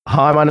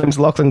Hi, my name's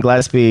Lachlan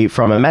Glasby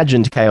from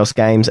Imagined Chaos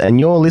Games, and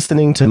you're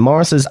listening to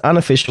Morris's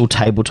unofficial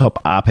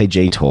tabletop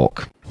RPG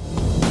talk.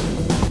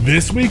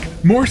 This week,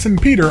 Morris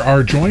and Peter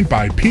are joined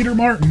by Peter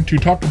Martin to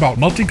talk about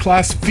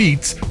multi-class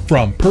feats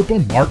from Purple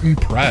Martin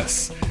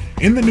Press.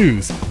 In the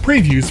news,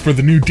 previews for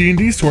the new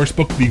D&D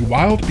sourcebook The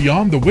Wild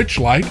Beyond the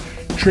Witchlight,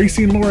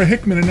 Tracy and Laura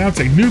Hickman announce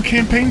a new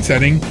campaign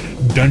setting,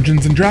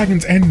 Dungeons &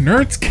 Dragons and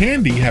Nerds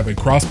Candy have a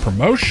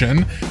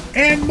cross-promotion,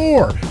 and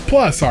more,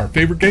 plus our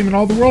favorite game in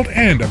all the world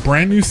and a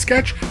brand new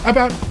sketch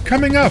about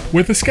coming up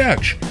with a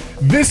sketch.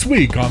 This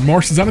week on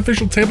Morris's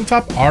unofficial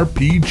tabletop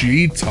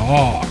RPG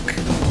talk.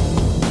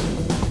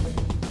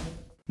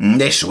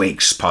 This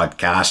week's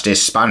podcast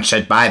is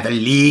sponsored by the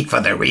League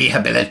for the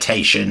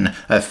Rehabilitation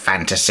of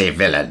Fantasy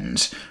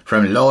Villains.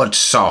 From Lord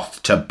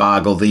Soth to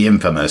Bargle the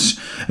Infamous,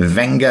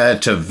 Wenger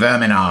to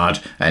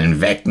Verminard, and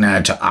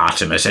Vecna to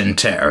Artemis and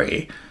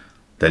Terry.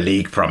 The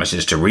League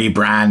promises to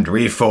rebrand,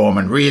 reform,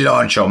 and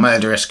relaunch your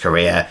murderous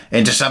career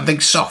into something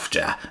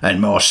softer and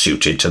more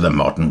suited to the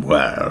modern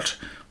world.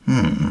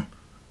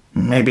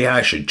 Maybe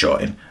I should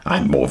join.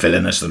 I'm more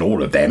villainous than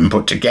all of them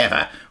put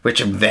together. Which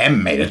of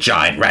them made a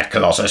giant rat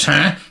colossus,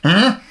 huh?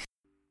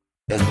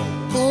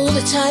 All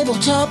the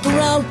tabletop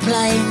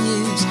role-playing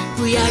news.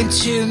 We aim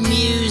to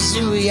amuse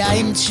and we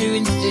aim to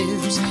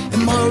enthuse.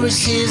 And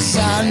Morris's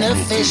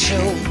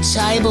unofficial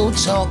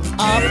tabletop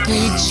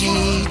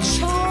RPG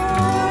talk.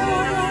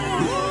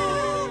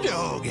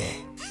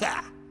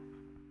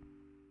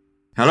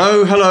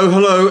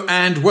 Hello,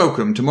 and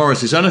welcome to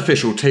Morris's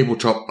unofficial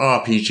tabletop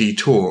RPG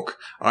talk.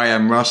 I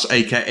am Russ,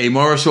 aka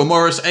Morris, or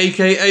Morris,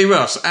 aka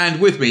Russ,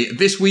 and with me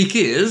this week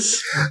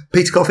is...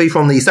 Peter Coffey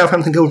from the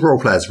Southampton Guild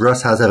Roleplayers.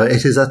 Russ, as ever,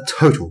 it is a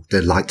total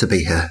delight to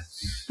be here.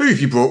 Who have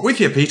you brought with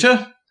you,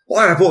 Peter?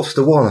 Why, I brought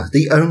the one,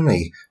 the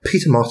only,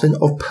 Peter Martin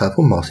of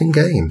Purple Martin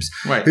Games.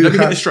 Wait, let me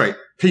get this straight.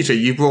 Peter,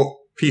 you brought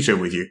Peter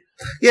with you?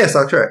 Yes,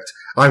 that's correct.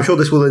 I'm sure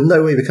this will in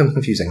no way become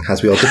confusing,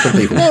 as we are different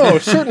people. No,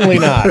 certainly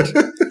not.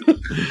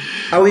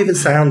 Oh, we even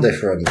sound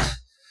different.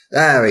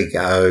 There we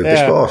go.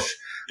 Bish bosh.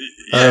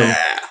 Yeah.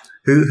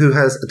 Who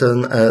has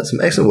done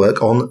some excellent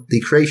work on the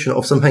creation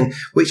of something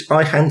which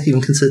I hadn't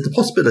even considered the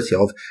possibility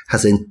of,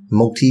 as in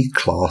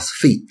multi-class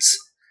feats.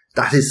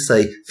 That is to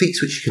say,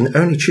 feats which you can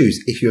only choose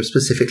if you're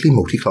specifically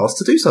multi-class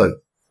to do so.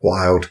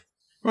 Wild.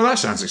 Well, that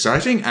sounds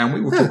exciting, and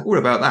we will talk all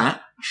about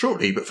that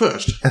shortly. But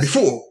first,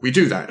 before we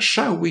do that,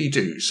 shall we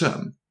do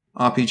some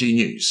RPG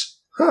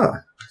news?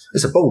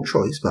 It's a bold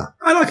choice, but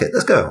I like it.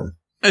 Let's go on.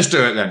 Let's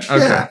do it then. Okay.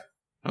 Yeah.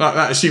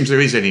 That assumes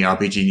there is any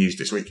RPG news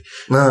this week.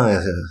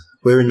 Yes.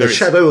 We're in the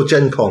shadow of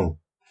Gen Con.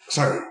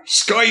 So,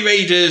 Sky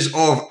Raiders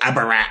of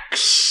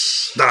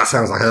Abarax. That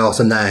sounds like an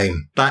awesome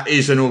name. That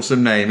is an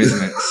awesome name,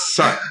 isn't it?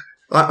 So,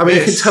 I mean,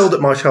 you can tell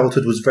that my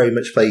childhood was very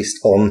much based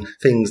on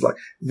things like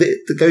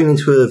going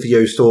into a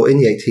VO store in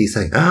the 80s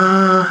saying,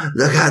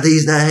 look at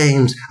these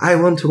names. I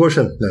want to watch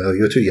them. No,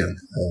 you're too young.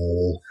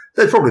 Oh,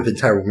 they've probably been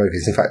terrible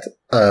movies. In fact,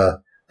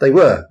 they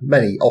were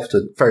very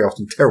often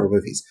terrible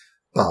movies.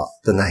 But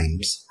the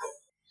names.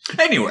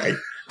 Anyway.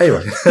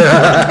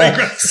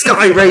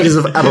 Sky Raiders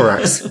of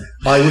Abarax.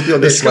 I would be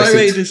on this. The Sky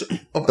Raiders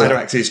of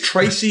Abarax is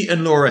Tracy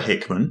and Laura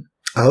Hickman.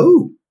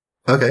 Oh,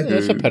 okay.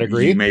 That's a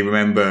pedigree. You may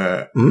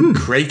remember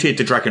created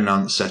the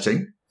Dragonlance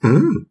setting.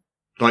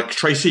 Like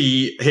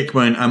Tracy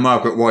Hickman and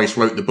Margaret Weiss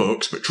wrote the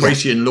books, but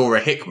Tracy and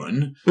Laura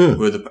Hickman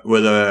were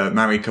the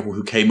married couple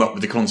who came up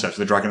with the concept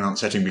of the Dragonlance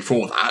setting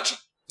before that.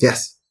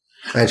 Yes.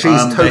 And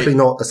she's totally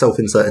not a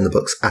self-insert in the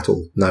books at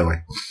all. No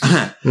way.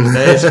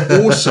 There's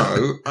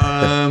also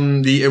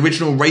the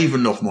original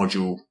Ravenloft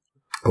module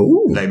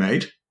they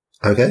made.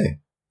 Okay.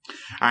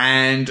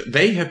 And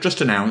they have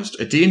just announced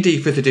a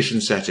D&D 5th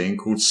edition setting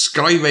called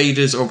Sky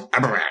Raiders of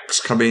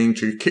Abarax coming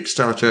to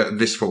Kickstarter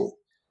this fall.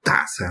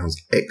 That sounds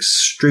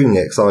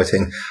extremely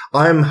exciting.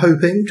 I'm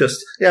hoping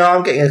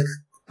I'm getting an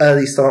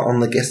early start on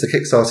the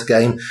Kickstarter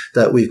game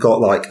that we've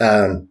got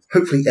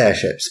hopefully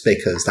airships,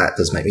 because that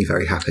does make me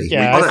very happy.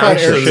 Yeah, I thought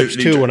airships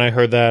too when I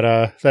heard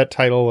that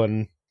title,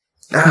 and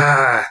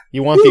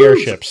you want the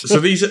airships. So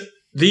these are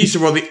there's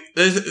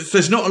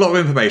not a lot of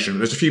information.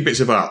 There's a few bits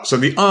of art. So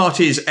the art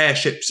is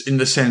airships in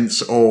the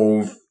sense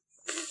of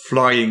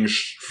flying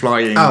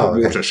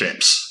water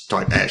ships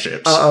type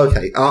airships.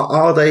 Okay.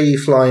 Are they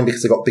flying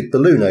because they've got a big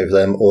balloon over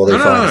them, or are they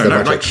flying?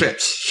 No, like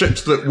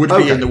ships that would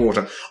be in the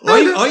water.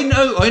 I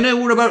know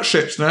all about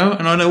ships now,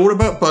 and I know all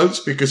about boats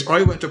because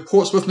I went to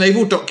Portsmouth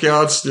Naval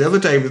Dockyards the other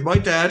day with my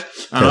dad,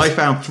 and I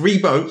found 3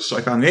 boats.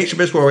 I found the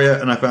HMS Warrior,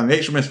 and I found the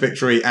HMS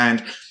Victory,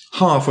 and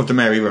half of the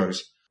Mary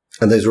Rose.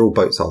 And those are all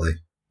boats, are they?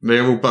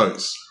 They're all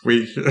boats.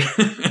 I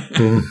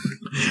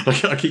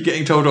keep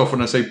getting told off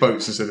when I say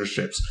boats instead of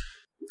ships.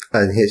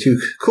 And yet you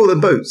call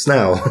them boats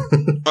now.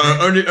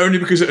 Only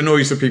because it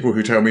annoys the people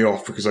who tell me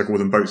off because I call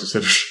them boats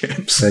instead of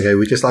ships. Okay,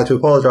 we'd just like to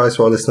apologise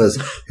to our listeners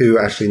who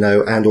actually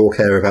know and or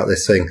care about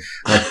this thing.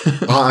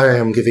 I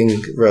am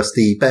giving Russ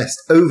the best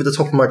over the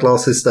top of my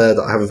glasses there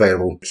that I have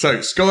available.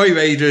 So, Sky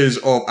Raiders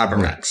of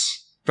Abarax.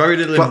 Very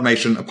little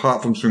information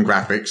apart from some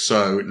graphics,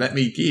 so let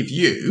me give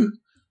you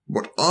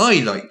what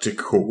I like to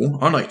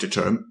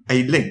term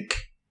a link.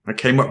 I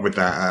came up with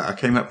that. I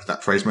came up with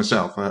that phrase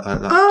myself. That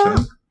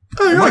term.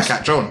 Oh, Might nice.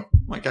 catch on.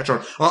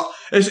 Oh,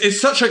 it's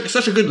such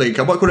a good link.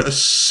 I might call it a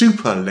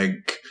super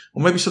link,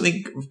 or maybe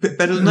something a bit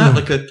better than that,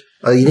 like a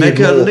You need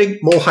mega link,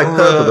 more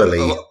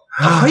hyperbole.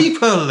 a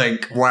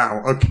hyperlink.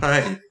 Wow.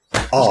 Okay.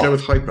 Let's go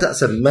with hyper.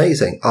 That's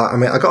amazing. I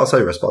mean, I got to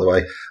say, Russ, by the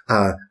way,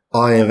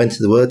 I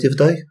invented the word the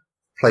other day.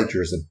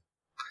 Plagiarism.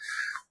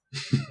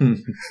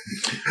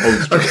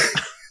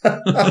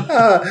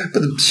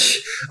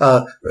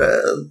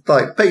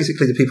 Like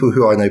basically the people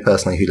who I know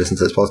personally who listen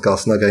to this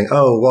podcast and they're going,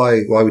 oh,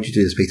 why would you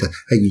do this, Peter?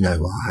 Hey, you know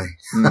why.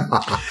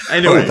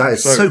 Anyway, that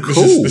is so cool.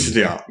 This is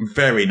the art.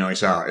 Very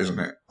nice art, isn't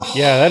it?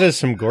 Yeah, that is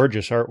some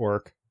gorgeous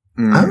artwork.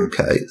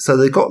 Okay, so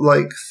they've got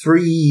like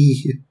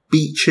 3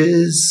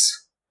 beaches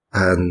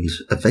and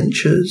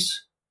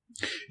adventures.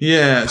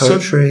 Yeah,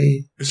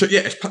 poetry. So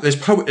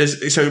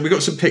we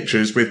got some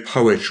pictures with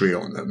poetry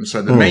on them.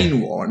 So the main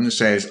one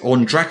says,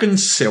 "On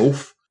Dragon's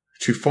Sylph,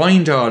 to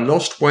find our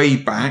lost way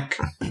back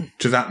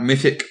to that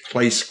mythic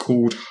place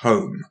called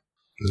home."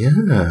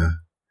 Yeah,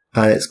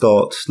 and it's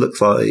got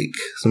looks like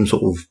some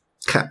sort of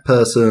cat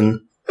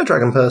person, a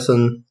dragon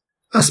person,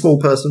 a small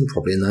person,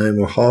 probably a gnome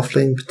or a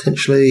halfling,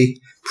 potentially,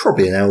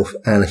 probably an elf,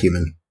 and a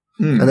human.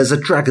 And there's a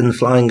dragon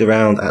flying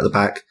around at the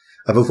back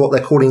of what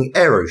they're calling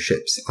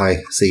aeroships, I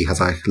see as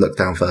I look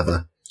down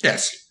further.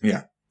 Yes,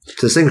 yeah. To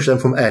distinguish them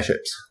from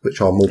airships, which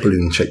are more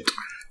balloon-shaped.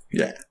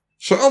 Yeah.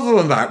 So other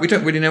than that, we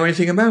don't really know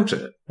anything about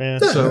it. Yeah.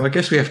 So I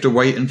guess we have to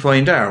wait and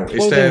find out. It's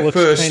Clothing their looks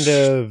first... kind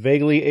of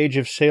vaguely Age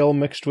of Sail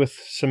mixed with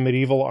some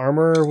medieval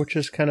armor, which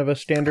is kind of a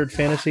standard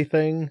fantasy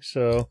thing,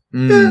 so...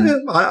 Yeah,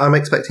 I'm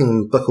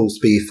expecting buckles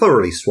to be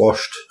thoroughly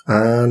swashed,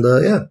 and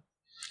yeah.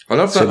 I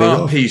love that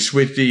art piece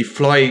with the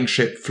flying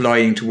ship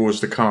flying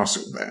towards the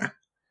castle there.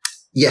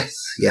 Yes.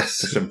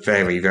 It's a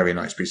very, very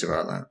nice piece of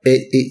art, that.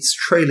 It's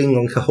trailing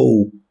like a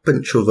whole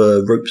bunch of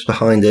ropes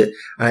behind it,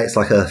 and it's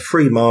like a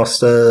free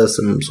master,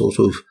 some sort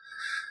of...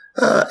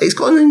 it's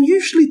got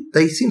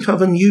they seem to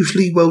have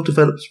unusually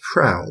well-developed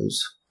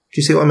prows.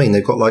 Do you see what I mean?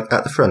 They've got, like,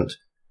 at the front,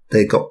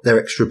 they're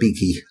extra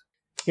beaky.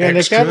 Yeah, and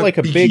they've got, like,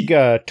 a big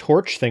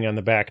torch thing on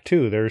the back,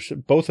 too. There's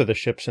both of the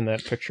ships in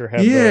that picture have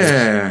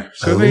those.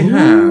 So they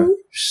have.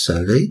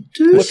 So they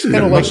do. Looks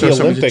kind of like the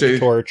Olympic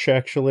torch,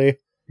 actually.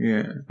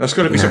 Yeah, that's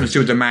got to be something to do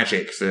with the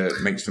magic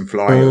that makes them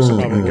fly or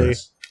something. Probably.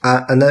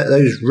 And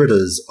those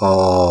ridders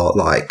are,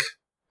 like,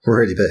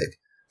 really big.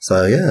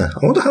 So, yeah, I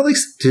wonder how they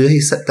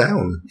set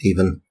down,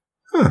 even.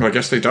 Well, I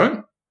guess they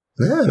don't.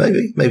 Yeah,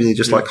 maybe. Maybe they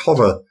just, like,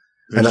 hover.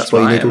 And that's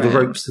why you need all the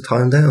ropes to tie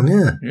them down,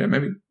 yeah. Yeah,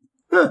 maybe.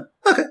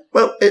 Okay,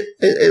 well,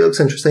 it looks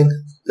interesting.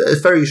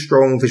 It's very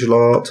strong visual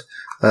art,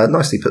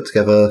 nicely put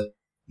together.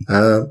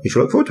 You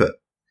should look forward to it.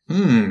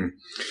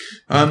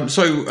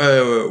 So,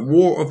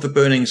 War of the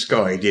Burning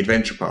Sky, the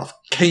adventure path,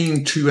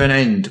 came to an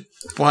end,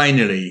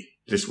 finally,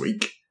 this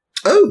week.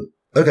 Oh,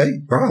 okay,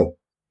 wow.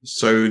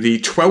 So, the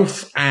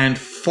 12th and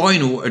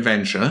final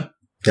adventure,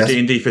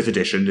 D&D 5th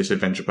edition, this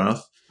adventure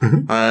path,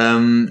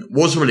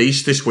 was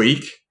released this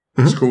week.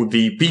 It's called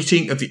The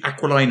Beating of the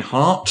Aquiline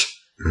Heart,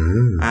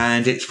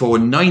 and it's for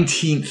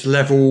 19th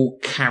level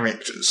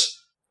characters.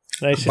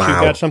 Nice if you've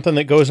got something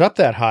that goes up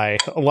that high.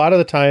 A lot of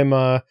the time,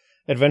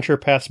 adventure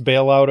paths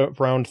bail out at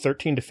around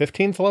 13th to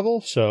 15th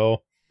level,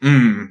 so...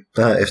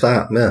 If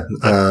that, yeah.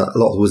 A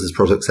lot of Wizards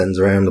products ends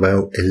around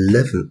about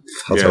 11th.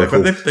 Yeah,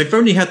 but they've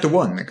only had the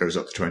one that goes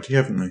up to 20,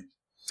 haven't they?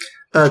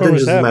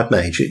 Dungeons and Mad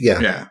Mage,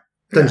 yeah.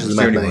 Dungeons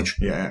and Mad Mage.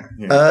 Yeah.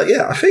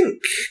 I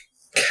think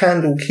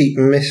Candlekeep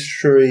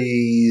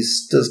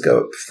Mysteries does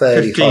go up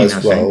fairly high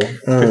as well.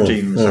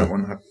 15 was that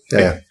one.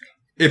 Yeah.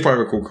 If I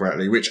recall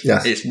correctly, which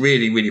it's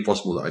really, really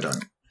possible that I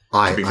don't.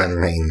 I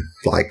mean,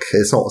 like,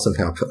 it's not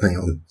something I put me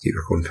on you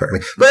recording correctly.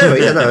 But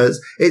anyway,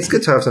 it's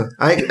good to have some.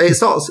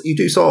 You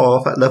do start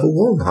off at level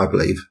 1, I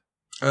believe.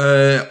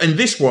 And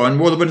this one,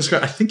 War of the Burning Sky,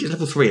 I think it's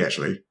level 3,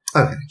 actually.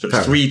 Okay. So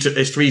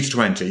it's 3 to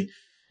 20.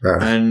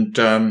 Right. And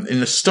in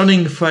the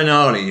stunning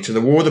finale to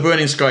the War of the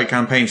Burning Sky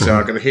campaign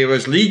saga, the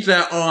heroes lead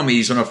their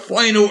armies on a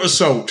final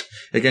assault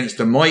against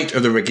the might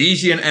of the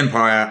Regesian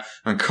Empire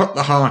and cut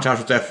the heart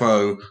out of their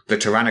foe, the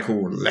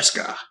tyrannical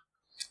Lesker.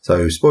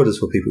 So, spoilers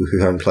for people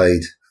who haven't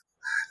played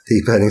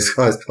the Burning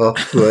Skies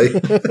Pathway.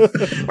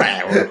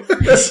 Well,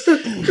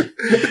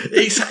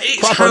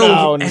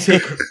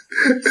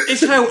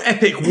 it's how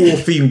epic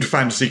war-themed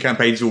fantasy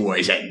campaigns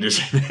always end,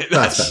 isn't it?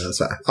 That's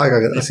fair. I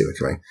see what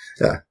you're saying.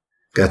 Yeah.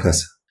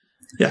 Goodness.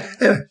 Yeah.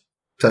 Anyway,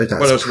 so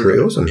that's pretty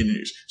awesome.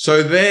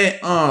 So there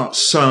are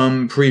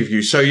some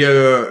previews. So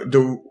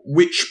the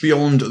Witch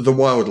Beyond the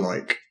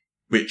Wildlight,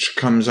 which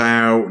comes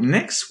out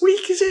next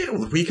week, is it? Or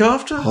the week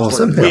after?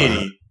 Awesome.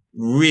 Really,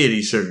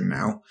 really soon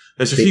now.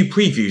 There's a few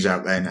previews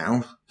out there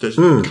now that's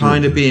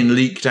kind of being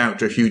leaked out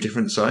to a few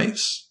different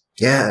sites.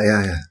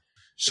 Yeah.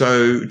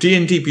 So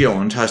D&D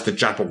Beyond has the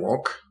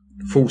Jabberwock,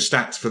 full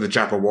stats for the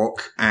Jabberwock,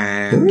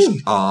 and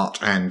art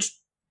and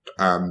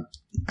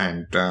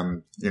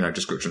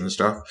description and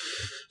stuff.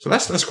 So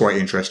that's quite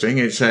interesting.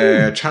 It's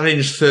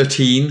Challenge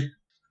 13,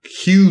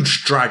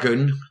 huge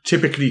dragon,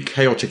 typically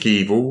chaotic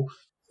evil.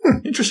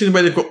 Interesting the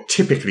way they've got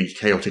typically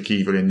chaotic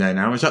evil in there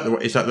now. Is that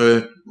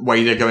the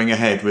way they're going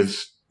ahead with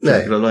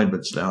particular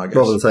alignments now, I guess?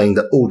 Rather than saying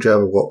that all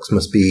Jabberwocks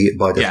must be,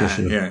 by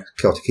definition,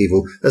 chaotic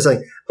evil, they're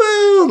saying,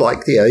 well,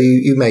 like,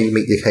 you may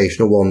meet the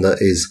occasional one that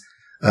is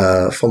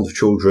fond of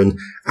children,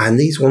 and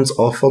these ones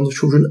are fond of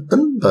children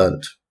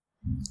unburnt.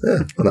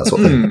 Yeah, and that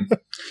sort of thing.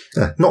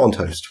 Not on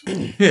toast.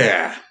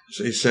 Yeah.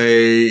 So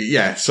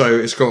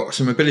it's got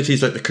some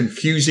abilities like the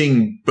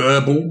confusing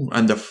burble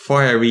and the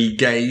fiery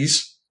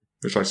gaze,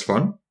 which is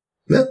fun.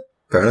 Yeah,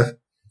 fair enough.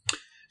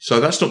 So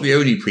that's not the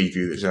only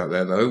preview that's out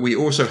there, though. We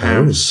also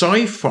have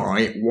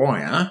Sci-Fi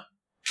Wire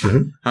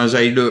has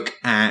a look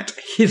at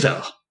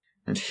Hither.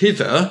 And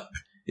Hither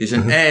is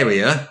an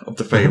area of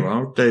the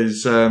Feywild.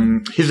 There's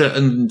Hither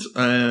and...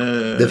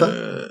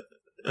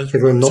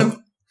 Hither and Not?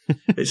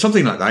 It's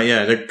something like that,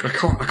 yeah. I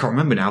can't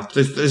remember now.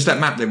 There's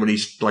that map they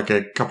released like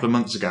a couple of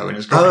months ago, and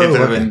it's got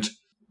Hither and...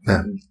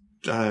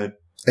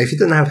 if you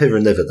didn't have Hither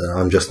and Liver, then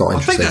I'm just not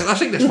interested. I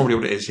think that's probably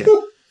what it is, yeah.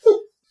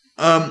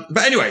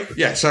 But anyway,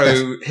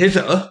 so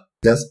Hither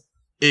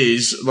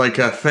is like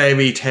a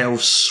fairy tale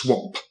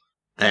swamp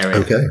area.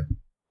 Okay.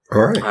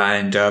 All right.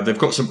 And they've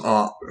got some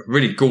art,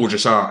 really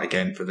gorgeous art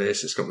again for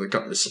this. They've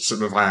got this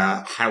sort of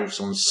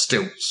house on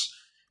stilts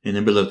in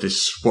the middle of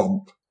this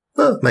swamp.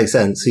 Well, makes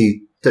sense.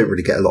 You don't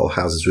really get a lot of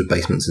houses with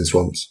basements in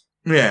swamps.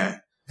 Yeah.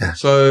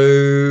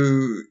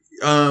 So,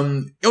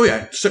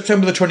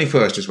 September the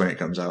 21st is when it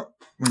comes out.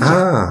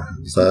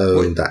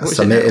 So that's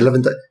a mere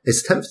 11 days.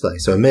 It's 10th day,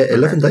 so a mere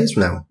 11 days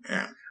from now.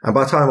 Yeah. And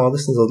by the time our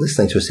listeners are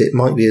listening to us, it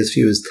might be as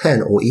few as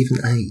 10 or even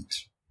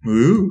 8.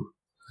 Ooh.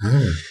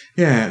 Oh.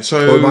 Yeah,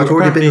 so... Or it might have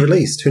already been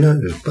released, who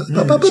knows?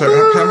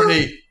 So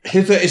apparently,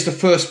 Hither is the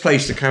first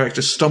place the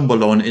characters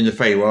stumble on in the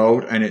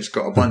Feywild, and it's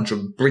got a bunch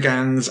of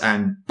brigands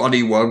and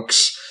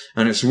bullywugs,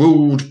 and it's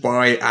ruled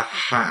by a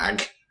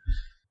hag.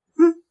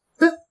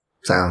 Yeah.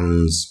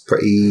 Sounds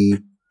pretty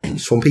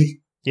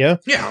swampy. Yeah.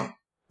 Yeah.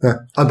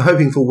 I'm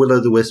hoping for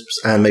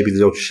Will-o'-the-Wisps and maybe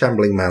the old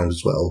Shambling Mound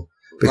as well.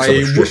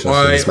 I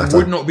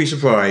would not be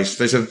surprised.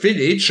 There's a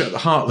village at the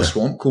heart of the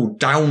swamp called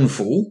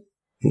Downfall.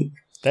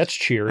 That's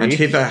cheery. And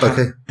Hither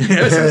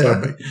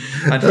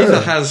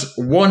has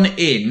one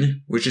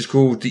inn, which is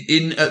called the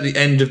Inn at the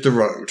End of the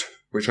Road,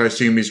 which I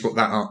assume is what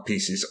that art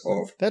piece is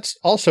of. That's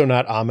also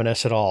not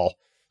ominous at all.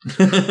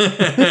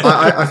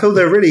 I feel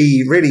they're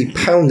really, really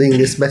pounding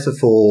this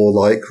metaphor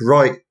like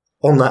right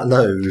on that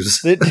nose.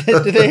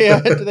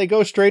 Do they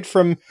go straight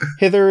from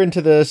Hither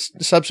into the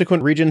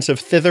subsequent regions of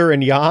Thither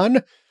and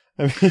Yon?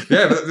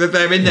 Yeah,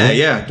 they're in there.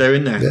 Yeah, they're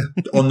in there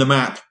on the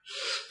map.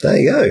 There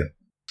you go.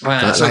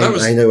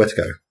 I know where to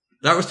go.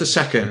 That was the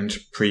second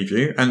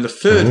preview, and the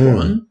third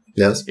one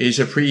is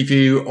a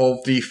preview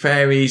of the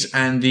fairies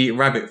and the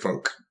rabbit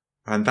folk,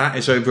 and that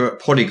is over at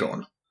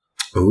Polygon.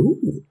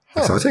 Ooh,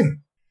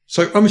 exciting!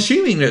 So I'm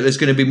assuming that there's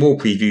going to be more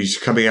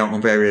previews coming out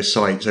on various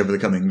sites over the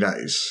coming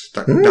days.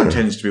 That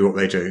tends to be what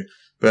they do.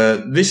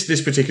 But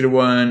this particular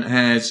one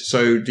has,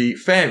 so the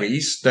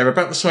fairies, they're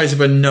about the size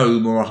of a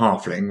gnome or a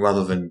halfling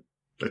rather than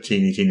a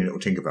teeny little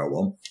Tinkerbell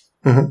one.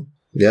 Mm-hmm.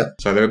 Yeah.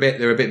 So they're a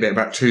bit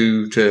about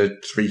 2 to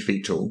 3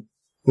 feet tall.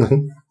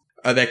 Mm-hmm.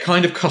 They're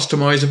kind of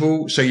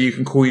customizable, so you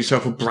can call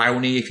yourself a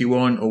brownie if you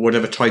want, or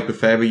whatever type of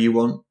fairy you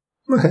want.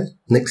 Okay.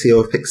 Nixie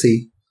or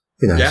Pixie.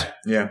 Who knows?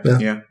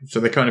 Yeah.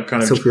 So they're kind of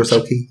Silky or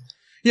Selkie.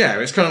 Yeah,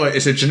 it's kind of like,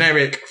 it's a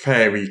generic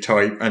fairy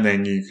type, and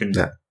then you can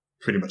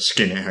pretty much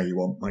skin it how you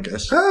want, I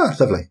guess. Ah,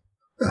 lovely.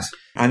 Yes.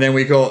 And then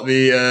we got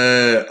the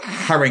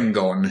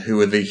Harengon, who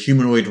are the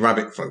humanoid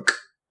rabbit folk.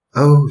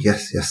 Oh,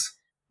 yes.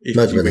 If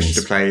you wish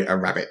to play a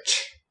rabbit.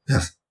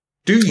 Yes.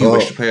 Do you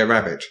wish to play a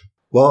rabbit?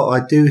 Well,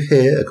 I do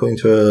hear, according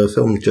to a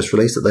film just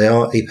released, that they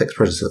are apex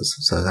predators,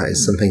 so that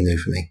is something new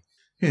for me.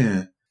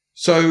 Yeah.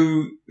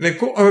 So they've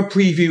got a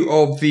preview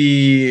of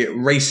the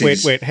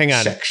races. Wait, hang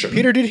on. Section.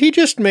 Peter, did he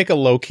just make a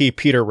low-key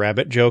Peter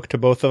Rabbit joke to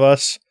both of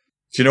us?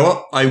 Do you know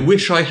what? I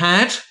wish I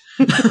had.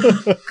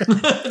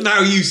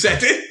 Now you said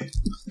it.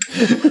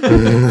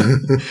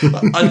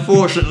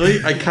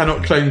 Unfortunately, I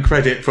cannot claim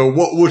credit for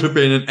what would have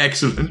been an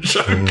excellent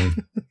joke.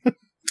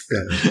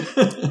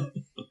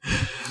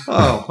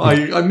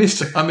 I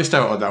missed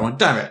out on that one.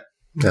 Damn it.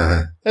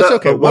 That's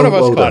okay. One of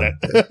us caught it.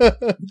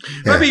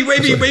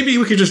 Maybe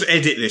we could just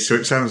edit this so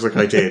it sounds like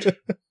I did.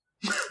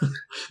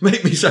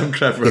 Make me sound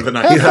cleverer than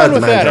I did. Have fun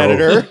with that,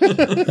 editor.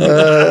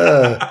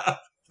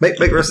 Make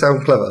us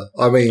sound clever.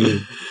 I mean,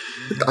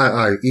 you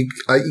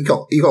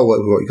got to work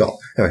with what you got.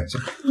 Anyway,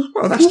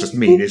 well, that's just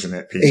mean, isn't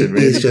it, Peter?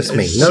 It is just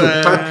mean. No,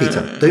 bad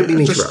Peter. Don't be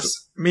mean to us.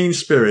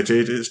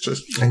 Mean-spirited. It's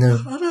just. I know.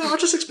 I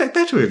just expect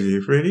better of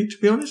you, really. To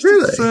be honest,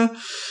 really.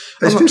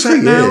 It's been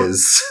 3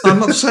 years.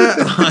 I'm upset.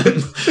 I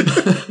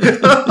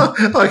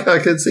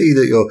can see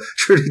that you're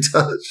truly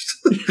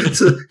touched.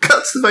 So,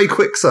 cut to the very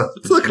quick, sir.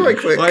 Look very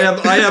quick. I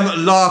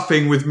am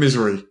laughing with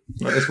misery.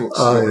 That is what's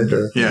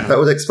yeah. That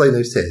would explain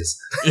those tears.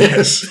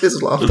 Yes. Tears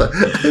of laughter.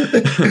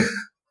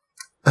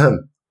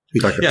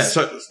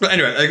 But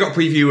anyway, I got a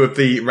preview of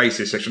the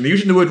races section. They're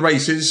using the word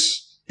races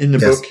in the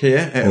book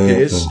here. It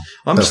appears.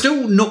 I'm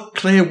still not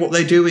clear what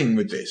they're doing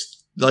with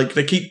this. Like,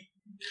 they keep...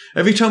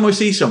 Every time I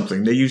see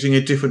something, they're using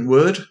a different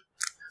word.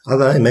 I don't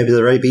know, maybe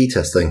they're A/B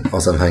testing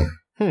or something.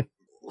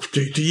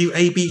 Do you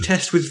A/B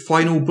test with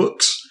final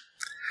books?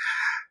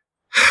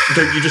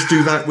 Don't you just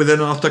do that with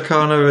an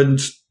Arcana and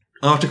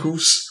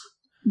articles?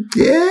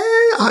 Yeah,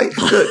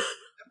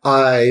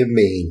 I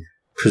mean,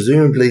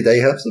 presumably they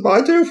have some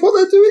idea of what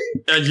they're doing.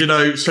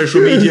 And,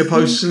 social media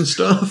posts and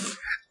stuff.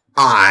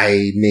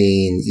 I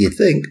mean, you'd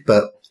think,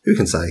 but who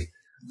can say?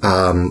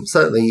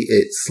 Certainly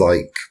it's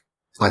like,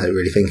 I don't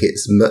really think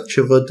it's much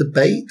of a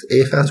debate,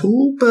 if at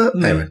all, but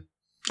anyway.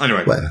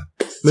 Whatever.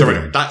 So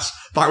anyway,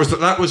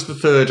 that was the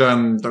third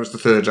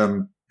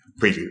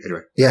preview,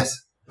 anyway. Yes.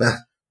 Yeah.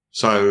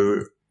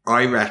 So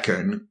I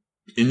reckon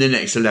in the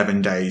next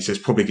 11 days, there's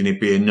probably going to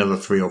be another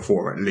 3 or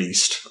 4 at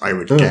least, I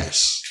would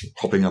guess,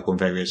 popping up on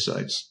various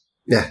sites.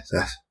 Yes.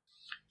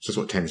 That's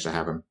what tends to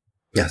happen.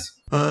 Yes.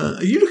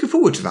 Are you looking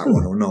forward to that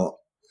one or not?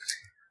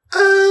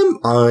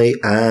 I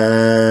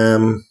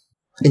am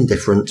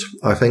indifferent,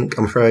 I think,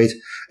 I'm afraid.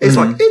 It's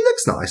like, it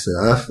looks nice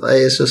enough.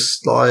 It's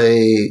just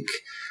like,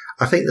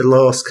 I think the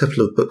last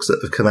couple of books that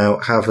have come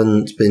out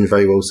haven't been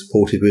very well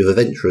supported with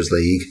Adventurers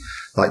League.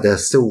 Like, they're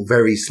still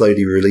very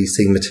slowly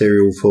releasing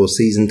material for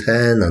season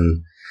 10,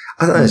 and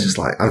I don't know, it's just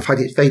like, I'm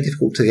finding it very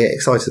difficult to get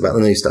excited about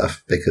the new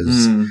stuff,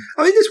 because,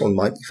 I mean, this one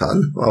might be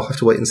fun. I'll have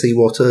to wait and see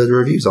what the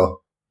reviews are.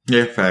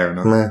 Yeah, fair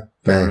enough.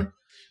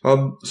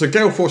 So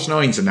Gale Force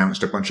 9's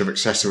announced a bunch of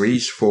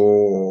accessories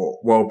for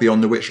World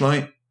Beyond the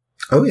Witchlight.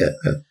 Oh, yeah.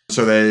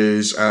 So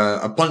there's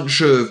a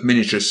bunch of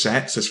miniature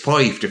sets. There's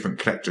 5 different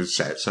collector's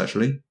sets,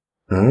 actually.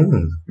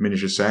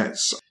 Miniature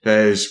sets.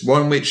 There's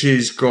one which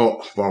has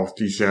got,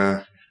 these,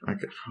 I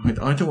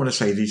don't want to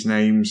say these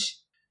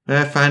names.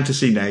 They're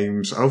fantasy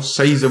names. I'll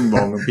say them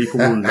wrong and people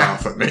will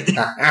laugh at me.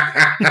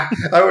 I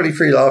already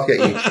free laughing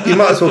at you. You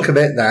might as well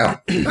commit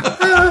now.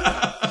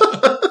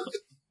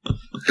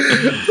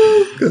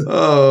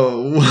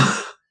 Oh,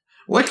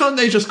 why can't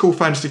they just call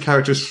fantasy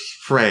characters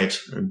Fred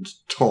and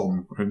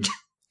Tom and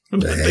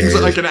things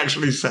that I can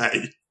actually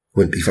say?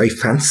 Wouldn't be very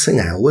fancy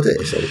now, would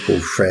it? Sort of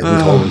called Fred and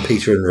Tom and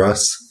Peter and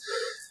Russ.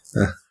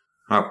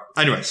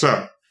 Anyway,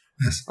 so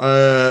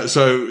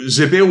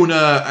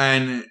Zybilna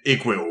and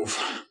Igwilv,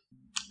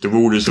 the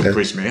rulers of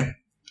Prismere.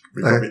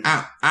 We've got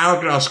the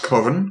Hourglass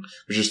Coven,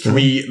 which is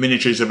 3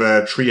 miniatures of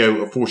a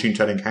trio of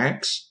fortune-telling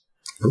hags.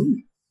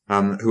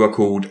 Who are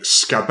called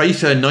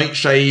Scabatha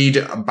Nightshade,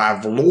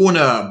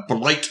 Bavlorna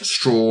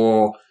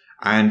Blightstraw,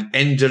 and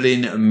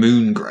Endelyn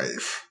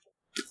Moongrave.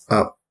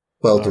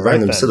 Well, the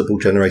random syllable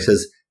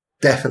generator's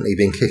definitely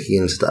been kicking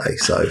in today,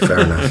 so fair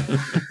enough.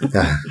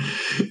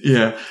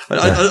 Yeah.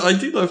 I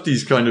do love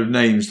these kind of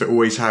names that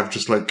always have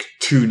just like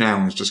 2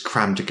 nouns just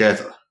crammed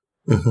together.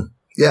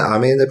 Yeah, I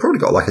mean, they've probably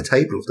got like a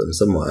table of them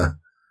somewhere.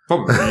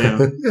 Probably,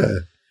 yeah. Yeah.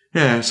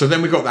 Yeah, so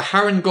then we've got the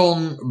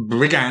Harengon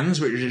Brigands,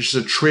 which is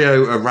a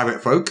trio of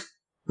rabbit folk.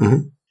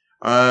 And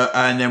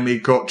then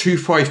we've got 2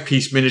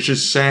 5-piece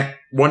miniatures set.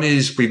 One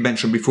is, we've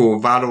mentioned before,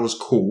 Valor's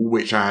Call,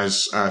 which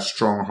has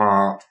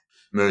Strongheart,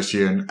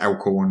 Mercian,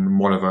 Elkhorn,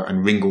 Molliver,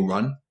 and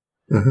Ringlerun.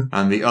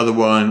 And the other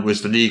one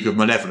was the League of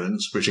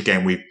Malevolence, which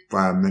again we've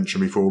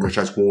mentioned before, which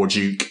has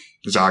Warduke,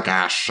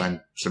 Zargash, and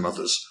some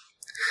others.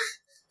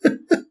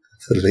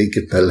 The League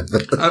of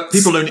Malevolence.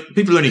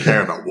 People only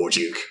care about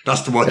Warduke.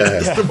 That's the one.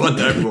 That's the one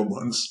that everyone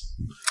wants.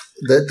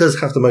 That does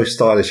have the most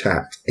stylish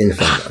hat in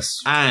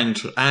Famous. And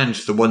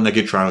the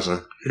one-legged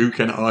trouser. Who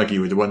can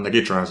argue with the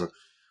one-legged trouser?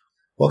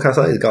 What can I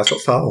say? The guy's got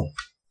style.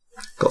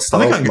 Got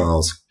style for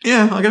miles.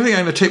 Yeah, I think I'm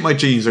going to take my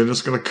jeans and I'm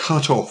just going to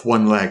cut off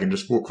one leg and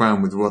just walk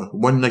around with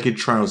one-legged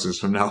trousers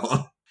from now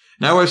on.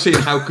 Now I've seen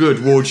how good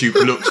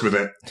Warduke looks with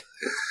it.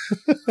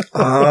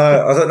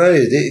 I don't know.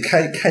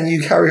 Can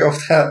you carry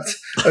off that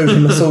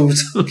over-muscled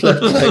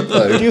leg,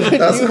 though? You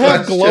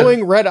have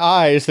glowing red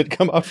eyes that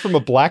come up from a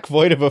black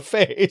void of a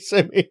face.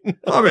 I mean,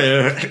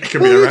 it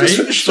can be arranged.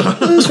 Switch on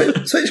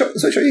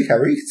your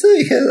camera. You can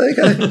see.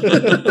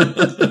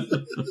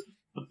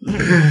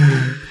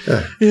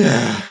 Okay.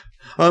 Yeah.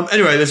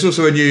 Anyway, there's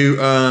also a new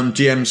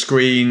DM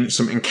screen,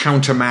 some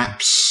encounter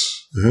maps.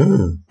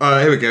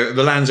 Here we go.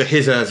 The lands are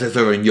Hither,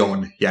 Thither, and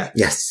Yon. Yeah.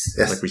 Yes.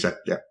 Like we said.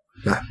 Yeah.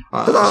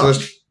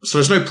 So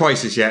there's no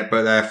prices yet,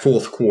 but they're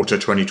 4th quarter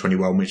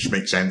 2021, which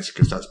makes sense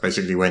because that's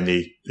basically when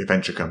the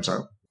adventure comes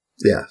out.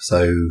 Yeah,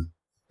 so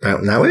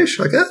about now-ish,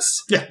 I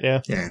guess? Yeah.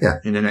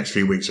 In the next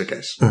few weeks, I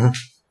guess.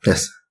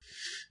 Yes.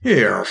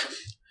 Yeah.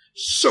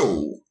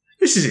 So,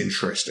 this is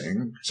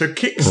interesting. So,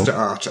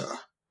 Kickstarter.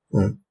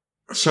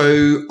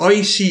 So,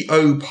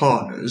 ICO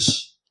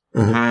Partners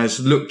has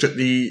looked at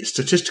the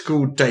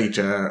statistical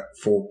data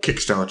for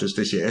Kickstarters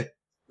this year.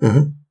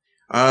 In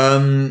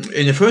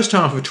the first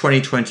half of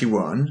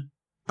 2021,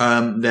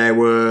 there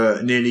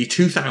were nearly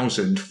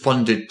 2,000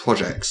 funded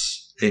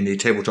projects in the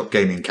tabletop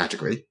gaming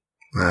category.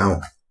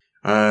 Wow.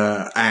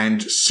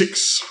 And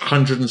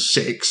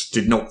 606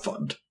 did not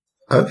fund.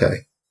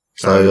 Okay.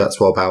 So that's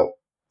what, about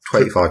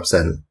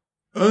 25%?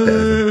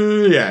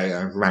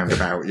 Yeah,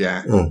 roundabout,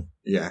 yeah.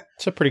 Yeah.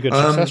 It's a pretty good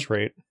success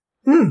rate.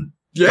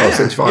 Yeah.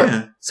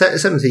 75.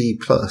 70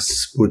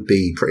 plus would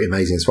be pretty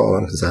amazing as far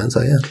as I'm concerned,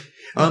 so yeah.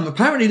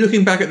 Apparently,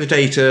 looking back at the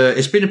data,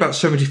 it's been about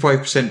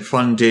 75%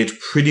 funded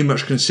pretty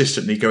much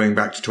consistently going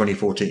back to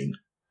 2014.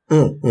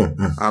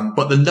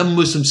 But the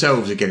numbers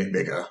themselves are getting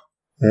bigger.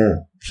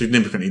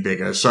 Significantly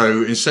bigger.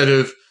 So instead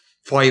of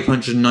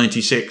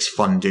 596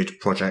 funded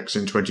projects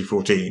in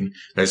 2014,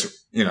 there's,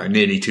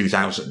 nearly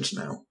 2,000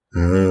 now.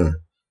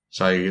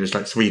 So there's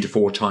like 3 to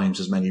 4 times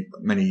as many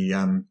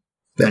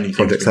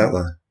projects out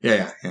there.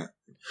 Yeah.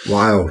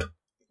 Wild.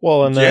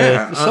 Well, and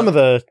some of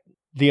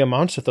the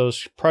amounts that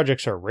those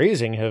projects are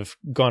raising have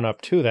gone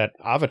up too. That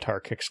Avatar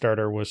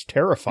Kickstarter was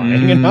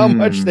terrifying in how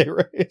much they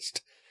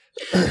raised.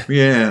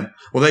 Yeah.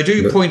 Well, they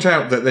do point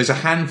out that there's a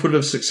handful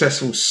of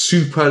successful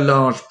super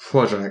large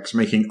projects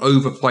making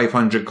over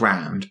 500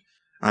 grand.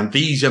 And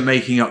these are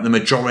making up the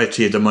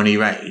majority of the money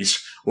raised.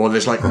 While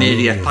there's like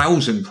nearly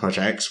 1,000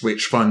 projects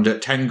which fund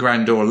at 10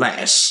 grand or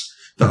less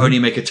that only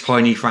make a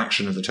tiny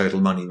fraction of the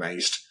total money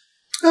raised.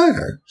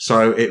 Okay.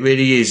 So it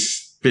really is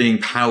being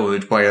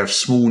powered by a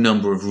small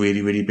number of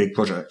really, really big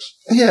projects.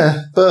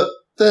 Yeah, but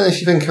then if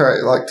you think about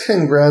it, like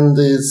 10 grand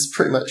is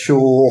pretty much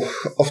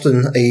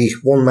often a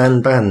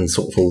one-man band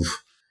sort of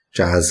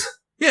jazz.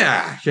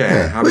 Yeah.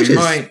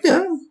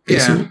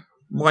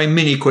 My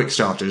mini quick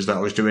starters that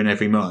I was doing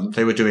every month,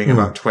 they were doing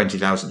about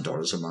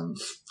 $20,000 a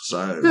month.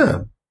 So,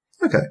 yeah,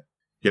 okay.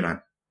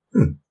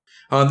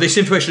 This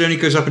information only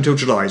goes up until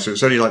July, so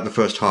it's only like the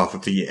first half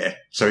of the year.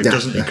 So it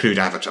doesn't include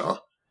Avatar.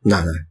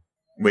 No.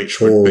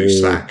 Which would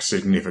boost that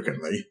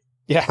significantly.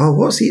 Yeah. Oh,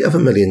 what's the other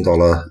 $1 million?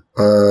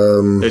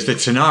 There's the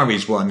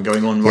Tenaris one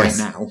going on right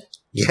now.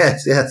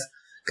 Yes.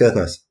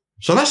 Goodness.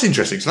 So that's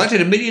interesting. So that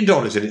did $1 million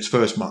in its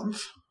first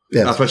month.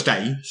 Yeah. First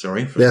day,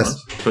 sorry.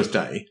 First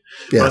day.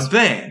 Yes. But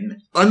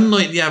then,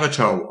 unlike the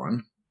Avatar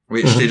one,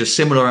 which did a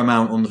similar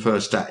amount on the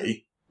first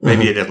day,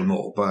 maybe a little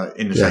more, but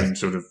in the same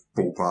sort of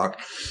ballpark,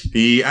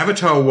 the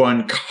Avatar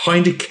one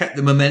kind of kept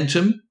the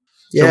momentum.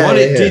 So while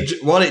it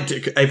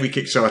did, every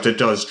Kickstarter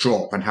does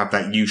drop and have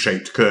that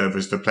U-shaped curve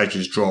as the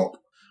pledges drop,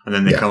 and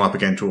then they come up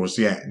again towards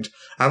the end.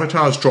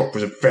 Avatar's drop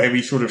was a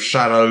very sort of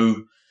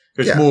shallow.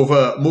 It's more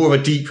of a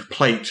deep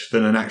plate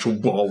than an actual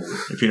bowl,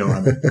 if you know what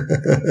I mean.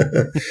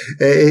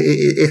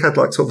 it had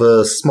like sort of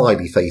a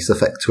smiley face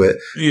effect to it,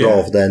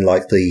 rather than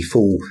like the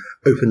full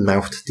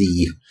open-mouthed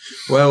D.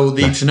 Well,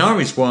 the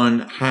Tenaris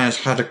one has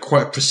had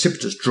quite a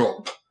precipitous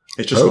drop.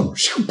 It's just gone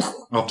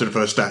after the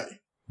first day.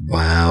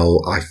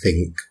 Well, I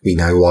think we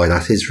know why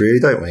that is, really,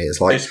 don't we?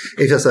 It's like,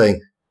 if you're saying,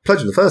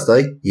 pledge on the first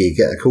day, you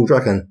get a cool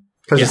dragon.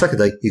 Pledge the second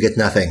day, you get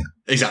nothing.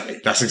 Exactly.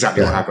 That's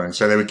exactly what happened.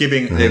 So they were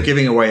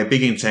giving away a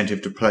big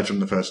incentive to pledge on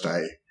the first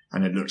day,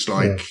 and it looks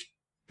like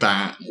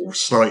that will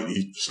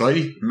slightly,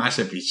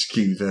 massively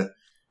skew the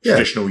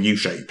traditional U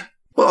shape.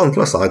 Well, on the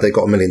plus side, they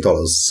got $1 million,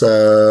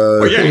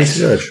 so...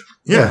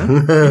 Yeah.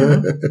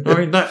 I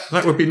mean,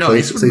 that would be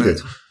nice, wouldn't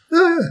it?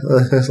 Yeah,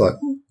 it's like...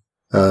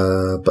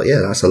 but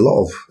yeah, that's a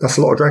lot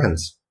of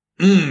dragons.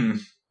 A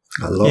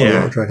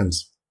lot of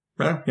dragons.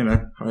 Well,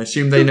 I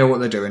assume they know what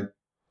they're doing.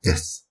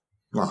 Yes.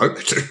 Well, I hope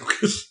they do,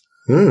 because...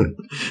 I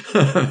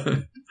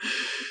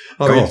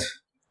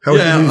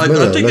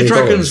think the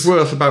dragon's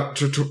worth about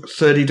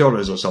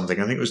 $30 or something.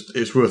 I think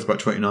it's worth about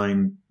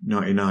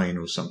 $29.99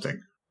 or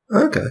something.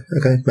 Okay,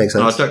 makes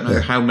sense. And I don't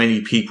know how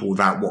many people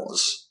that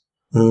was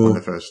on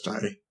the first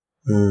day.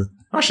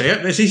 Actually,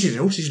 it's easy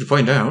to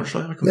find out.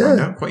 I can find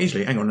out quite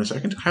easily. Hang on a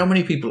second. How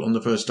many people on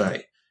the first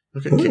day?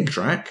 Look at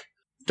KickTrack.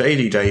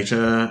 Daily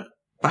data.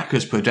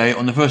 Backers per day.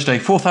 On the first day,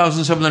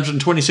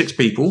 4,726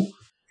 people.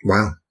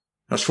 Wow.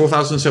 That's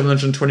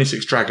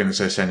 4,726 dragons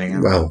they're sending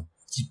out. Well,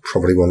 you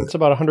probably want... It's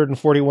about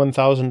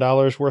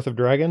 $141,000 worth of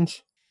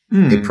dragons.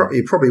 You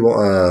probably want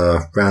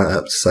to round it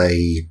up to,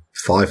 say,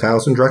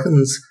 5,000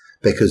 dragons,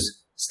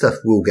 because stuff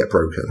will get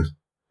broken.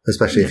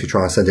 Especially if you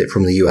try and send it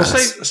from the US.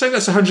 Well, say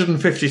that's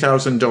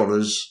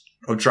 $150,000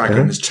 of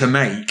dragons to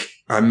make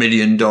 $1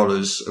 million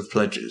of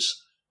pledges.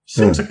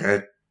 Seems like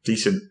a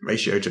decent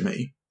ratio to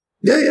me.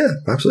 Yeah,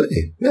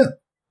 absolutely. Yeah.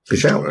 Good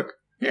shout. Work.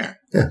 Yeah.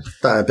 Yeah.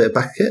 That bit of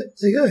back kit.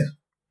 There you go.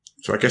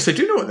 So I guess they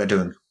do know what they're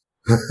doing.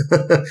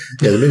 The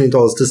 $1 million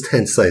does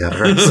tend to say that,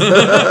 right?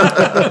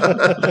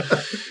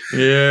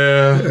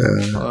 Yeah.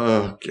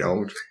 Oh,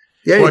 God.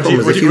 The only problem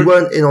is if you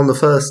weren't in on the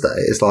first day,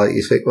 it's like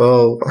you think,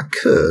 well, I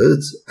could,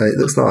 and it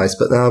looks nice,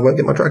 but now I won't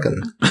get my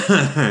dragon.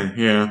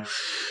 Yeah.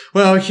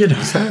 Well,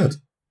 it's sad.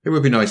 It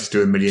would be nice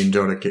to do $1 million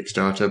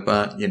Kickstarter,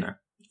 but,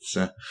 it's...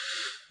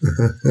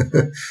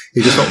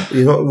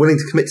 you're not willing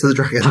to commit to the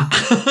dragon.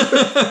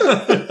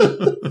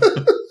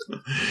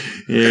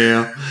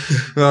 Yeah.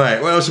 Right,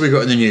 what else have we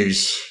got in the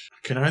news?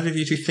 Can either of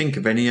you two think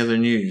of any other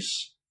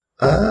news?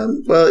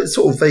 Well, it's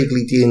sort of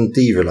vaguely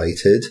D&D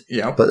related,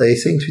 but they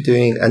seem to be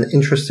doing an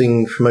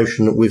interesting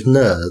promotion with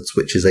Nerds,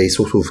 which is a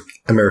sort of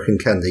American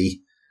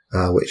candy,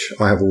 which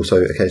I have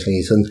also occasionally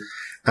eaten,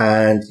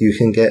 and you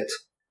can get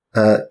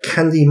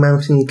Candy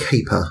Mountain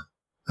Caper,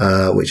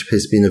 which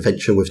appears to be an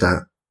adventure with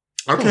that.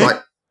 Okay.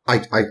 I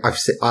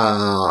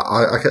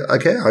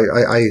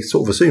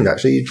sort of assumed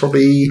actually you'd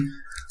probably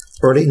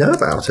already know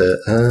about it.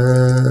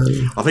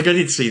 I think I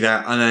did see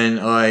that, and then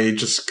I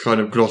just kind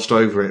of glossed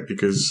over it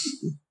because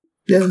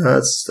Yeah,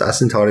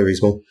 that's entirely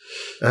reasonable.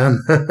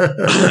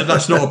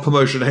 That's not a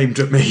promotion aimed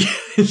at me,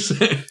 is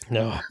it?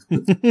 No.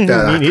 Me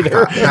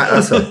neither.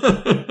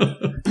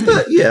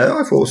 But yeah,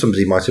 I thought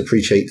somebody might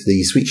appreciate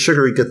the sweet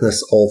sugary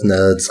goodness of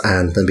nerds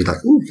and then be like,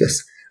 oh,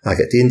 yes, I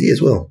get D&D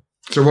as well.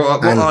 So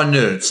what are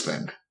nerds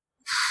then?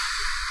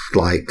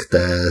 Like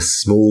they're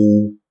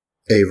small,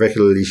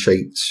 irregularly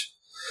shaped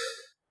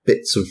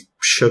bits of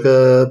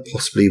sugar,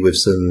 possibly with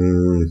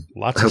some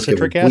lots of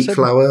citric acid, wheat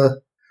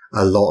flour,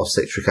 a lot of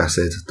citric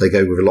acid. They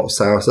go with a lot of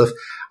sour stuff.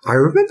 I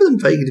remember them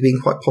vaguely being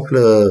quite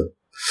popular.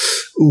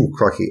 Ooh,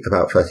 crikey,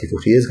 about 30,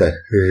 40 years ago.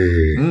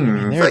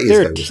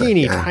 They're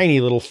teeny,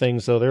 tiny little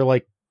things, though. They're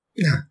like...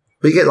 Yeah.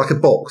 But you get like a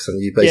box, and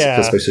you basically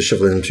are supposed to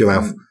shovel it into your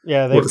mouth they've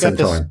at the same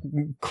got this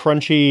time.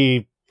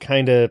 Crunchy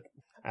kind of...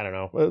 I don't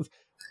know.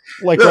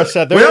 Like Russ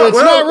said, it's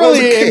not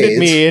really aimed at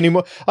me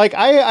anymore. Like,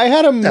 I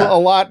had them a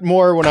lot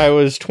more when I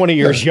was 20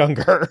 years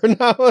younger.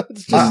 Now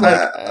it's just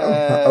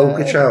oh,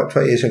 good shout,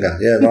 20 years younger.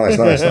 Yeah, nice.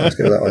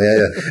 Give that one.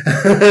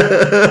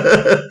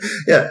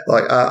 Yeah.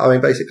 I mean,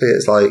 basically,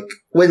 it's like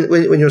when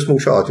you're a small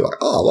child, you're like,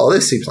 oh, well,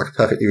 this seems like a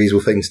perfectly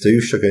reasonable thing to do,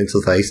 sugar into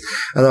the face.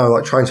 And then I'm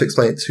like trying to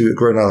explain it to a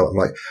grown adult. I'm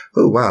like,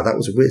 oh, wow, that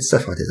was weird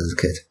stuff I did as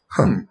a kid.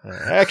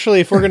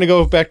 Actually, if we're going to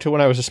go back to when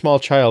I was a small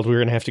child, we're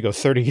going to have to go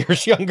 30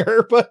 years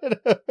younger,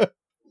 but...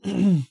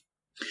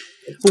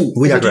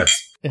 We digress.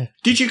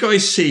 Did you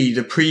guys see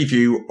the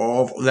preview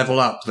of Level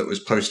Up that was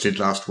posted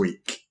last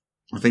week?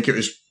 I think it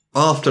was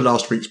after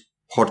last week's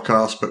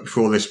podcast, but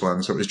before this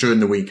one, so it was during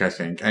the week, I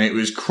think. And it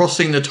was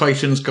Crossing the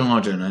Titan's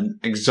Garden, an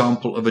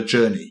example of a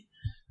journey.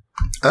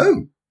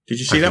 Oh. Did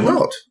you see that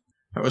one?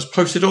 That was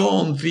posted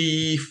on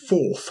the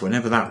 4th,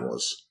 whenever that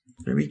was.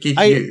 Let me give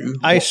you...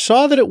 I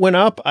saw that it went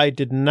up. I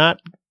did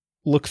not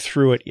look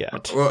through it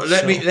yet. Well,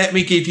 let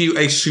me give you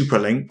a super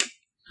link.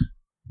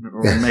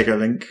 Or a mega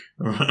link.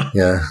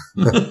 Yeah.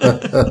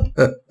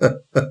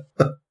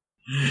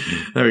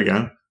 There we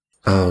go.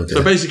 Oh, dear.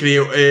 So basically,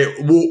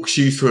 it walks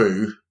you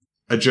through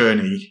a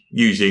journey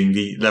using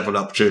the Level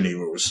Up journey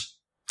rules.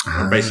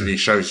 It basically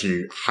shows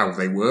you how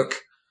they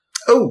work.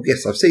 Oh,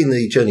 yes, I've seen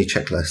the journey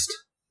checklist.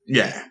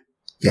 Yeah.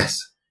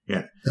 Yes.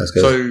 Yeah. That's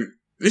good. So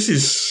this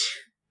is...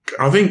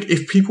 I think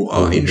if people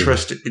are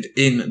interested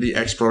in the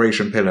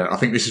exploration pillar, I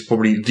think this is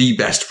probably the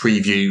best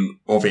preview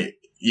of it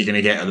you're going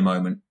to get at the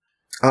moment.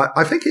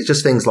 I think it's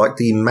just things like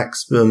the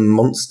maximum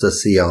monster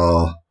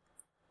CR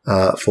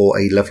for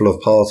a level of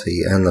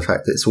party, and the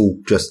fact that it's all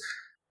just...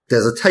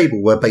 There's a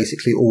table where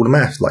basically all the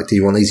math, like, do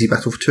you want easy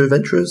battle for 2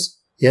 adventurers?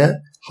 Yeah.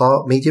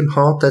 Hard, medium,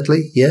 hard,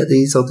 deadly? Yeah,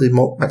 these are the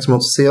maximum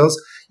monster CRs.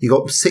 You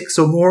got 6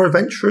 or more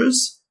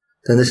adventurers?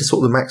 Then this is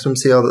sort of the maximum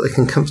CR that they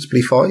can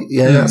comfortably fight.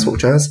 Yeah, that sort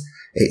of jazz.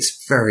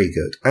 It's very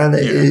good. And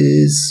it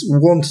is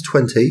 1 to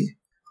 20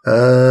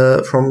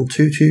 from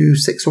 2 to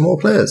 6 or more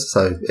players.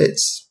 So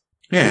it's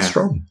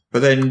strong.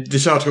 But then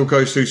this article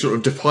goes through sort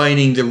of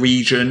defining the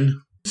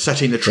region,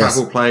 setting the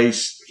travel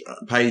pace,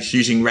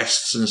 using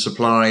rests and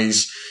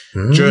supplies,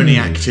 journey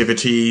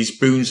activities,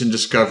 boons and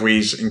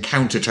discoveries,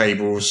 encounter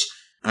tables,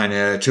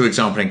 and 2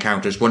 example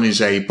encounters. One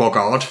is a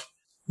boggart,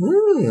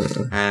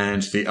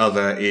 and the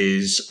other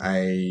is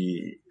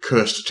a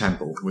cursed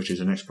temple, which is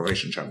an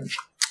exploration challenge.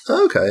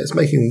 Okay, it's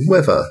making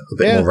weather a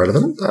bit more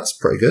relevant. That's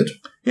pretty good.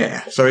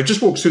 Yeah, so it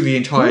just walks through the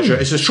entire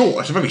journey. It's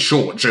a very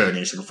short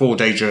journey. It's like a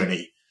 4-day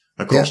journey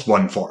across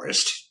one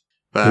forest.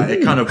 But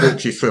it kind of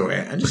walks you through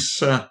it, and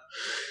it's... and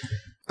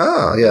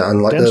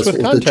like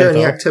the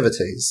journey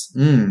activities.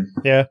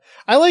 Yeah,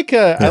 I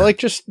like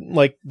just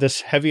like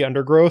this heavy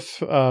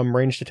undergrowth.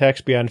 Ranged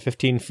attacks beyond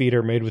 15 feet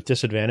are made with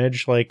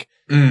disadvantage. Like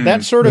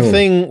that sort of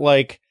thing.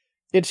 Like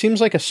it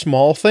seems like a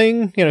small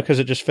thing, because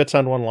it just fits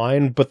on one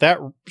line. But that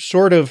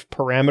sort of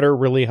parameter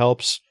really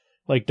helps,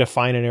 like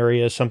define an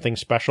area as something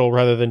special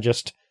rather than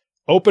just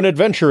open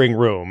adventuring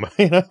room.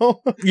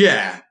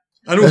 Yeah.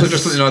 And also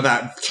just something like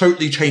that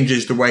totally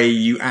changes the way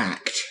you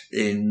act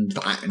in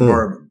that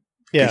environment.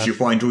 Because you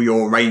find all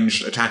your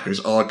ranged attackers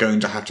are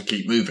going to have to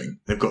keep moving.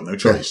 They've got no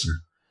choice.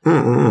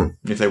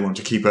 If they want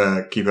to keep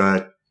a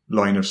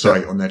line of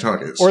sight on their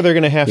targets. Or they're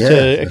going to have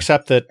to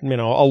accept that,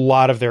 a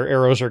lot of their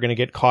arrows are going to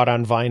get caught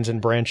on vines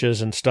and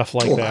branches and stuff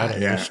like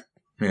that.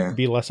 And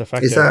be less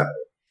effective.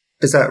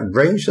 Is that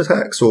ranged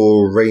attacks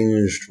or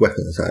ranged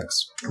weapon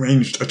attacks?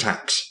 Ranged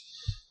attacks.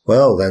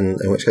 Well, then,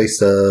 in which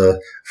case,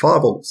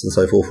 firebolts and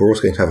so forth are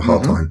also going to have a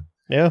hard time.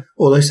 Yeah.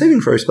 Although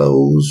saving throw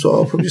spells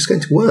are probably just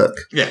going to work.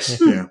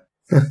 Yes.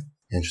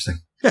 Interesting.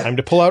 Time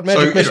to pull out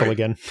magic missile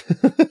again.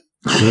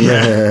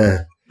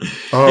 Yeah.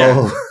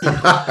 Oh.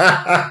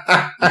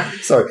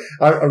 Sorry,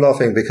 I'm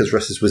laughing because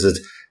Russ's Wizard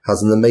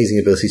has an amazing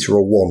ability to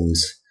roll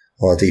wands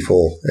on a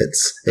D4.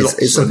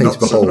 It's something to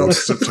behold.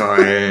 Lots of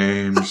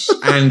times.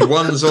 And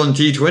ones on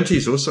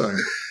D20s also.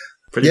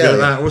 Pretty good at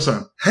that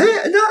also.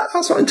 Hey, no,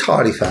 that's not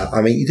entirely fair.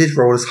 I mean, you did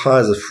roll as high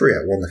as a 3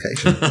 at one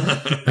occasion.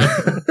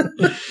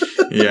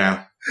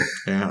 Yeah.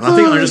 I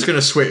think I'm just going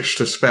to switch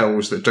to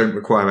spells that don't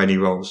require any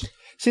rolls.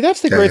 See,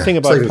 that's the great thing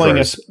about playing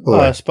a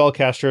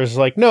spellcaster is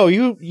like, no,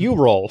 you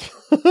roll.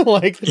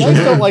 Like, the guys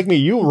don't like me,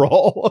 you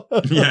roll.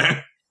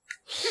 Yeah.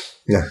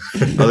 Yeah.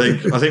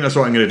 I think that's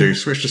what I'm going to do.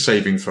 Switch to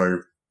saving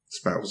throw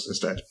spells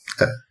instead.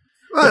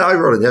 I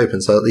roll in the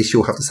open, so at least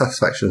you'll have the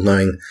satisfaction of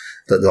knowing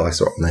that the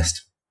dice are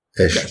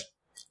honest-ish. Yes.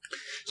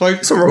 So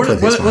one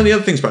of the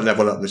other things about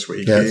Level Up this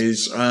week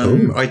is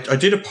I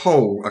did a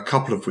poll a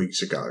couple of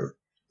weeks ago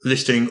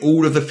listing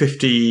all of the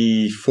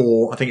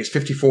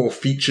 54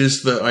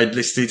 features that I'd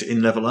listed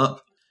in Level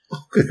Up.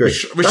 Oh, good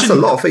grief. That's a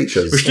lot of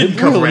features. Which didn't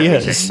cover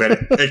everything, but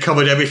it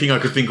covered everything I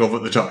could think of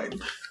at the time.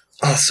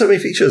 Oh, so many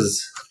features.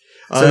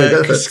 So many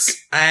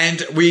benefits.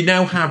 And we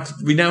now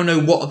know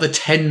what are the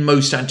 10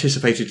 most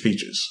anticipated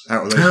features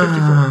out of those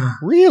 54.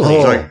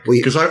 Really?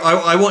 Because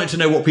I wanted to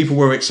know what people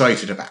were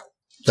excited about.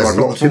 So There's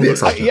a lot to be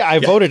excited. I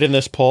voted in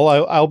this poll.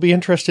 I'll be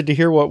interested to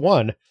hear what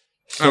won.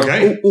 So,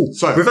 okay.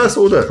 So reverse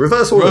order.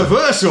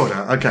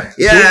 Okay.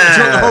 Yeah. Do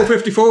you want the whole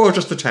 54 or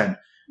just the 10?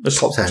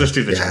 Top 10. Just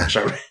do the 10,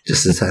 shall we?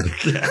 Just the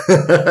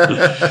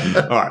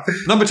 10. All right.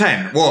 Number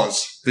 10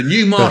 was the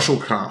new Martial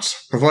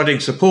class, providing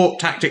support,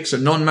 tactics,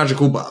 and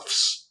non-magical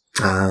buffs.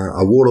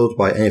 A warlord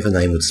by any other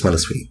name would smell a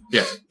sweet.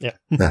 Yeah.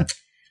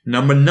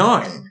 Number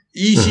 9,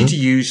 easy to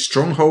use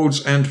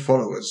strongholds and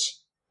followers.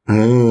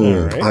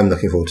 Right. I'm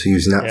looking forward to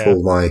using that for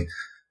my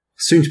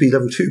soon-to-be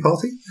level 2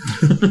 party.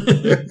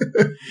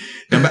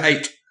 Number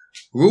 8,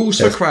 rules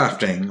for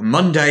crafting,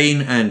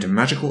 mundane and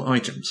magical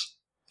items.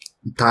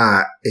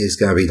 That is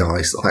going to be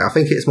nice. I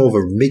think it's more of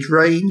a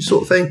mid-range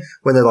sort of thing,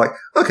 when they're like,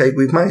 okay,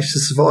 we've managed to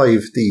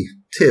survive the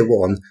tier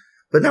 1,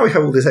 but now we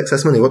have all this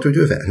excess money, what do we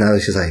do with it? And now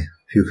they should say,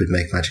 who could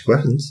make magic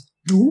weapons?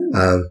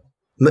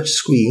 Much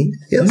squeeing,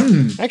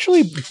 yes.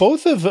 Actually,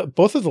 both of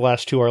the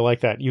last two are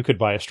like that. You could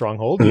buy a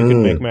stronghold, you could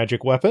make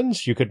magic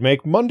weapons, you could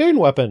make mundane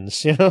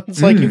weapons. You know,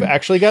 it's like you've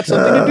actually got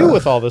something to do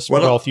with all this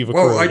wealth you've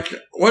accrued.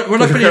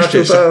 When I finish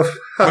this,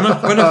 when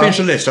I finish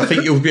the list, I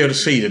think you'll be able to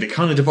see that it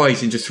kind of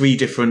divides into three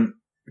different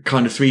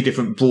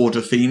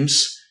broader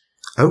themes.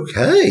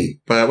 Okay.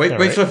 But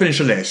wait till I finish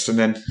the list, and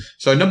then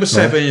so number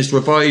 7 is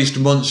revised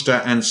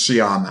monster and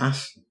CR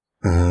math.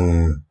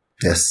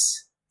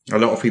 Yes. A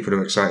lot of people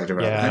are excited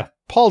about that.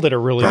 Paul did a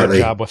really good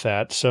job with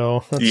that,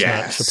 so that's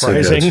not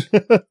surprising.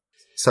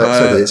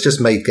 So it's just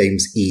made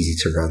games easy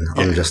to run.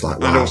 Yeah. I'm just like,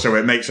 wow. And also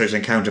it makes those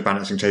encounter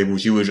balancing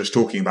tables you were just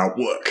talking about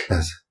work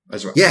as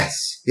well.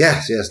 Yes. They've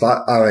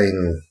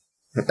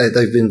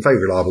been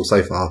very reliable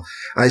so far.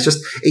 And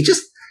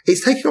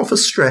it's taken off a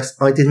stress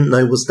I didn't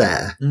know was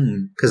there.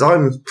 Because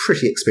I'm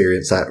pretty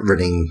experienced at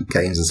running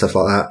games and stuff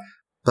like that.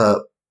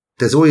 But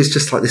there's always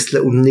just like this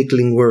little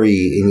niggling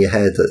worry in your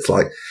head that's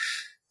like,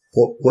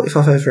 what if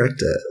I've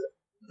overegged it?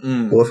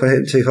 What if I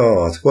hit too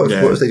hard? What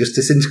if they just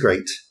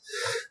disintegrate?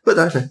 But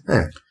no.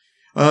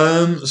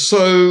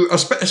 So,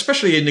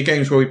 especially in the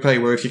games where we play,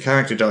 where if your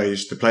character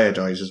dies, the player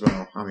dies as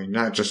well. I mean,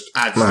 that just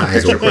adds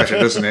extra pressure,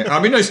 doesn't it? I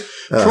mean, those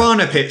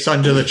piranha pits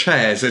under the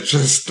chairs, they're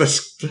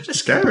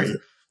scary.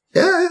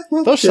 Yeah.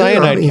 Well, those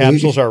cyanide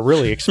capsules are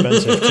really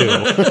expensive, too.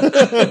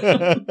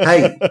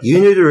 Hey, you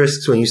knew the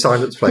risks when you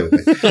signed up to play with me.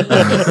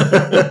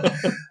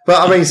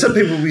 But, I mean, some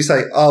people will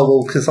say, oh,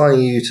 well,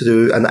 consigning you to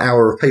do an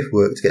hour of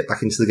paperwork to get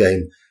back into the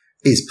game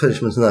is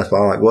punishment enough. But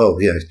I'm like, well,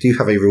 do you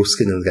have a real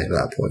skin in the game at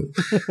that point?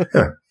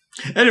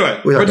 Anyway,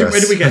 where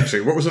did we get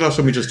to? What was the last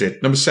one we just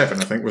did? Number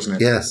 7, I think,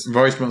 wasn't it? Yes.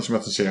 Revised monster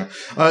methods here.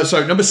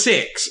 So, number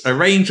 6, a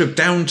range of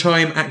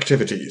downtime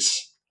activities.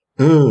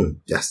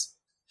 Yes.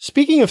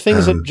 Speaking of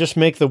things that just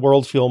make the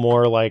world feel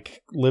more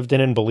like lived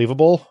in and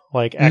believable,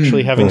 like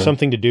actually having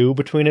something to do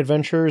between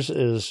adventures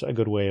is a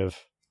good way of...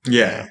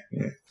 Yeah.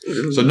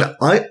 So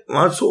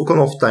I've sort of gone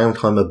off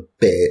downtime a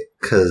bit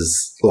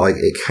because, like,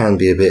 it can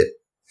be a bit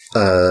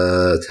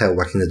tail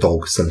wagging the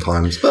dog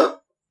sometimes,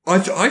 but...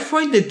 I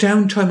find that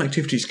downtime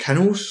activities can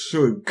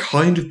also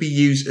kind of be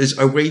used as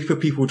a way for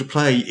people to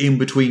play in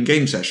between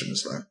game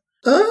sessions, though.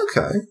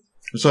 Okay.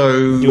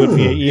 So do it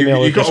via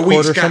email you've got a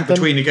week's gap something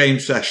between a game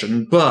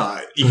session,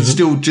 but you can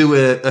still do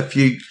a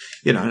few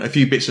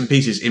bits and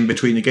pieces in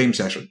between the game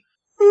session,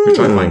 which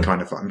I find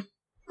kind of fun.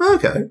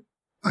 Okay.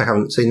 I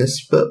haven't seen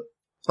this, but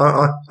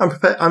I'm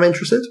prepared. I'm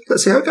interested.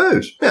 Let's see how it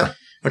goes. Yeah.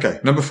 Okay.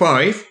 Number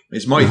 5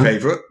 is my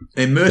favourite,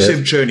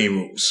 immersive journey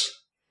rules.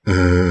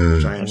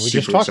 And we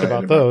just talked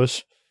about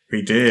those.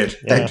 We did.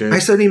 Yeah. I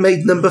only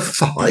made number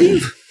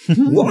 5?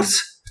 What?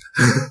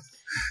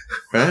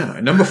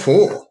 Number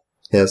 4.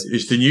 Yes.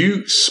 Is the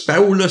new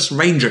Spellless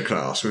Ranger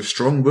class with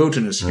strong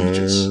wilderness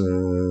features.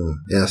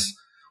 Yes.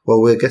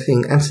 Well, we're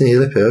getting Anthony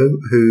Lippo,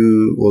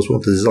 who was one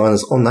of the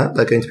designers on that.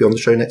 They're going to be on the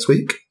show next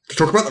week. To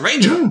talk about the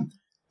Ranger.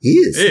 He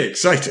is.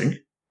 Exciting.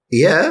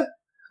 Yeah.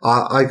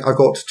 I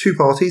got 2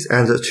 parties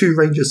and 2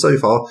 Rangers so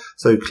far,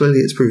 so clearly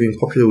it's proving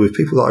popular with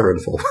people that I run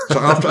for. So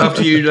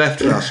after you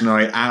left last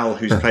night, Al,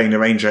 who's playing the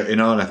Ranger in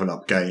our Level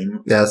Up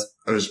game,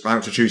 was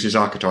about to choose his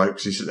archetype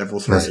because he's at level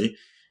 3.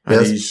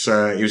 Yes.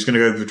 And he was going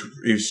to go.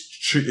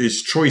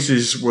 His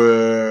choices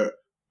were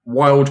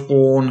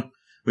Wildborn,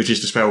 which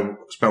is the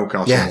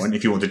spellcasting one.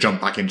 If you want to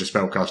jump back into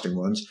spellcasting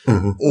ones,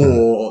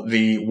 or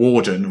the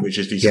Warden, which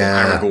is the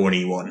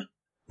Aragorn-y one.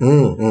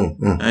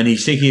 And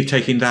he's thinking of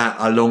taking that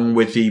along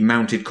with the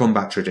mounted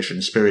combat tradition,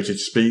 Spirited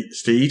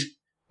Steed.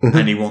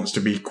 and he wants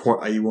to be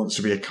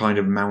a kind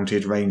of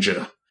mounted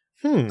ranger.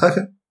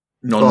 Okay.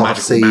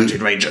 Non-magical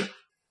mounted ranger.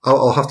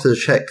 I'll have to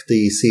check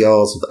the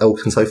CRs of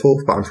elk and so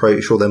forth, but I'm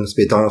pretty sure there must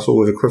be a dinosaur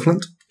with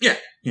equivalent. Yeah.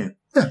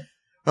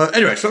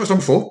 Anyway, so that was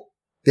number 4.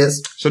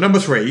 Yes. So number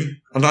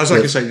 3, and as I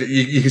can say,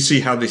 you can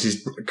see how this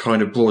is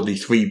kind of broadly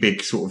 3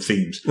 big sort of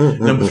themes.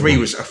 Number 3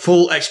 was a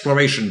full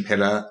exploration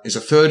pillar is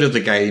a third of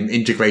the game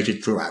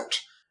integrated throughout.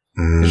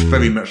 Which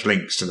very much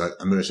links to the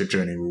immersive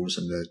journey rules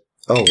and the...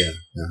 Oh, yeah.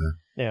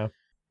 Yeah.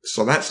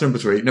 So that's number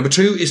 3. Number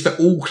 2 is that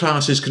all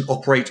classes can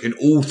operate in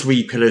all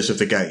 3 pillars of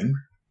the game.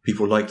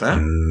 People like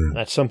that.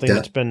 That's something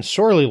that's been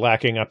sorely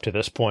lacking up to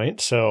this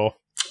point, so...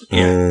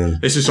 Yeah.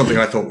 This is something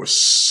I thought was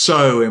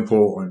so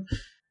important.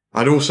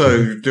 And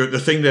also,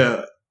 the thing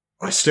that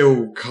I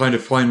still kind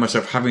of find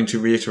myself having to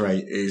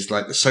reiterate is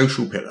like the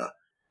social pillar,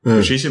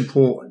 which is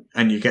important.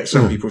 And you get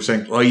some people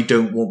saying, I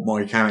don't want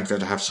my character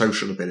to have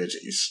social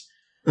abilities.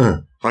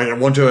 I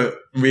want to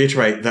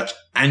reiterate that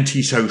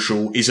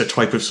antisocial is a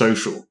type of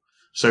social.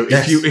 So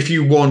if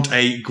you want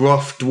a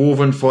gruff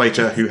dwarven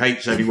fighter who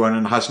hates everyone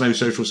and has no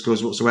social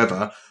skills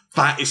whatsoever,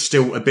 that is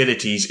still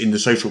abilities in the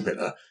social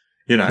pillar.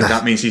 You know,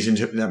 that means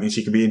that means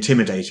he can be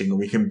intimidating,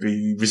 or he can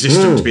be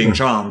resistant to being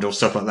charmed, or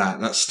stuff like that.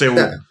 That's still.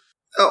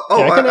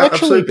 I can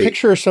actually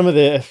picture some of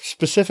the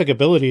specific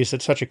abilities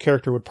that such a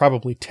character would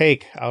probably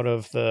take out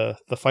of the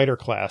fighter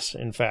class.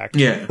 In fact,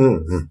 yeah,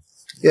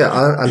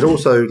 and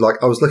also like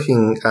I was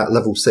looking at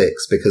level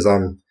 6 because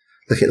I'm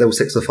looking at level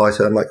 6 of the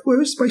fighter. I'm like,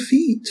 where's my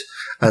feet?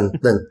 And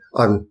then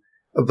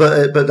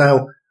but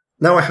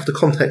now I have the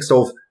context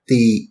of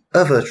the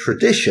other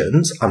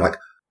traditions. I'm like.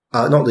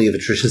 Not the other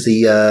traditions,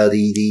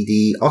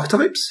 the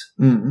archetypes?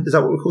 Is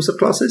that what we call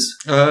subclasses?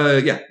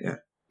 Yeah.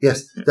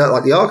 Yes.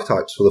 Like the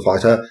archetypes for the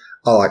fighter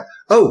are like,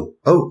 oh,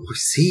 I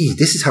see,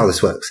 this is how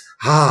this works.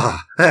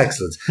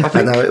 Excellent.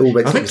 And now it all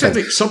makes sense. I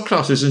think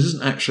subclasses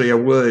isn't actually a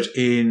word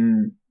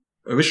in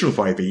original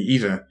 5e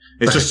either.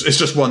 It's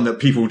just one that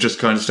people just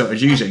kind of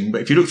started using.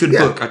 But if you look through the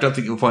book, I don't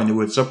think you'll find the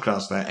word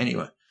subclass there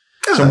anyway.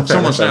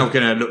 Someone's now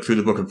going to look through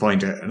the book and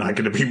find it, and I'm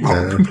going to be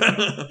wrong.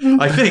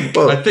 I think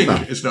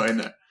it's not in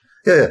there.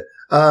 Yeah.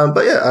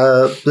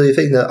 The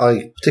thing that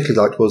I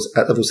particularly liked was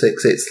at level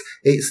 6,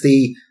 it's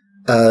the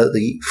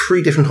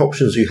 3 different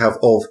options you have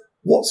of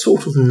what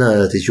sort of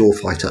nerd is your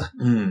fighter.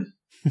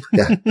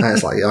 Yeah, and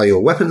it's like, are you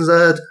a weapons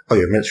nerd? Are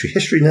you a military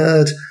history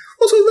nerd?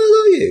 What sort of nerd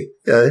are you?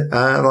 Yeah, and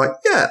I'm like,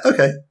 yeah,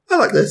 okay, I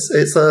like this.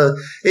 It's sort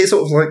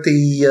of like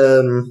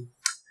the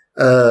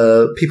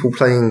people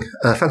playing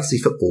fantasy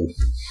football.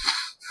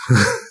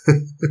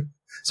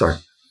 Sorry.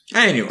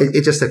 Anyway,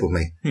 it just tickled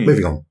me.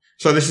 Moving on.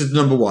 So this is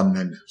number 1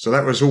 then. So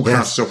that was all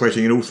classes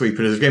operating in all 3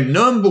 pillars of the game.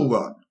 Number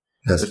 1,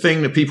 the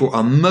thing that people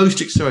are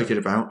most excited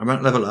about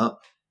Level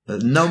Up, the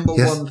number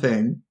 1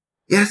 thing.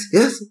 Yes.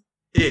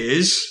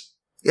 Is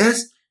you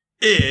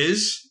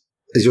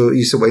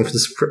still waiting for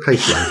the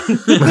page?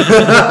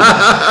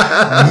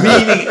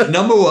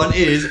 Number 1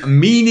 is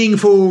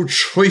meaningful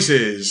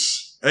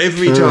choices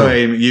every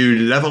time you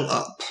level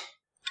up.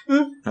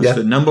 That's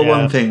the number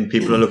 1 thing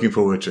people are looking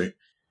forward to.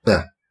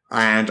 Yeah.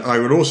 And I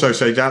would also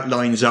say that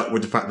lines up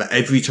with the fact that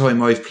every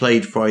time I've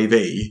played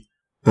 5e,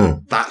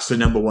 that's the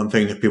number 1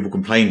 thing that people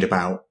complained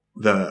about.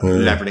 The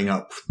leveling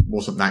up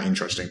wasn't that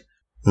interesting.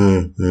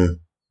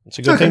 It's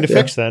a good thing to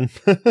fix then.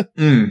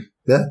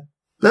 Yeah.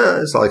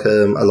 No, it's like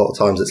a lot of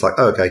times it's like,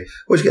 okay,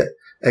 what'd you get?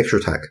 Extra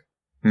attack.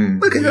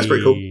 Okay, that's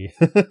pretty cool.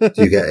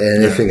 Do you get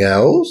anything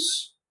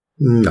else?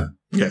 No.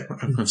 Yeah,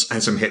 and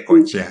some hit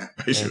points,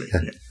 basically.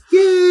 Yeah.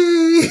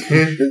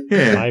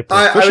 Yay! My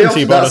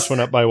proficiency bonus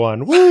went up by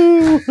 1.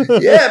 Woo!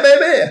 Yeah,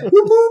 baby!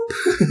 Whoop, whoop.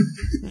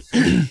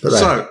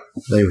 So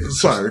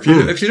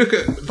if you look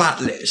at that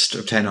list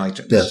of 10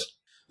 items,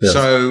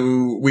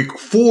 so we've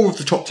got 4 of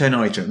the top 10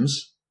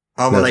 items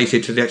are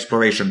related to the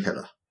exploration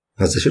pillar.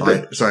 As it should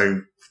be.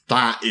 So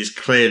that is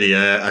clearly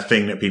a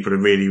thing that people are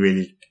really,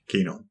 really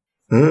keen on.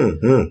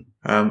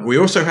 We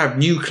also have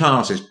new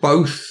classes,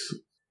 both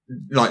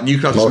like new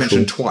classes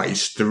mentioned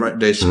twice, the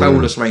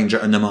Spellless Ranger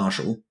and the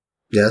Marshal.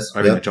 Yes.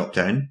 Are in the top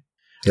 10.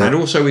 Yep. And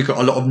also we've got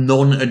a lot of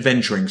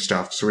non-adventuring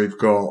stuff. So we've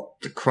got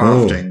the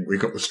crafting,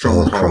 we've got the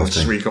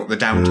strongholds, we've got the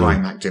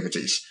downtime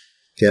activities.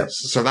 Yeah.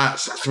 So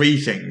that's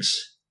 3 things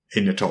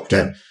in the top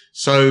 10. Yeah.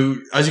 So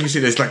as you can see,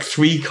 there's like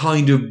 3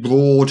 kind of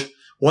broad,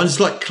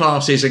 one's like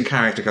classes and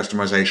character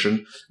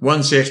customization,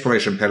 one's the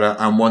exploration pillar,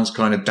 and one's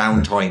kind of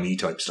downtimey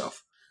type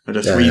stuff. And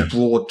the 3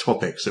 broad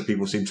topics that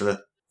people seem to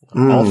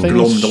all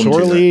things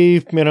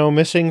sorely,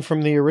 missing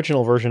from the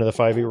original version of the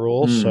 5e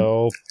rules,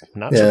 so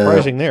not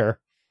surprising there.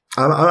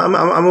 I'm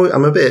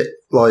a bit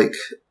like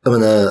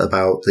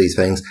about these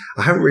things.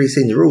 I haven't really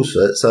seen the rules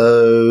for it,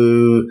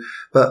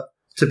 but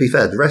to be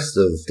fair, the rest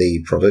of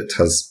the product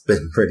has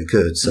been pretty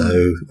good.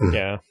 So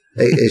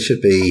it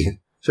should be.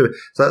 So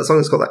as long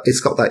as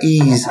it's got that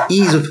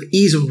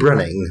ease of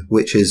running,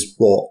 which is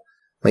what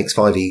makes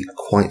 5e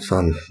quite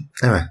fun.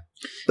 Anyway,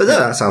 but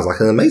that sounds like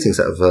an amazing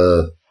set of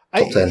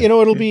top 10.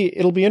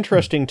 It'll be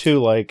interesting too,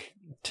 like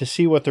to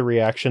see what the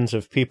reactions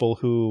of people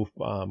who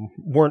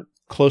weren't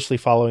closely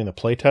following the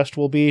playtest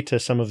will be to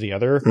some of the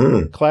other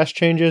class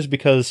changes,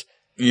 because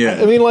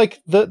Yeah. I mean, like,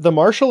 the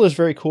Marshal is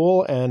very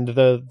cool, and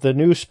the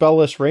new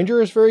Spellless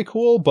Ranger is very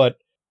cool, but,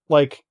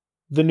 like,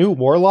 the new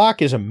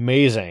Warlock is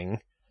amazing.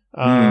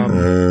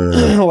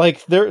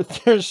 Like,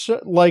 there's,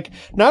 like,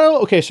 not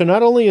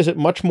only is it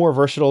much more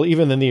versatile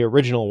even than the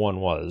original one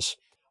was,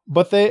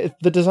 but the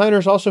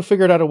designers also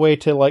figured out a way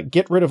to, like,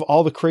 get rid of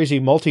all the crazy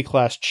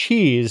multi-class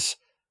cheese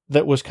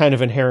that was kind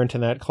of inherent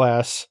in that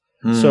class.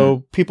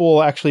 So people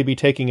will actually be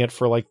taking it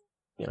for, like,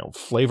 you know,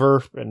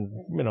 flavor and,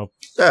 you know,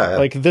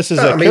 like, this is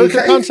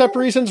character concept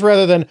reasons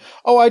rather than,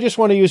 I just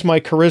want to use my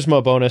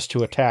charisma bonus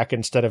to attack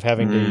instead of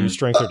having to use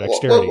strength or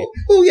dexterity.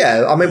 Well,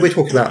 yeah. I mean, we're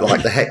talking about,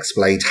 like, the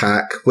Hexblade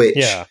hack,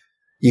 which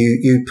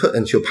you put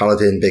into your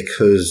paladin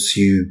because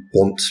you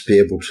want to be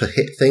able to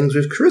hit things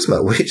with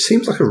charisma, which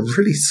seems like a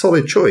really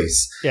solid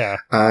choice. Yeah.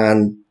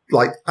 And,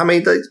 like, I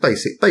mean,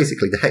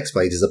 basically the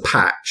Hexblade is a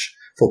patch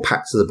for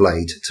Pact of the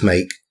Blade to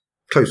make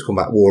close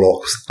combat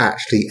warlocks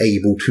actually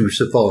able to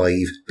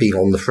survive being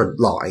on the front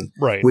line,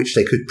 right? Which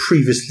they could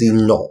previously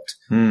not.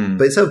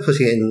 But instead of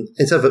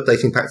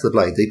updating Pact of the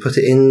Blade, they put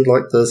it in,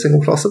 like, the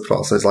single class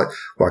subclass. So it's like,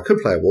 well, I could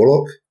play a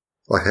warlock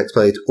like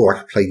Hexblade, or I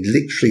could play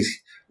literally,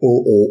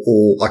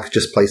 or I could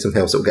just play something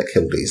else that will get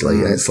killed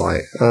easily. And it's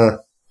like,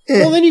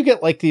 Well, then you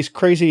get, like, these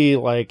crazy,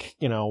 like,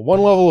 you know, 1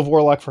 level of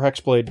Warlock for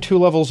Hexblade, 2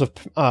 levels of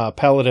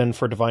Paladin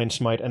for Divine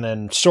Smite, and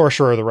then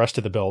Sorcerer the rest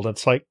of the build.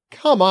 It's like,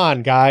 come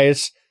on,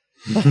 guys.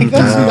 Like,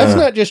 that's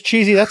not just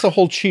cheesy, that's a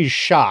whole cheese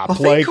shop.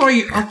 I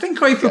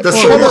think I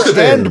proposed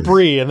and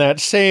Brie in that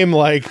same,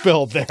 like,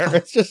 build there.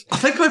 It's just, I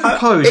think I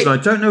proposed, and I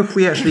don't know if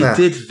we actually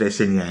did this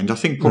in the end. I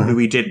think probably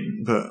we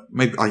didn't, but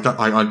maybe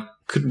I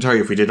couldn't tell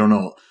you if we did or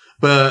not.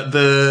 But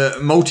the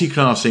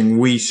multi-classing,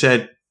 we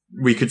said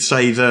we could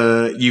say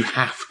you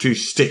have to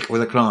stick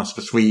with a class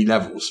for 3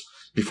 levels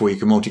before you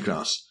can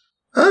multi-class.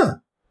 Oh,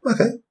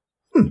 okay.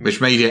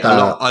 Which made it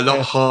a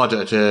lot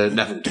harder to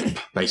level dip,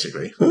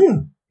 basically.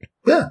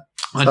 Yeah.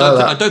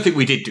 I don't think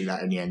we did do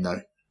that in the end,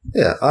 though.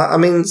 Yeah, I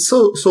mean,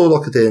 Sword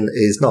Locked-In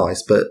is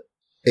nice, but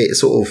it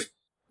sort of,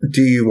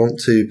 do you want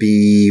to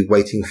be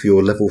waiting for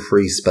your level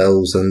 3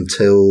 spells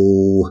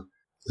until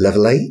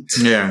level 8?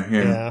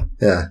 Yeah.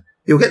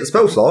 You'll get the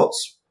spell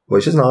slots,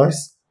 which is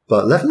nice,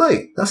 but level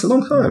 8, that's a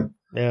long time.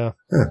 Yeah.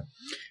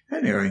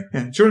 Anyway, do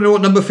you want to know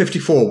what number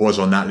 54 was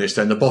on that list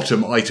then? The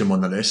bottom item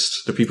on the list.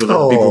 The people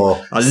that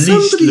people are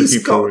least looking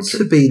forward to.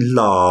 To be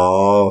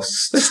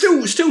last.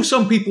 There's still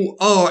some people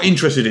are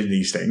interested in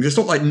these things. It's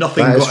not like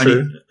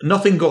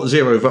nothing got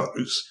 0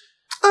 votes.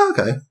 Oh,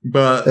 okay.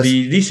 But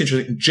the least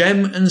interesting,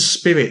 Gem and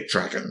Spirit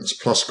Dragons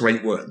plus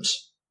Great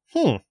Worms.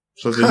 So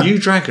the new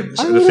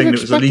dragons are the thing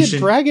that was the least.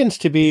 Dragons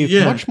to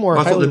be much more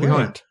highly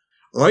ranked.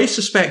 I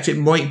suspect it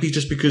might be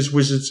just because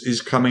Wizards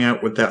is coming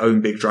out with their own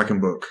big dragon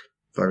book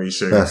very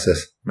soon. That's it.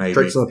 Maybe.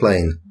 Drakes on a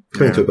Plane.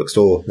 Coming to a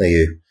bookstore near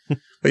you.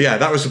 But yeah,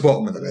 that was the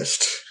bottom of the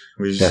list.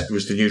 Was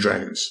the new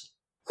dragons.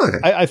 Okay.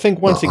 I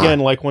think once again,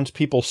 like, once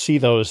people see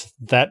those,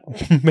 that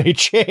may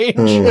change.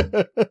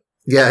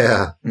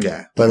 Yeah.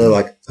 When they're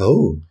like,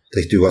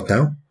 they do what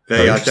now?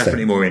 They are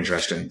definitely more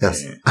interesting.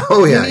 Yes.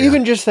 Yeah.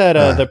 Even just that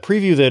the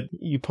preview that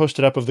you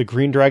posted up of the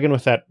green dragon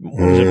with that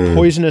was it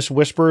poisonous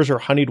whispers or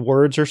honeyed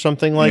words or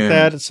something like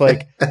that. It's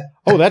like,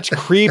 that's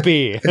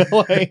creepy.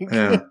 Like,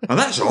 and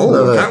that's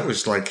old. That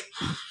was like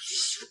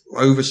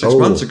over 6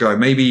 months ago,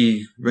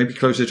 maybe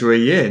closer to a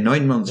year,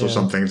 9 months or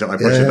something that I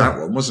posted that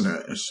one, wasn't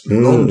it? It's a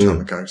long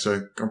time ago,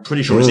 so I'm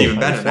pretty sure it's even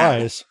better now.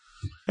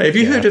 Hey, have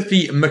you heard of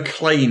the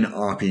McLean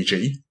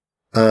RPG?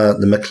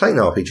 The McLean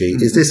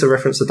RPG, is this a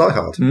reference to Die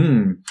Hard?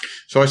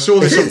 So I saw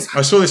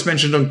this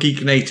mentioned on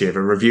Geek Native,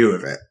 a review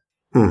of it.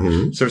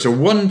 So it's a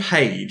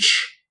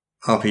 1-page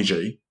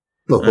RPG.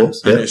 Of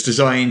course, and it's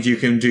designed, you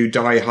can do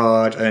Die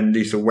Hard and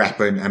Lethal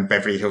Weapon and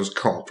Beverly Hills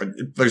Cop and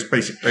those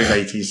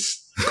 80s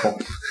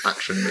cop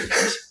action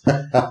movies.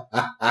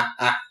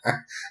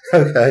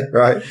 Okay,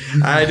 right.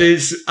 And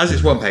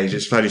it's 1 page,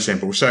 it's fairly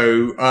simple.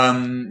 So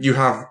you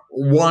have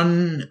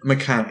one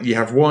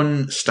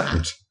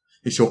stat.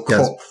 It's your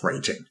cop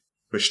rating,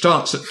 which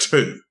starts at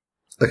 2.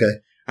 Okay.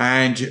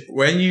 And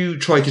when you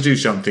try to do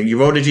something, you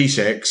roll a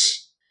d6,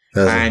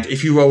 and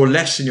if you roll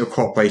less than your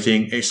cop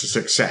rating, it's a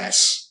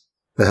success.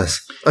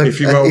 Yes. Okay. If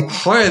you roll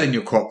higher than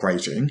your cop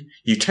rating,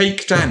 you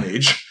take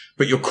damage,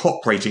 but your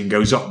cop rating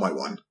goes up by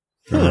 1.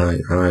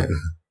 Right.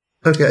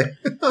 Okay.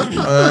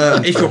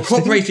 If your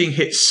cop rating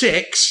hits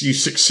 6, you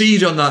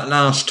succeed on that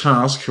last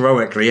task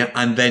heroically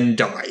and then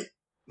die.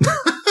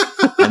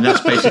 And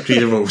that's basically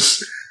the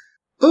rules.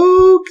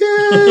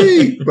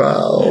 Okay.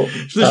 Well,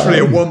 it's literally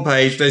a 1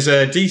 page. There's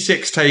a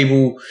D6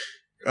 table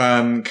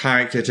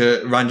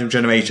character random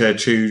generator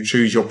to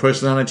choose your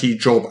personality,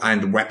 job,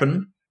 and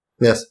weapon.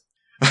 Yes.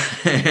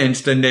 And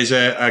then there's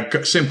a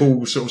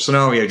simple sort of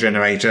scenario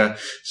generator.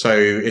 So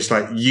it's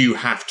like you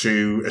have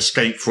to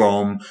escape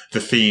from the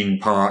theme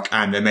park,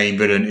 and the main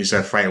villain is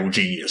a frail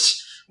genius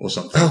or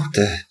something. Oh,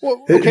 dear.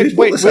 Well, okay,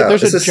 wait.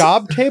 There's a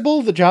job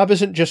table. The job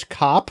isn't just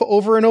cop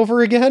over and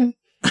over again.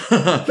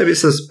 Maybe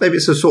it's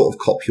a sort of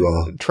cop you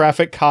are.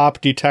 Traffic cop,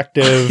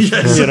 detective,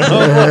 SWAT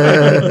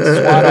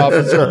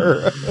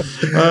officer.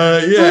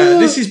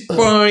 This is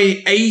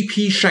by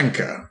A.P.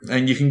 Shankar,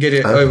 and you can get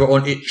it over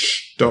on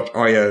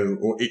itch.io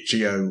or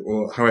itch.io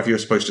or however you're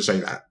supposed to say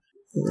that.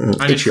 And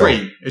it's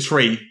free. It's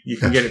free. You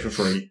can get it for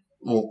free,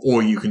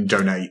 or you can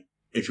donate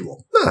if you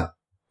want.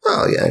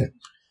 Oh yeah,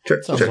 check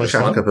a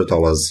couple of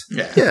dollars.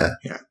 Yeah.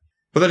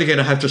 But then again,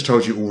 I have just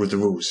told you all of the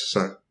rules,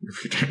 so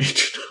if you don't need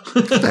to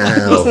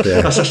know.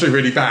 That's actually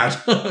really bad.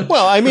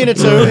 Well, I mean,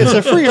 it's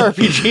a free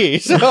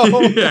RPG, so...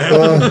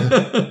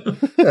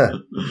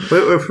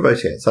 We're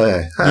promoting it,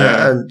 so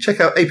and check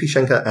out AP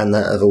Shankar and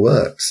That Ever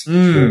Works.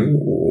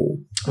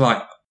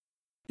 Right.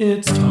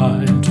 It's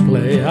time to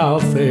play our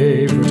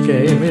favourite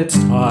game. It's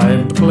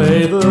time to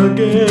play the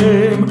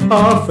game.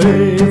 Our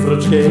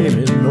favourite game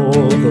in all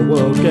the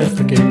world. Guess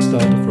the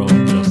Kickstarter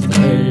from just the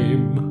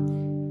name.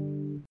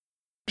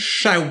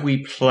 Shall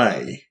we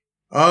play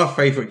our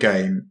favourite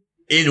game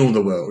in all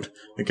the world?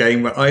 The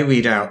game where I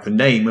read out the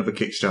name of a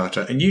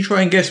Kickstarter and you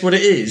try and guess what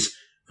it is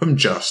from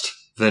just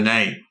the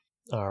name.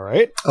 All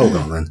right. Oh,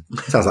 God, man.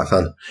 Sounds like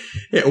fun.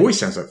 It always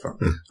sounds like fun.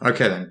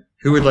 Okay, then.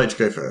 Who would like to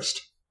go first?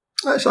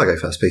 Shall I go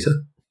first, Peter?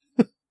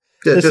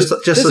 This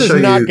is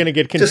not going to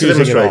get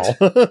confusing at all.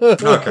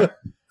 Okay.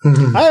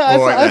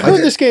 I've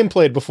heard this game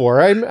played before.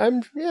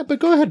 But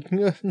go ahead.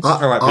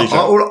 All right, Peter.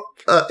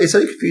 It's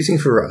only confusing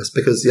for us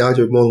because the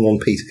idea of more than one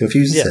Peter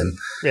confuses him.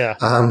 Yeah.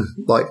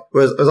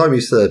 Whereas I'm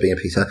used to being a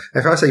Peter,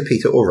 if I say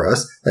Peter or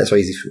Russ, that's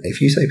very easy for me.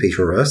 If you say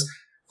Peter or Russ,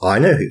 I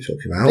know who you're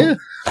talking about.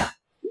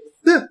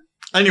 Yeah.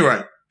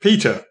 Anyway,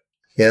 Peter.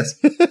 Yes.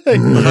 See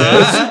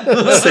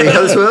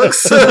how this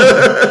works?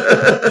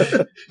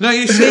 No,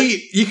 you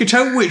see, you can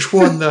tell which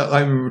one that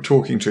I'm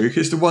talking to because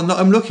it's the one that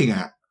I'm looking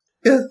at.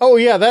 Yeah. Oh,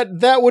 yeah,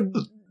 that would...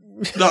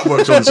 That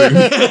works on Zoom.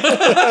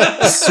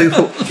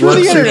 Through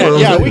the internet,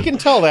 yeah, we can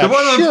tell that. The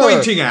one I'm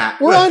pointing at.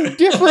 We're on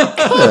different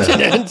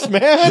continents,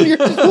 man. You're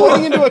just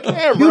pointing into a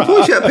camera. You're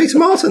pointing at Peter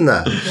Martin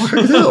there. What can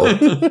I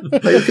do?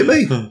 Hey, look at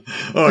me.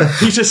 All right,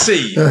 Peter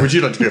C., would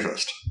you like to go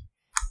first?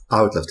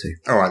 I would love to.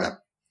 All right, then.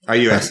 Are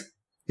you ready?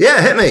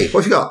 Yeah, hit me.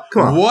 What you got?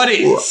 Come on. What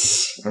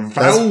is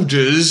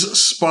Valder's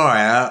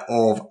Spire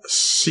of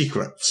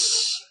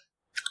Secrets?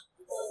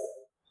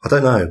 I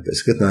don't know, but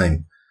it's a good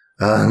name.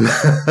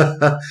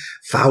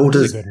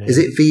 Valder's. Is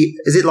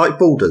it like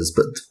Baldur's,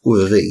 but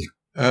with a V?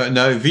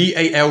 No,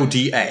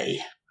 Valda.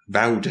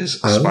 Valder's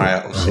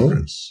Spire of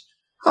Secrets.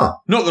 Huh.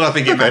 Not that I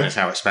think it matters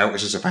how it's spelled,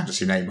 it's just a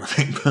fantasy name, I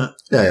think. But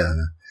Yeah.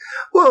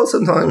 Well,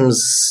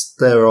 sometimes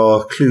there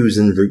are clues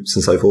and roots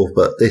and so forth,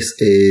 but this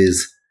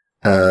is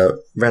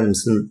random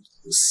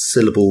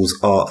syllables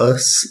are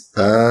us.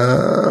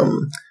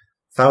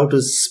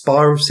 Valder's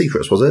Spire of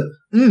Secrets, was it?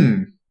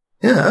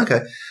 Yeah,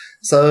 okay.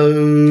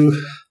 So,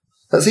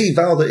 let's see,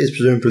 Valda is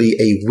presumably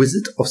a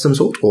wizard of some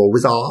sort, or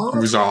wizard.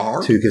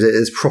 To give it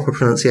its proper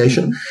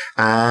pronunciation.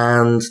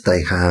 And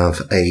they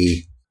have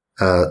a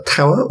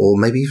tower, or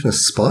maybe even a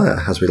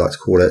spire, as we like to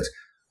call it,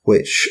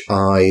 which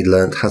I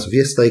learnt as of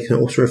yesterday can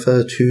also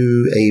refer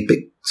to a big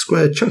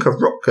square chunk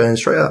of rock going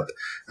straight up,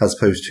 as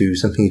opposed to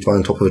something you find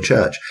on top of a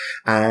church.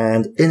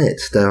 And in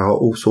it, there are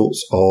all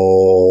sorts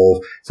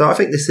of... So I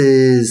think this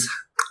is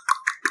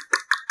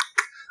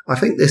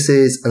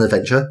an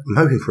adventure. I'm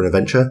hoping for an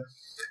adventure.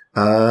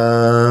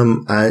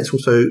 And it's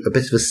also a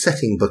bit of a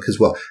setting book as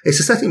well. It's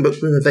a setting book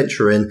with an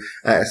adventure in.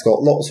 It's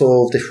got lots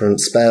of different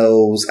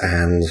spells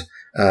and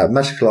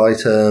magical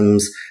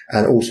items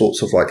and all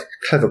sorts of like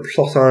clever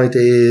plot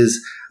ideas.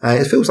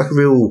 It feels like a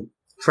real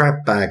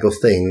grab bag of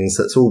things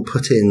that's all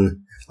put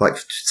in, like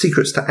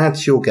secrets to add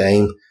to your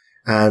game.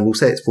 And we'll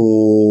say it's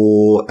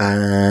for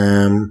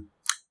 5th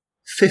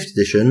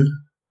edition,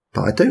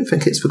 but I don't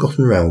think it's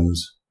Forgotten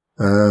Realms.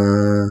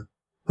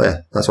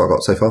 Yeah, that's what I've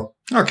got so far.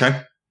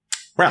 Okay.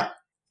 Well,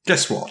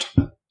 guess what?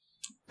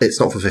 It's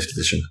not for 5th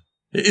edition.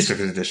 It is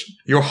 5th edition.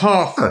 You're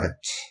half right.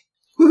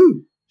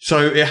 Woohoo!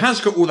 So it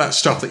has got all that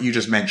stuff that you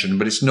just mentioned,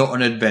 but it's not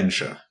an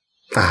adventure.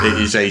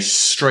 It is a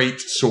straight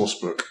source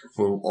book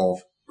full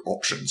of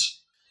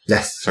options.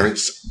 Yes. So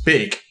it's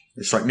big.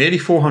 It's like nearly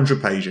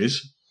 400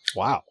 pages.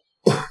 Wow.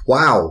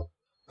 Wow.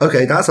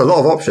 Okay, that's a lot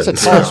of options.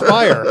 It's a tall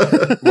spire.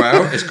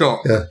 Well, it's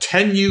got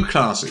 10 new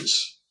classes.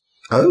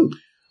 Oh.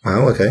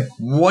 Wow, okay.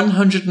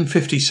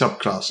 150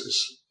 subclasses.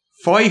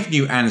 5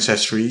 new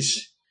ancestries.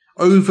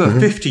 Over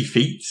 50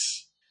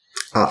 feats.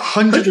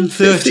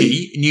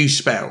 130 new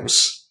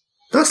spells.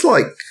 That's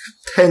like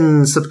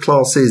 10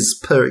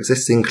 subclasses per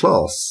existing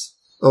class.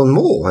 Or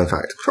more, in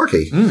fact.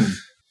 Crikey.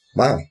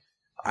 Wow.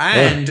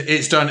 And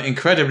it's done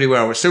incredibly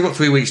well. It's still got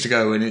 3 weeks to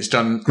go, and it's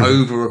done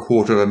over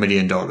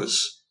 $250,000.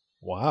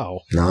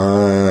 Wow.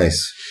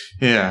 Nice.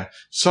 Yeah.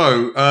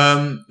 So,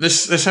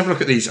 let's have a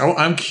look at these.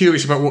 I'm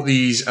curious about what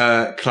these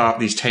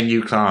 10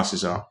 new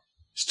classes are.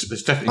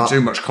 There's definitely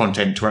too much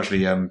content to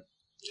actually, so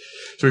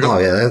we've got,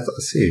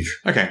 that's huge.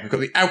 Okay, we've got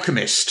the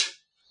Alchemist,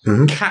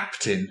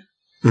 Captain,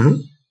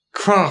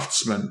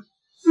 Craftsman,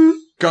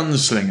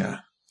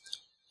 Gunslinger,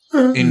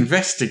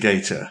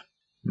 Investigator,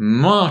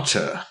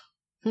 Martyr,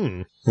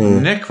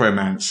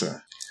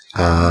 Necromancer,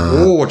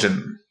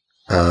 Warden.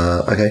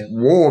 Okay.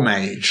 War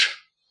Mage.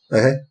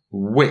 Okay.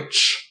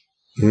 Witch.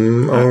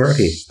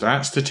 Alrighty.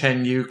 That's the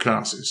 10 new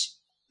classes.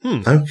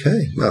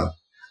 Okay. Well,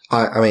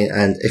 I mean,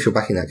 and if you're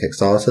backing that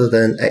Kickstarter,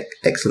 then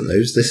excellent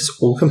news. This is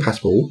all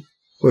compatible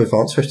with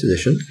Advanced 5th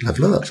Edition.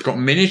 Level Up. It's got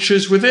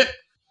miniatures with it.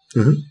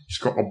 Mm-hmm. It's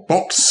got a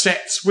box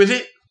sets with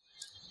it.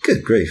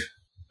 Good grief.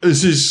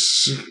 This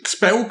is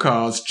spell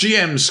cards,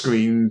 GM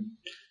screen,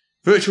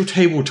 virtual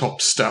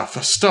tabletop stuff,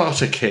 a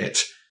starter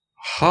kit,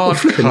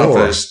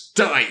 hardcovers,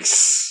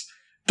 dice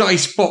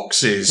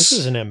boxes. This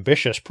is an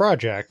ambitious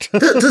project.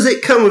 Does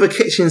it come with a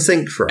kitchen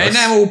sink for us?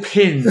 Enamel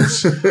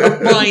pins, a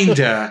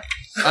binder,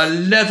 a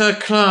leather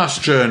class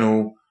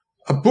journal,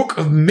 a book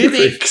of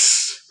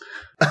mimics.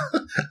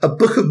 A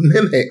book of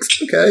mimics,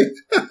 okay.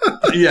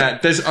 Yeah,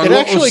 there's a lot It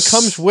actually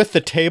comes with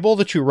the table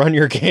that you run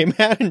your game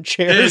at and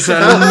chairs. There's a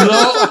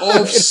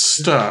lot of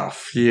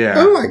stuff, yeah.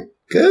 Oh my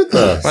goodness.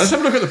 Well, let's have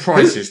a look at the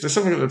prices. Let's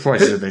have a look at the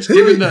prices of this.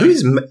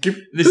 Who's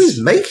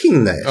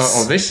making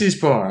this? This is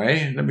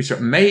by, let me see,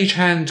 Mage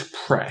Hand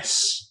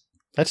Press.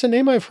 That's a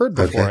name I've heard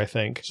before, I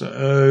think.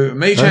 So,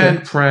 Mage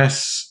Hand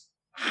Press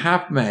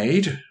have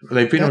made,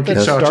 they've been on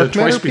Kickstarter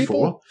twice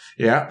before.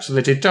 Yeah, so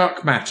they did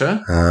Dark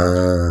Matter.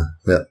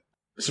 Yeah.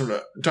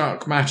 So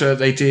Dark Matter,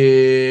 they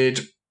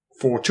did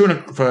for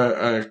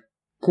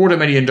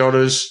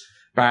 $250,000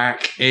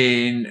 back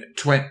in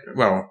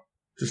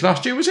this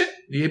last year, was it?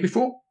 The year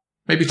before?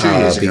 Maybe 2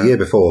 years ago. The year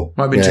before.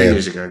 Might have been 2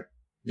 years ago.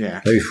 Yeah.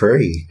 Maybe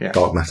 3. Yeah.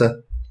 Dark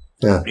Matter.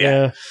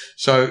 Yeah.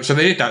 So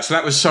they did that. So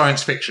that was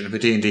science fiction of a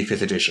D&D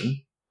 5th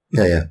edition.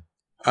 Yeah.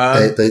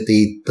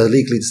 The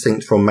legally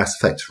distinct from Mass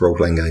Effect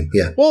role-playing game.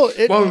 Yeah. Well,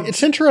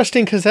 it's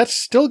interesting because that's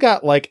still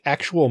got like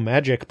actual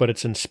magic, but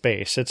it's in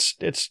space. It's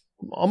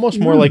almost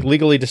more like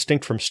legally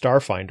distinct from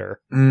Starfinder.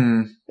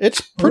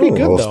 It's pretty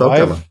good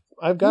though.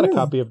 I've got a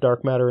copy of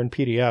Dark Matter in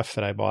PDF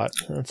that I bought.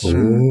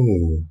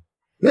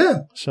 Yeah.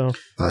 So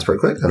that's pretty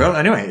quick. Well,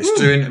 anyway, it's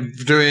doing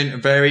very,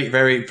 very,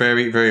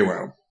 very, very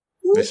well.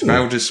 It's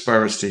Valda's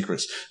Spire of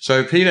Secrets.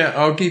 So, Peter,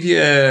 I'll give you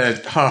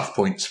half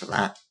points for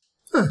that.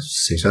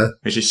 See, sir.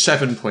 Which is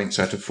 7 points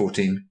out of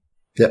 14.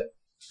 Yep.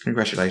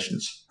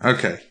 Congratulations.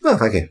 Okay. Oh,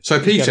 thank you. So,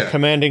 Peter. Got a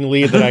commanding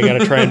lead that I got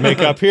to try and make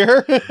up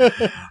here.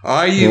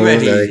 Are you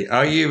ready? Okay.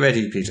 Are you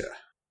ready, Peter?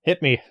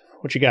 Hit me.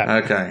 What you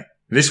got? Okay.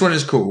 This one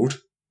is called...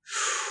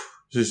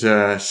 This is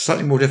a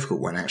slightly more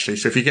difficult one, actually.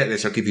 So if you get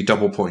this, I'll give you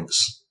double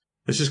points.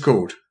 This is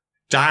called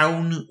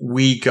Down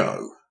We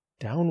Go.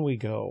 Down We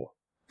Go.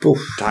 Oof.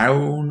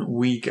 Down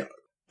We Go.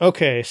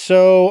 Okay,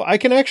 so I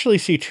can actually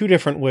see two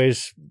different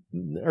ways,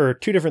 or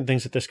two different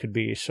things that this could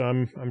be. So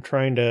I'm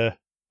trying to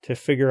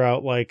figure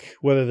out like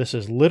whether this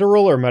is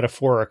literal or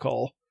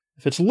metaphorical.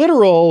 If it's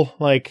literal,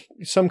 like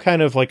some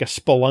kind of like a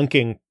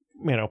spelunking,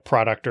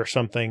 product or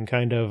something,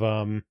 kind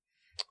of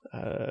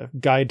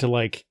guide to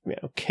like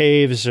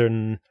caves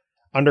and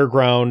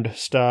underground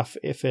stuff.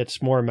 If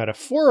it's more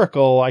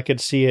metaphorical, I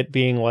could see it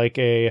being like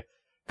a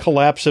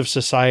collapse of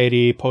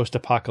society,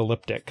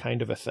 post-apocalyptic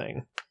kind of a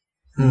thing.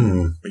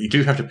 But you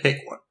do have to pick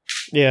one.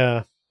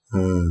 Yeah.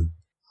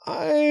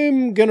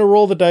 I'm gonna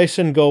roll the dice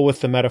and go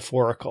with the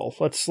metaphorical.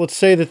 Let's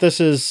say that this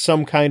is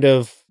some kind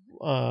of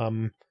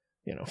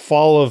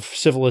fall of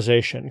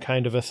civilization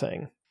kind of a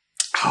thing.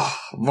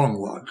 Wrong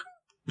one.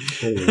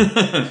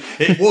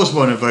 It was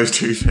one of those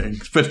two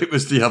things, but it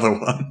was the other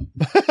one.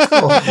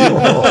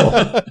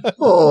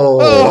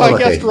 I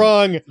guessed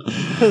wrong.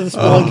 The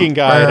Spelunking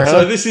Guide.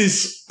 So this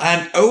is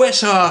an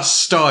OSR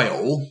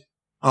style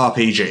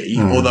RPG,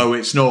 although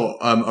it's not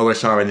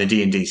OSR in the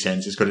D&D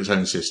sense. It's got its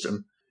own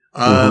system.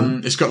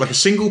 It's got like a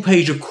single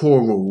page of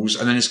core rules,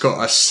 and then it's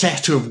got a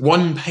set of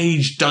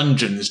one-page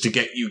dungeons to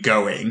get you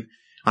going,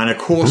 and a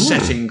core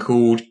setting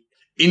called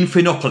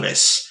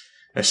Infinopolis,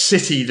 a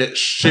city that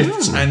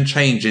shifts and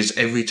changes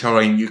every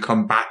time you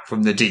come back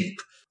from the deep.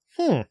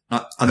 And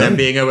then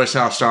being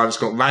OSR style, it's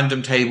got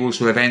random tables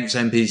for events,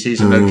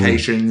 NPCs, and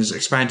locations,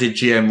 expanded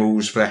GM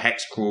rules for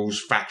hex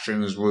crawls,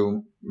 factions,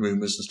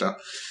 rumors, and stuff.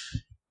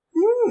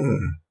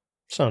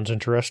 Sounds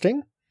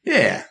interesting.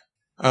 Yeah.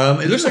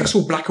 It looks like it's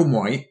all black and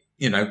white,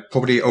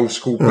 probably old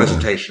school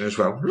presentation as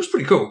well. It looks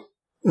pretty cool.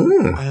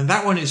 And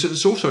that one is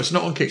it's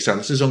not on Kickstarter,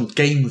 this is on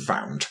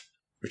GameFound,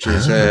 which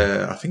is,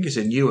 I think it's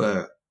a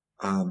newer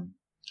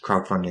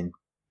crowdfunding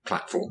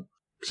platform.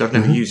 Because I've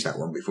never used that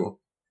one before.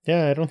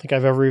 Yeah, I don't think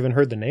I've ever even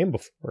heard the name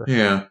before.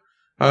 Yeah.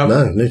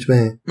 No, new to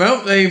me.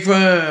 Well, they've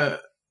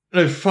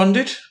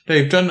funded.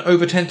 They've done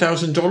over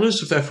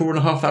 $10,000 of their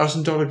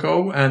 $4,500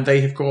 goal, and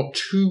they have got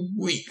 2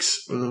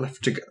 weeks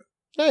left to go.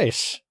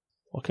 Nice.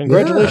 Well,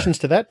 congratulations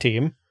to that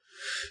team.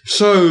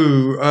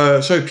 So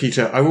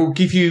Peter, I will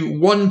give you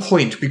 1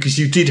 point because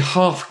you did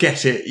half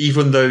get it,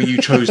 even though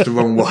you chose the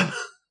wrong one.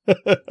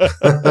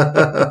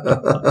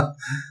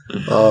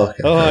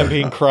 I'm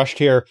being crushed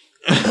here.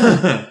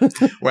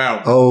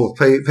 Wow. Oh,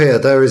 Peter,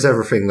 there is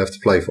everything left to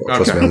play for.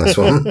 Trust me on this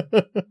one.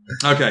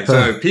 Okay,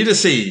 so Peter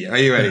C, are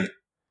you ready?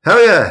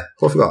 Hell yeah.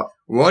 What have we got?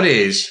 What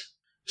is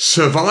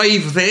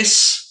Survive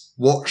This,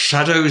 What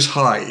Shadows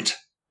Hide?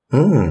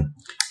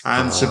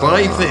 And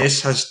Survive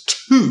This has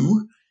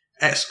 2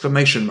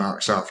 exclamation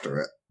marks after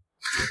it.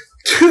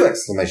 2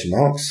 exclamation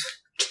marks.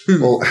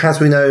 2. Well, as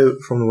we know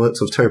from the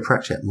works of Terry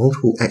Pratchett,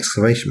 multiple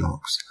exclamation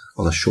marks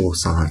are the sure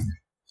sign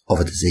of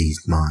a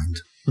diseased mind.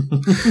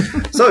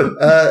 So,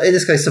 in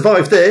this case,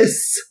 survive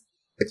this!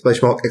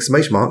 Exclamation mark,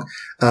 exclamation mark.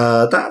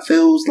 That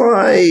feels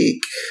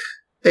like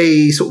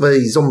a sort of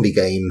a zombie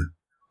game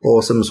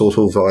or some sort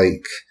of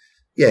like,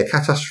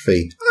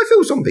 catastrophe. I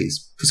feel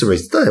zombies for some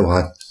reason. Don't know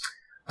why.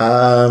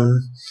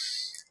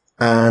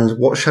 And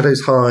what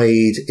Shadows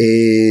Hide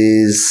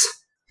is,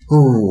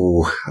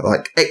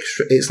 like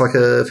extra. It's like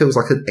feels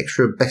like an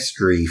extra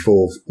bestiary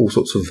for all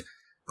sorts of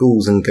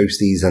ghouls and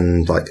ghosties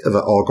and like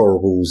other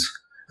argorbles.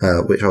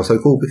 Which are so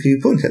cool because you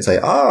point it and say,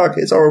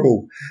 it's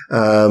horrible,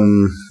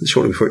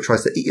 shortly before it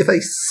tries to eat your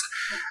face.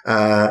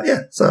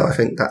 So I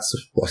think that's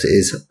what it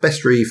is.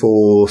 Bestiary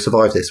for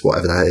Survive This,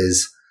 whatever that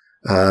is,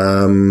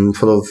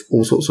 full of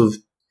all sorts of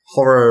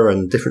horror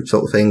and different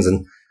sort of things.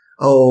 And,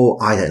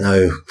 I don't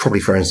know, probably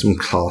throwing some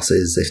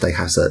classes if they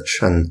have such,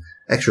 and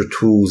extra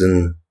tools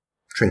and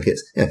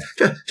trinkets. Yeah,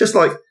 just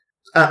like,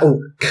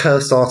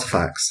 cursed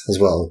artifacts as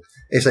well,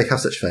 if they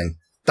have such a thing.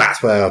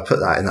 That's where I'll put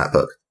that in that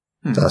book.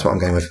 So that's what I'm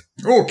going with.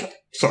 Okay,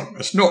 so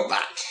it's not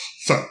that.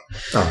 So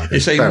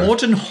it's a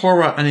modern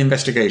horror and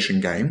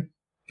investigation game.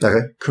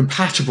 Okay.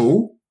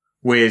 Compatible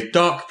with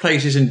Dark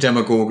Places and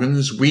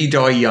Demogorgons, We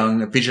Die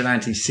Young,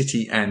 Vigilante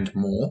City, and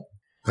more.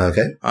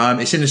 Okay.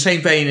 It's in the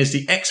same vein as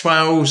the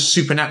X-Files,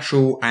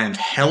 Supernatural, and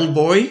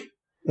Hellboy.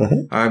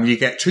 Mm-hmm. You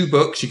get 2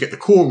 books. You get the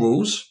core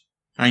rules,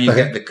 and you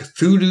get the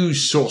Cthulhu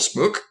source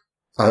book.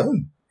 Oh,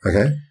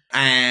 okay.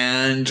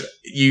 And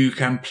you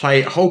can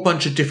play a whole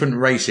bunch of different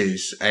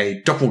races: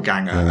 a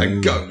doppelganger,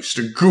 a ghost,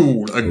 a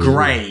ghoul, a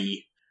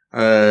grey,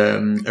 a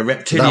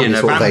reptilian,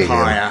 a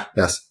vampire,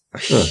 a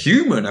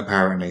human,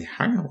 apparently.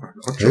 Hang on.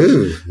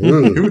 Who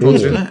would want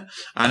to do that?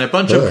 And a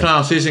bunch of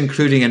classes,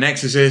 including an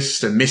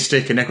exorcist, a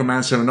mystic, a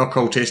necromancer, an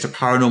occultist, a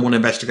paranormal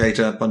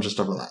investigator, a bunch of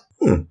stuff like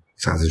that.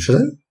 Sounds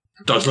interesting.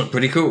 Does look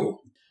pretty cool.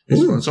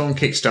 This one's on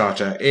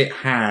Kickstarter. It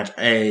had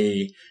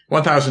a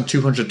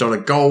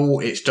 $1,200 goal.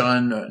 It's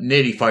done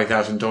nearly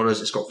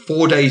 $5,000. It's got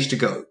 4 days to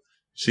go.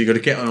 So you got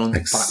to get on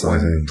that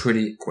one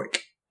pretty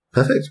quick.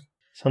 Perfect.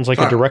 Sounds like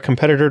a direct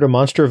competitor to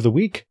Monster of the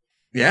Week.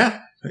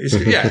 Yeah.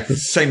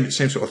 Same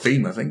sort of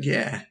theme, I think.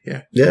 Yeah.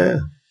 So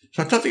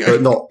I don't think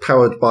but not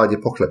powered by the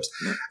apocalypse.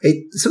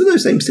 Some of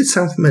those names did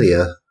sound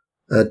familiar.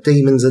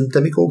 Demons and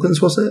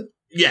Demogorgons, was it?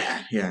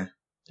 Yeah.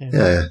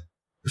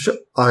 Sure.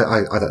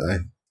 I don't know.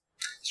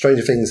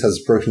 Stranger Things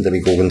has broken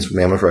Demogorgons for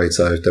me, I'm afraid,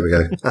 so there we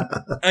go.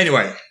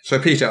 Anyway, so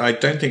Peter, I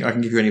don't think I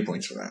can give you any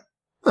points for that.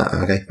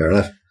 Okay, fair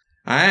enough.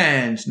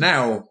 And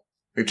now,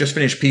 we've just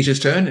finished Peter's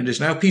turn, it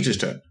is now Peter's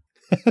turn.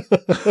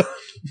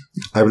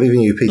 I believe in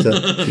you, Peter.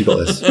 You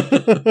got this.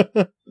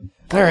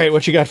 All right,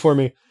 what you got for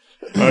me?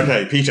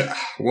 Okay, Peter,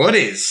 what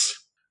is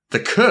the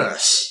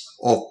Curse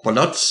of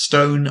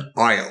Bloodstone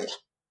Isle?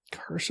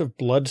 Curse of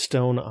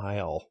Bloodstone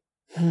Isle.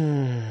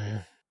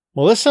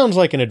 Well, this sounds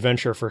like an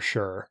adventure for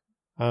sure.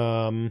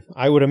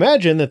 I would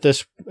imagine that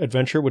this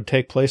adventure would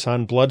take place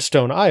on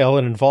Bloodstone Isle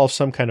and involve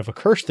some kind of a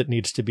curse that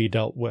needs to be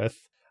dealt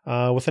with.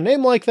 With a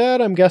name like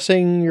that, I'm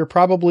guessing you're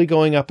probably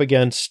going up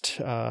against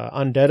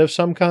undead of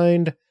some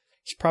kind.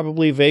 It's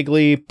probably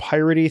vaguely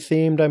piratey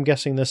themed. I'm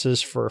guessing this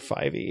is for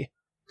 5e.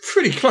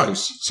 Pretty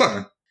close.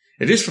 So,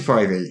 it is for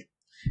 5e.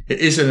 It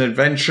is an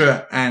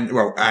adventure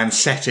and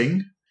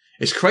setting.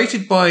 It's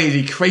created by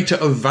the creator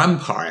of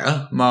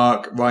Vampire,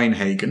 Mark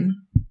Reinhagen.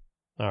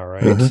 All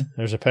right.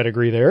 There's a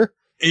pedigree there.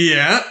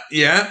 Yeah.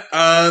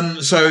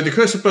 So the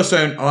Curse of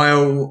Bloodstone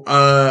Isle,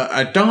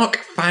 a dark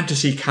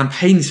fantasy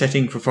campaign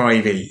setting for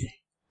 5e.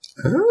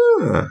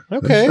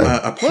 Okay.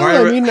 A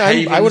pirate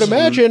I would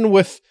imagine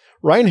with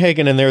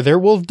Reinhagen in there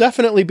will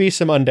definitely be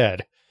some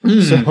undead.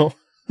 So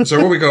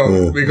what we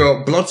got? We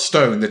got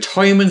Bloodstone, the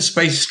time and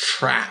space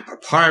trap, a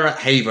pirate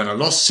haven, a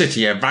lost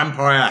city, a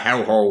vampire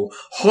hellhole,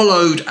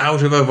 hollowed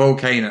out of a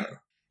volcano.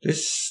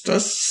 This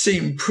does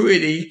seem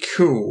pretty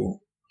cool.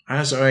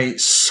 As I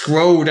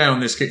scroll down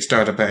this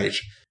Kickstarter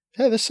page.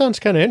 Yeah, this sounds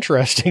kind of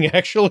interesting,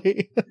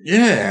 actually.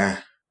 Yeah.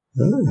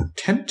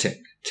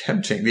 Tempting.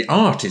 The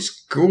art is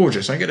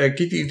gorgeous. I'm going to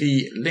give you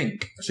the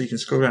link so you can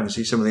scroll down and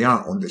see some of the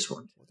art on this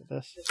one. Look at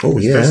this.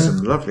 There's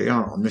some lovely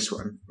art on this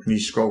one when you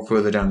scroll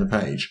further down the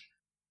page.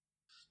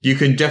 You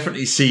can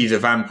definitely see the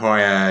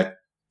vampire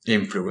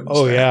influence.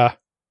 Oh, there. yeah.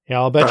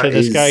 Yeah, I'll bet you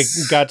this guy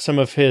got some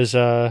of his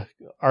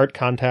art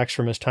contacts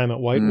from his time at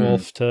White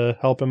Wolf to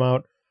help him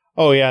out.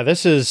 Oh, yeah,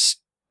 this is...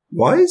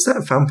 Why is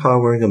that vampire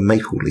wearing a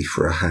maple leaf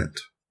for a hat?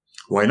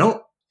 Why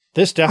not?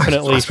 This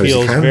definitely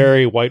feels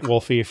very White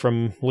Wolfy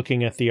from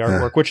looking at the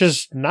artwork, which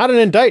is not an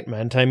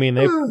indictment. I mean,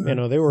 they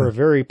were a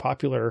very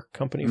popular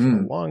company for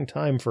a long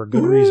time for a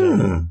good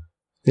reason.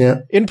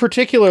 Yeah. In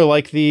particular,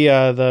 like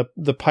the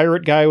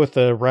pirate guy with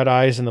the red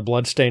eyes and the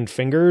bloodstained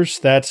fingers,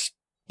 that's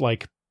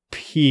like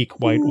peak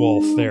White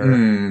Wolf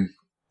there.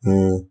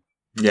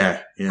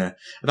 Yeah.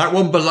 That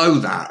one below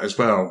that as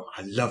well.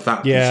 I love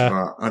that piece of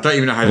art. I don't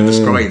even know how to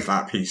describe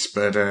that piece,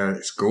 but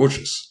it's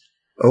gorgeous.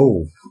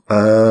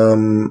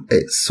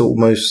 It's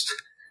almost...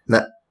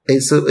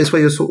 it's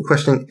where you're sort of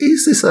questioning,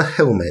 is this a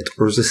helmet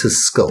or is this a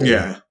skull?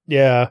 Yeah.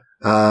 Yeah.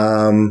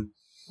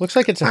 Looks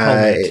like it's a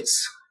helmet.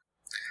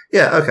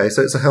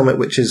 So it's a helmet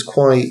which is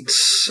quite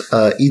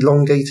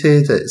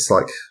elongated. It's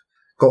like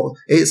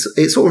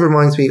it sort of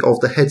reminds me of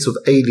the heads of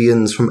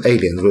aliens from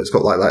Aliens, where it's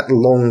got like that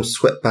long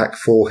swept back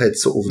forehead,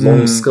 sort of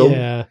long skull.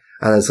 Yeah.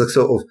 And it's like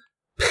sort of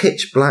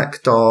pitch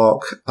black,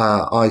 dark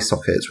eye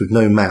sockets with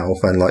no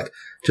mouth and like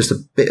just a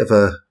bit of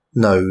a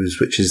nose,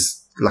 which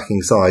is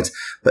lacking sides.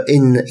 But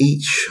in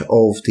each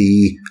of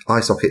the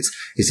eye sockets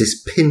is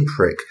this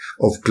pinprick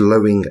of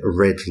glowing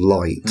red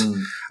light.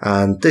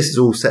 And this is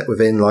all set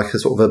within like a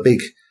sort of a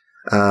big,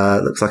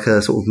 looks like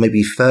a sort of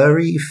maybe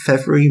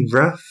feathery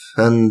ruff.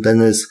 And then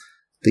there's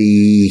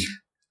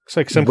looks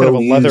like some kind of a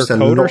leather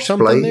coat or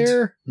something blade.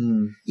 there.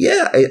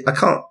 Yeah, I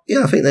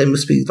think they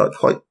must be like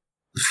quite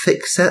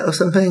thick set or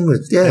something.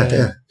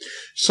 Yeah.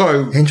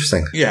 So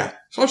interesting. Yeah.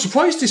 So I'm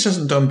surprised this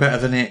hasn't done better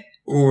than it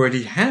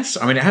already has.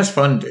 I mean, it has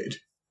funded.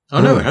 Oh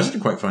no, it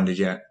hasn't quite funded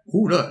yet.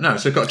 Oh look, no.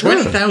 So it got a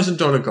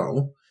 $20,000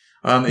 goal.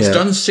 It's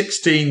done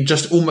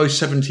just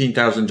almost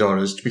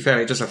 $17,000. To be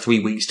fair, it does have 3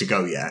 weeks to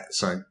go yet.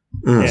 So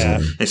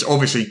it's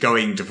obviously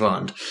going to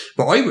fund.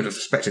 But I would have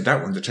expected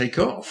that one to take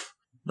off.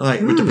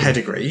 Like, with the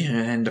pedigree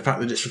and the fact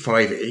that it's for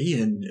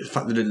 5e and the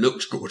fact that it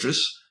looks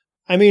gorgeous.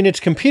 I mean, it's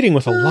competing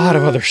with a lot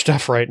of other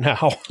stuff right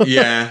now.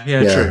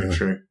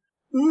 True.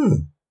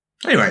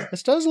 Anyway.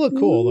 This does look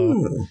cool,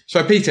 though.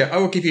 So, Peter, I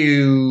will give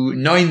you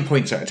 9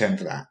 points out of 10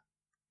 for that.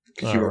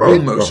 Because you were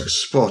almost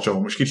spot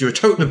on, which gives you a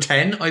total of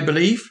 10, I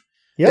believe.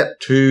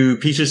 Yep. To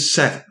Peter's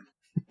 7.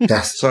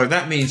 Yes. So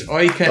that means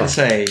I can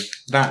say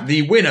that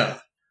the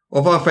winner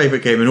of our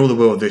favourite game in all the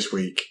world this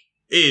week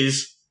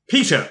is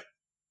Peter.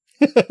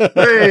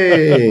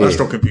 Hey. That's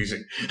not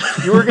confusing.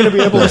 You were going to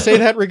be able to say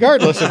that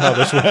regardless of how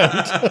this went.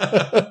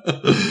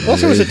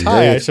 Also, it was a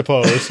tie, I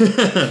suppose.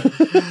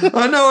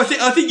 No,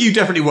 I think you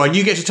definitely won.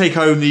 You get to take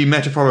home the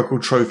metaphorical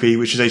trophy,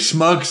 which is a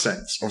smug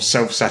sense of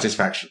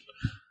self-satisfaction.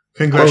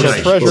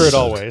 Congratulations. Oh, treasure it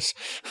always.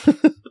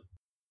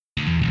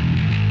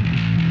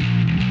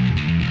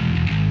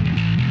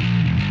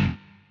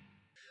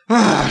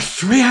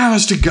 3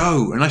 hours to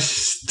go, and I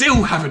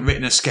still haven't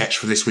written a sketch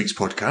for this week's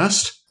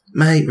podcast.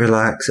 Mate,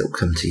 relax, it'll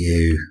come to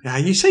you.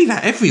 You say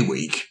that every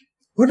week.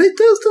 Well, it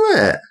does,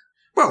 doesn't it?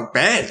 Well,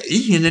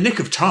 barely, in the nick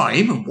of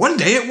time, and one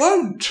day it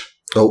won't.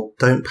 Oh,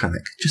 don't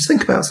panic. Just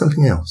think about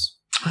something else.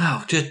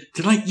 Oh, did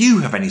you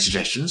have any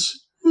suggestions?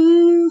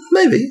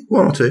 Maybe,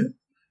 1 or 2.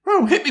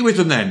 Well, hit me with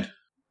them then.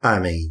 I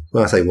mean,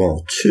 when I say 1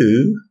 or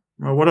 2...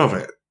 Well, what of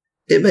it?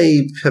 It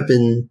may have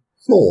been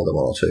more than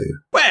 1 or 2.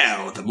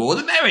 Well, the more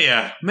the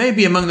merrier.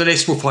 Maybe among the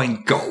list we'll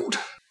find gold.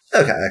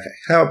 Okay.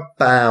 How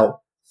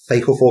about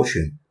Fake or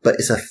Fortune? But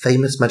it's a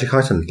famous magic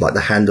item, like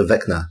the Hand of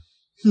Vecna.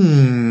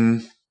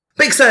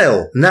 Big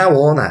sale! Now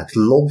on at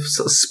Lob's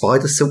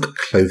Spider Silk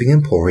Clothing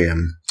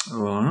Emporium.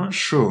 Oh, I'm not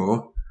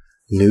sure.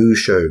 New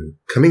show.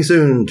 Coming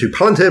soon to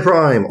Palantir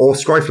Prime or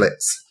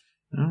Scriflets.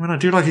 Well, I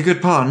do like a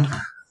good pun.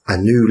 A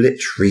new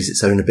lich reads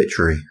its own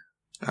obituary.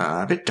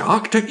 A bit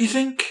dark, don't you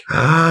think?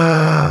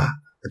 A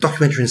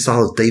documentary in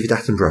style of David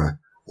Attenborough,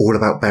 all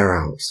about bear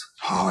owls.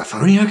 Oh, if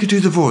only I could do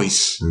the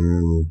voice.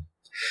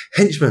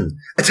 Henchmen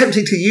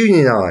attempting to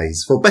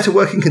unionize for better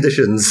working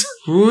conditions.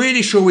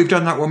 Really sure we've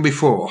done that one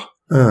before.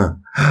 A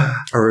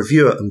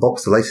reviewer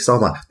unboxed the latest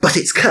armor, but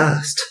it's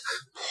cursed.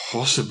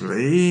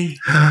 Possibly.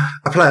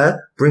 A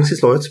player brings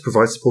his lawyer to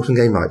provide support on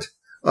game night.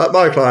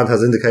 My client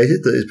has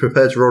indicated that he's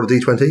prepared to roll a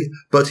d20,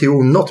 but he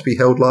will not be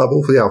held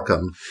liable for the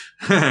outcome.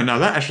 Now,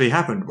 that actually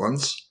happened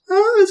once.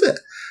 Oh, is it?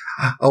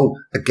 Oh,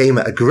 a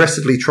gamer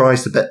aggressively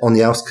tries to bet on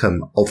the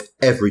outcome of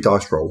every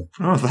dice roll.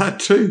 Oh, that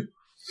too.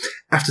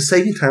 After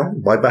saving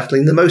town by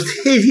battling the most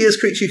hideous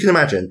creature you can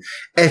imagine,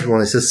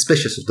 everyone is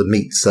suspicious of the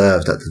meat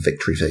served at the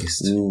victory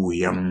feast. Ooh,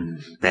 yum.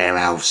 Bear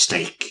owl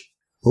steak.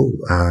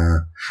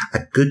 A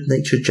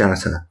good-natured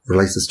janitor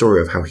relates the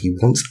story of how he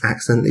once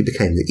accidentally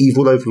became the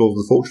evil overlord of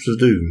the Fortress of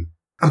Doom.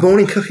 A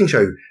morning cooking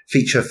show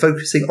feature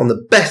focusing on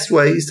the best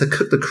ways to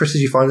cook the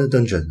critters you find in the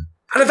dungeon.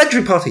 An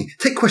adventuring party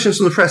take questions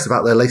from the press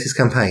about their latest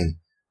campaign.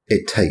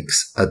 It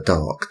takes a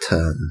dark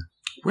turn.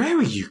 Where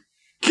are you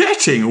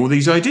getting all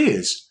these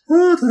ideas?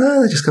 Oh, I don't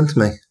know, they just come to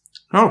me.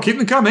 Oh, keep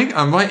them coming.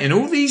 I'm writing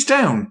all these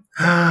down.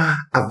 A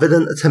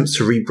villain attempts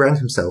to rebrand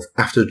himself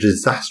after a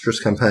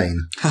disastrous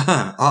campaign.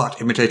 Art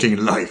imitating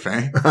life,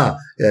 eh? Yeah,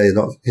 you're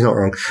not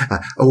wrong.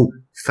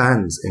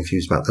 Fans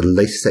infused about the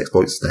latest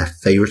exploits of their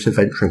favourite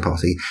adventuring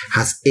party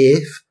as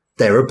if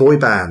they're a boy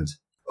band.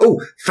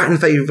 Fan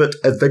favourite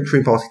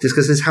adventuring party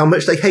discusses how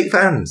much they hate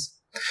fans.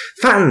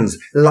 Fans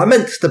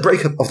lament the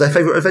breakup of their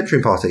favourite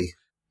adventuring party.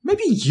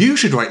 Maybe you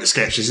should write the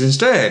sketches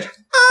instead.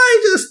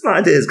 I'm just an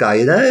ideas guy,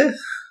 you know.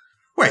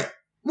 Wait,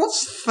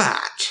 what's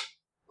that?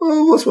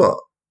 What's what?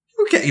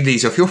 You're getting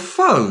these off your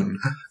phone.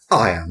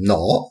 I am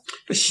not.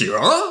 Yes, you are.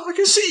 I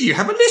can see you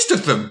have a list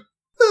of them.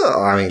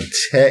 I mean,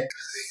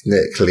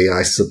 technically,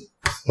 I suppose.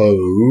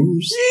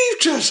 You've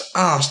just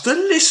asked the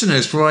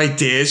listeners for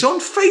ideas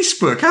on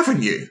Facebook,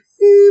 haven't you?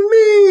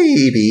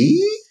 Maybe.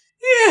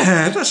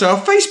 Yeah, that's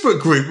our Facebook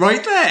group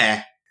right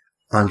there.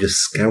 I'm just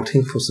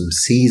scouting for some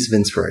seeds of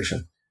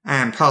inspiration.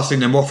 And passing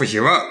them off as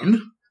your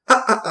own?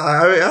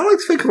 I like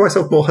to think of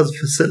myself more as a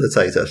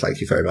facilitator,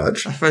 thank you very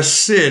much. A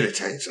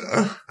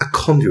facilitator? A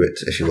conduit,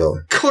 if you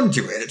will.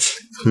 Conduit?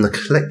 From the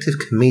collective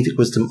comedic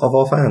wisdom of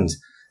our fans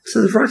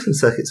to the writing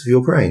circuits of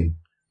your brain.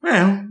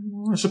 Well,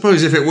 I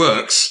suppose if it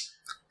works.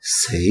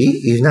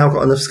 See, you've now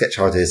got enough sketch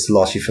ideas to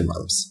last you for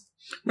months.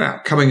 Well,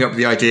 coming up with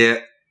the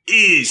idea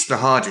is the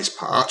hardest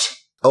part.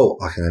 Oh,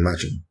 I can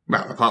imagine.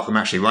 Well, apart from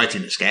actually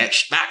writing the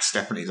sketch, that's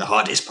definitely the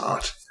hardest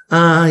part.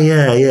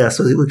 Yeah,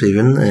 so it would be,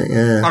 wouldn't it?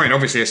 Yeah. I mean,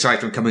 obviously, aside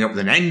from coming up with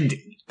an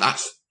ending,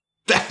 that's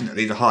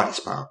definitely the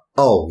hardest part.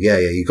 Oh, yeah,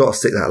 you've got to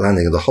stick that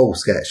landing and the whole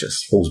sketch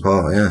just falls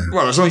apart, yeah.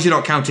 Well, as long as you're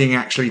not counting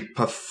actually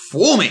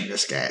performing the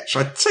sketch,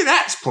 I'd say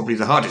that's probably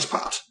the hardest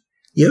part.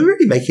 You're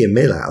really making a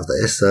meal out of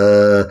this.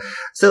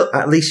 Still,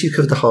 at least you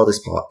covered the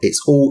hardest part.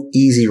 It's all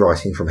easy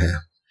writing from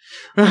here.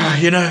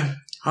 I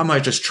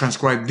might just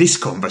transcribe this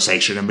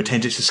conversation and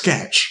pretend it's a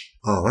sketch.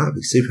 Oh, that would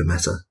be super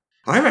meta.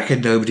 I reckon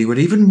nobody would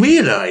even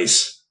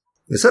realise.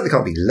 It certainly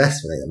can't be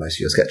less funny than most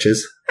of your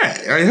sketches.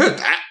 Hey, I heard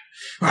that.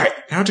 Right,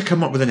 how to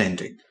come up with an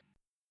ending.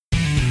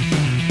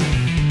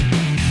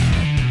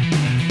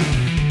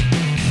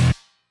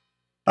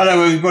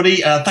 Hello,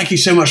 everybody. Thank you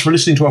so much for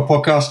listening to our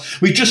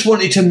podcast. We just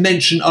wanted to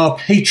mention our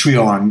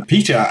Patreon.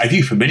 Peter, are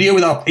you familiar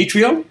with our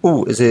Patreon?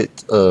 Oh, is it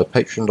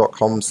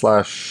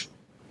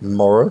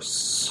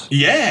patreon.com/Morris?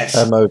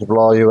 Yes.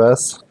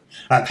 MOWS.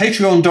 At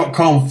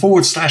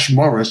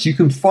patreon.com/Morris, you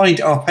can find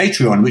our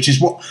Patreon, which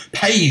is what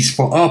pays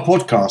for our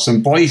podcast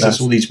and buys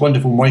us all these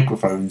wonderful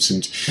microphones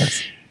and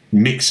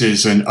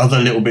mixers and other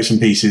little bits and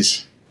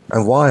pieces.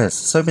 And wires.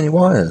 So many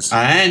wires.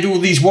 And all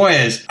these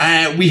wires.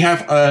 We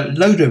have a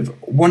load of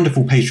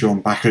wonderful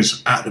Patreon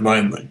backers at the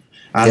moment.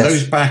 And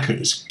those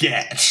backers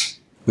get...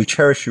 We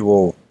cherish you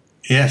all.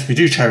 Yes, we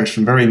do cherish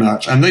them very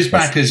much. And those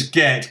backers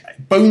get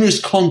bonus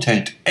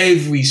content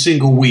every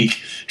single week,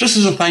 just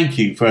as a thank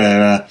you for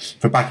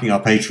backing our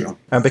Patreon.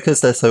 And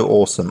because they're so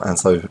awesome and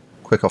so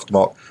quick off the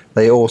mark,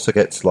 they also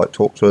get to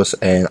talk to us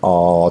in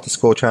our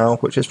Discord channel,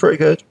 which is pretty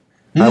good.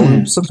 And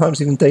we'll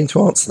sometimes even deign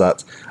to answer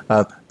that.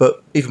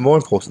 But even more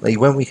importantly,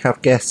 when we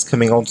have guests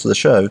coming onto the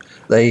show,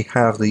 they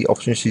have the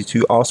opportunity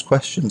to ask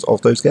questions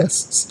of those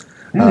guests.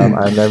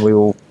 And then we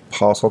will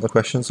pass on the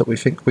questions that we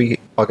think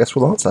our guests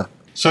will answer.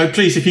 So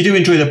please, if you do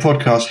enjoy the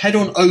podcast, head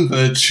on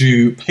over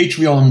to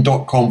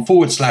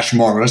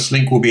patreon.com/Morris.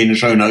 Link will be in the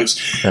show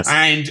notes. Yes.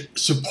 And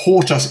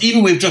support us,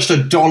 even with just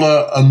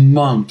 $1 a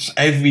month.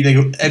 Every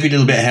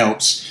little bit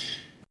helps.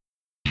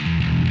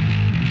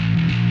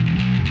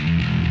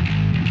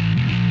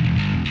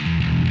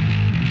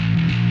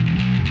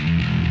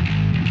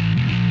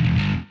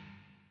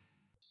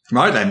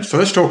 Right then, so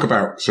let's talk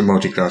about some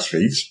multi-class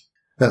feats.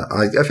 Yeah,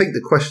 I think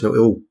the question that we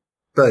all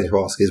better to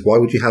ask is, why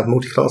would you have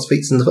multi-class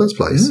feats in the first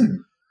place?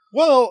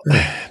 Well,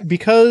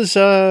 because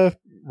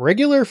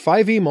regular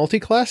 5e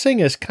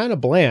multiclassing is kind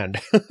of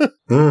bland.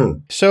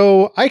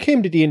 So I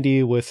came to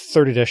D&D with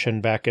 3rd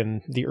edition back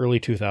in the early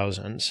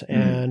 2000s,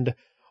 and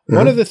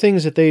one of the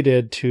things that they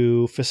did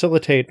to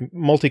facilitate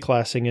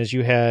multiclassing is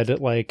you had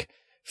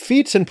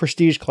feats and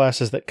prestige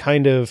classes that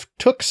kind of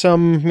took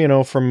some,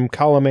 from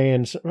column A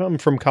and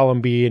from column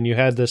B, and you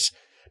had this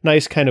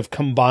nice kind of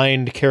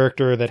combined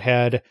character that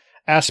had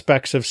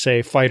aspects of,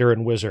 say, fighter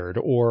and wizard,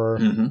 or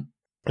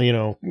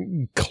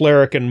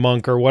cleric and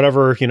monk, or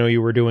whatever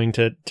you were doing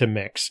to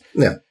mix.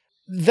 Yeah,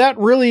 that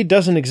really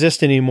doesn't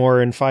exist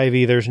anymore in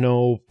 5e. There's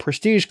no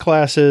prestige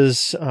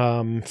classes.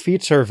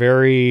 Feats are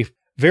very,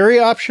 very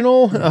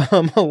optional.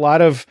 A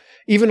lot of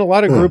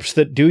groups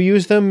that do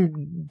use them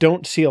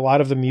don't see a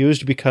lot of them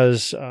used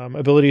because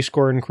ability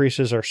score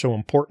increases are so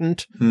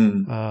important.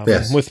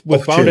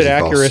 With bounded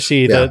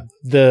accuracy,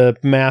 the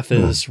math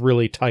is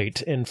really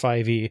tight in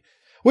 5e,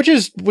 which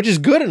is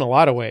good in a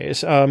lot of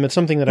ways. It's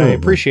something that I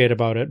appreciate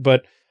about it,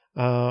 but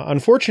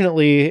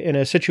unfortunately, in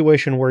a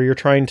situation where you're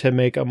trying to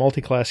make a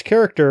multi-class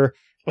character,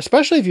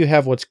 especially if you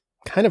have what's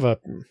kind of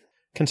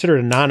considered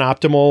a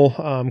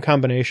non-optimal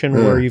combination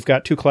where you've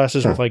got two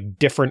classes with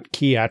different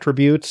key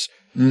attributes.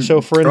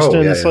 So for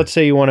instance, let's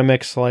say you want to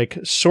mix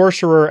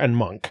sorcerer and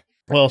monk.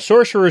 Well,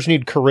 sorcerers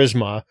need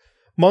charisma.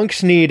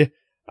 Monks need,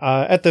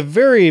 at the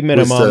very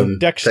minimum,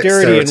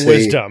 dexterity and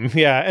wisdom.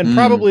 Yeah, and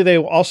probably they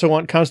also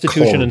want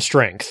constitution and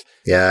strength.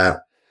 Yeah.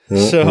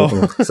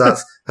 So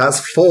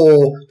that's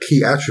 4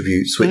 key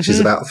attributes, which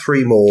is about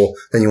 3 more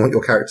than you want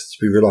your character to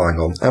be relying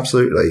on.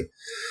 Absolutely.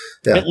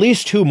 Yeah. At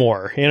least 2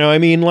 more. You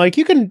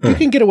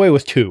can get away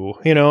with 2.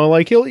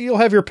 You'll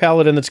have your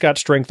paladin that's got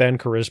strength and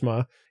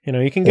charisma.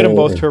 You can get them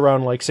both to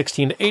around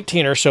 16 to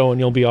 18 or so,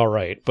 and you'll be all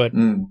right. But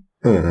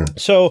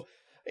so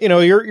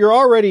you're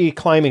already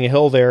climbing a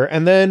hill there,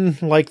 and then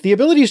the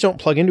abilities don't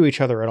plug into each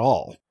other at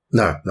all.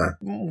 No.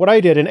 What I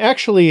did, and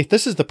actually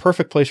this is the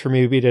perfect place for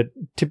me to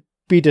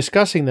be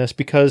discussing this,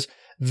 because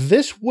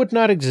this would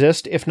not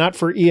exist if not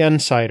for EN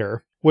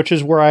Cider, which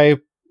is where I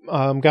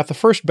got the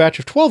first batch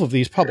of 12 of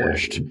these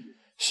published.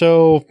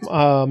 So,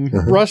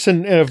 Russ,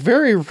 in a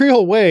very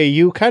real way,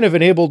 you kind of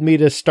enabled me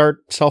to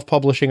start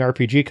self-publishing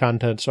RPG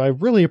content. So I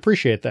really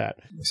appreciate that.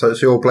 So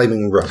you're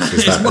blaming Russ,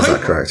 is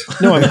that correct?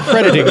 No, I'm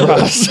crediting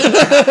Russ.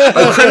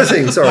 Oh,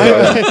 crediting, sorry.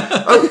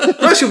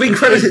 Russ, you're being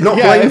credited, not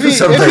blamed for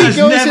something. If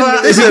he goes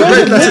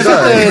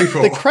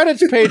the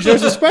credits page,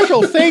 there's a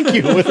special thank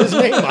you with his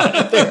name on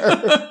it there.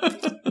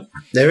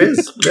 There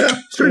is. Yeah,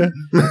 it's true.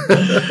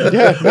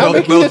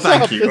 Well,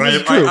 thank you.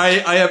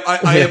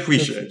 I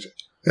appreciate it.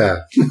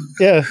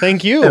 Yeah,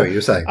 thank you. What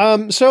you're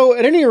saying. So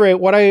at any rate,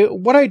 what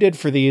I did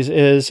for these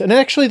is, and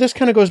actually this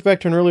kind of goes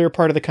back to an earlier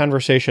part of the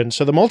conversation.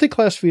 So the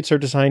multi-class feats are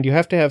designed, you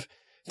have to have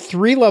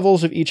 3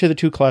 levels of each of the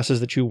 2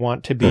 classes that you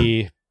want to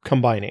be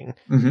combining.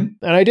 Mm-hmm.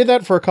 And I did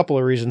that for a couple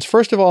of reasons.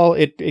 First of all,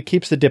 it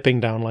keeps the dipping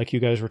down like you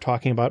guys were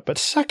talking about. But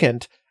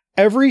second,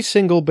 every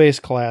single base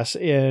class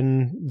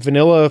in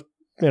vanilla,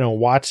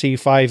 WotC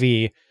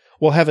 5e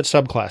will have its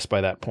subclass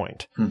by that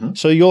point. Mm-hmm.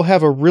 So you'll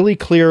have a really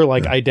clear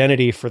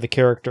identity for the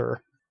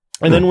character.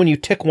 And then when you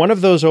tick one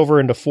of those over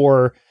into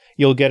 4,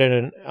 you'll get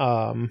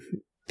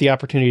the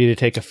opportunity to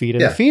take a feat.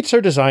 And the feats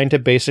are designed to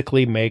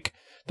basically make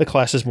the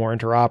classes more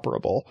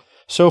interoperable.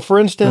 So for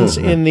instance,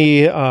 in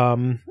the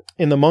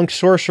monk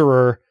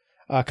sorcerer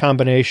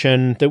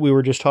combination that we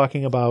were just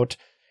talking about,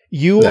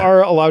 you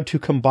are allowed to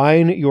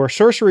combine your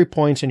sorcery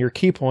points and your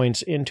key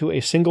points into a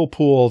single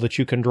pool that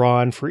you can draw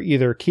on for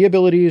either key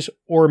abilities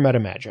or meta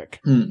magic.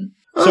 So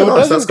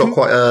nice. That's got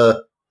quite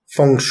a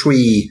feng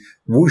shui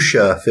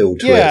wuxia feel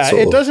to it. Yeah,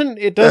 it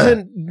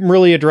doesn't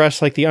really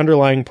address the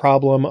underlying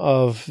problem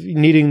of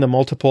needing the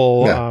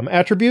multiple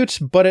attributes,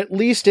 but at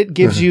least it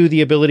gives you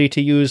the ability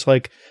to use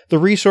the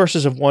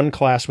resources of one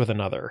class with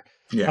another.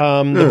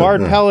 Yeah. The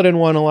Bard Paladin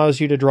one allows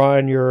you to draw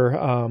in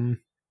your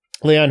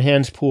lay on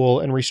hands pool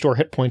and restore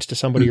hit points to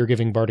somebody you're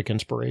giving bardic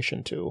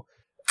inspiration to,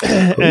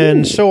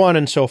 and so on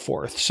and so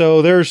forth.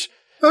 So there's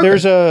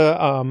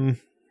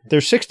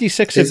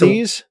 66 of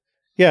these.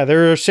 Yeah,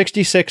 there are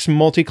 66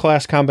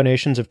 multi-class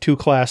combinations of 2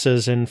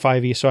 classes in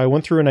 5e. So I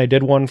went through and I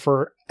did one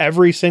for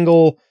every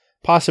single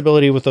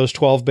possibility with those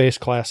 12 base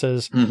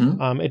classes.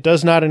 Mm-hmm. It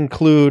does not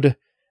include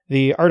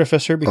the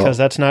Artificer because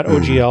that's not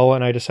OGL,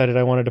 and I decided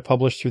I wanted to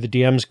publish through the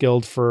DMs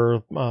Guild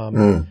for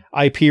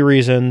IP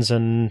reasons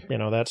and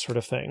that sort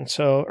of thing.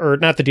 So, or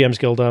not the DMs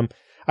Guild.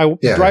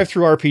 Drive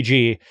through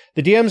RPG.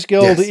 The DMs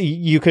Guild,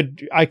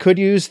 I could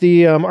use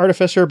the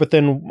Artificer, but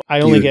then I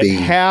only get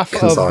half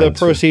of the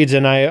proceeds,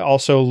 and I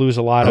also lose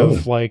a lot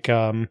of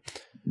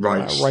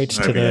rights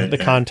to the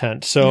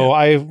content. So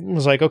I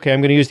was like, okay,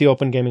 I'm going to use the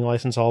Open Gaming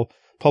License. I'll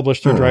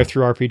publish through Drive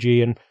Through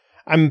RPG, and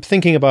I'm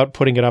thinking about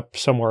putting it up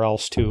somewhere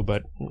else too,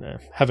 but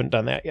haven't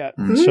done that yet.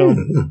 So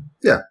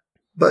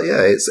but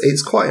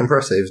it's quite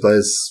impressive.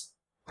 There's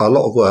a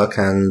lot of work,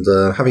 and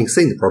having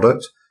seen the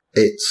product,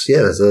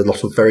 there's a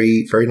lot of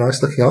very, very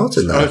nice looking art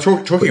in there.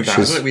 Talking about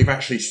it, we've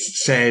actually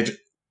said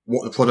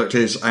what the product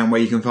is and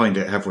where you can find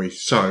it, have we?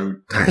 So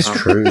that's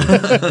true.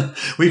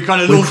 We've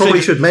kind of launched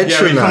probably should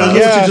mention that. Kind of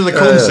launched into the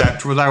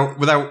concept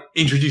without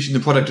introducing the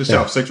product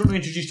itself. So do you want to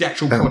introduce the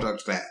actual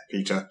product there,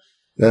 Peter?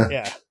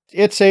 Yeah.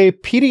 It's a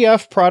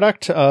PDF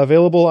product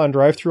available on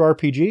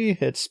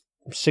DriveThruRPG. It's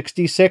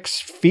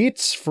 66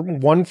 feats,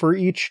 one for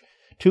each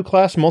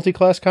 2-class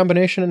multi-class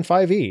combination in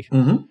 5e.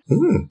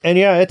 Mm-hmm.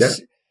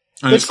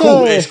 And it's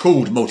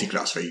called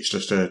multi-class feats.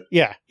 Just to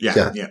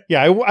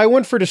I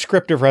went for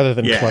descriptive rather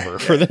than clever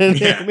for the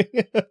name.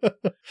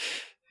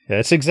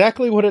 It's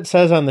exactly what it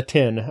says on the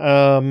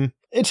tin.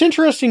 It's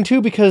interesting too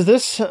because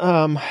this.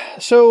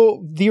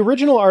 So the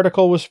original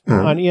article was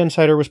on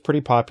eInsider was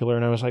pretty popular,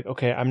 and I was like,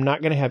 okay, I'm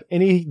not going to have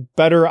any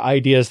better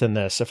ideas than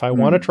this. If I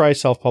want to try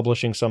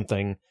self-publishing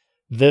something,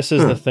 this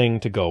is the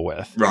thing to go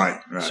with. Right.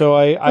 So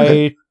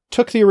I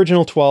took the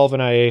original 12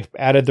 and I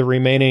added the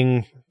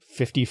remaining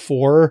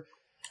 54.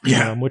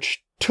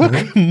 Which took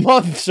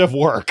months of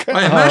work.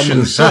 I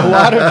imagine so. A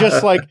lot of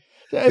just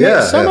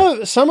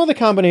some of the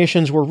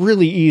combinations were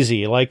really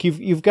easy. Like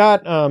you've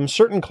got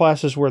certain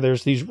classes where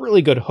there's these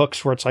really good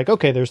hooks where it's like,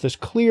 okay, there's this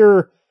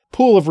clear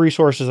pool of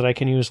resources that I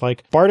can use,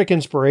 like bardic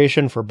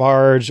inspiration for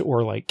bards,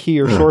 or like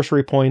key or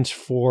sorcery points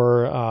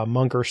for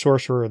monk or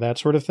sorcerer, that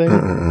sort of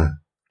thing.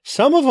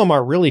 Some of them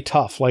are really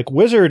tough. Like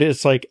wizard,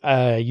 it's like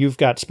you've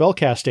got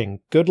spellcasting.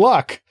 Good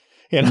luck.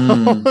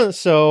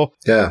 So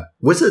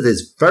wizard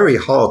is very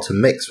hard to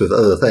mix with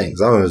other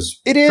things. I was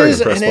very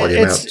impressed by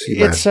the amount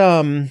you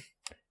had.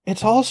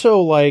 It's also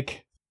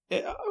like,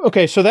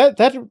 okay, so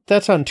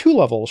that's on 2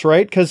 levels,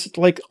 right? Because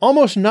like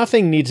almost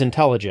nothing needs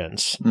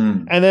intelligence,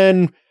 and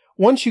then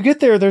once you get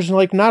there, there's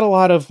like not a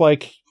lot of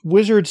like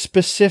wizard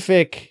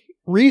specific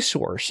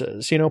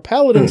resources.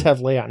 Paladins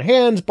have lay on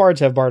hands, bards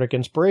have bardic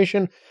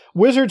inspiration,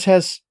 wizards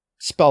has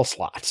spell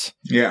slots.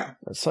 Yeah.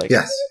 It's like,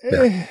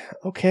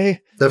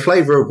 okay. The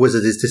flavor of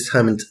wizard is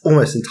determined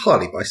almost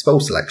entirely by spell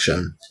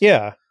selection.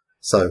 Yeah.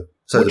 So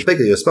the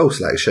bigger your spell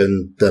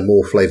selection, the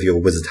more flavor your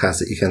wizard has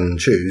that you can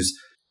choose.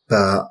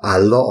 But a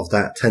lot of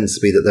that tends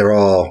to be that there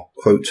are,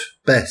 quote,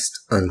 best,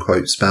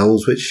 unquote,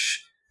 spells,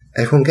 which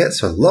everyone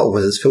gets. So a lot of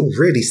wizards feel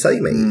really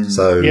samey.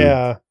 So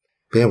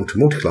being able to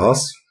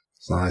multiclass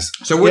It's nice.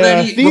 So what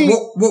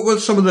were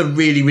some of the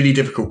really, really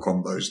difficult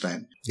combos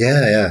then?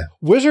 Yeah.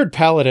 Wizard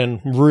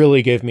Paladin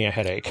really gave me a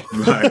headache.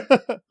 Right.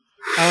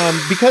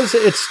 Because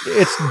it's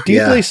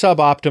deeply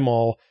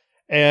suboptimal,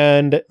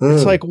 and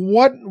it's like,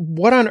 what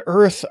on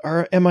earth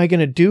am I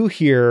going to do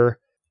here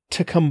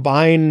to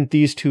combine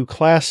these two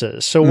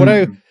classes? So what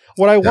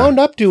I wound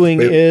up doing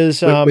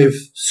is with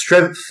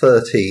Strength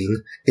 13,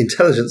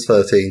 Intelligence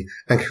 13,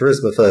 and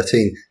Charisma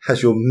 13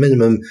 has your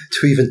minimum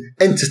to even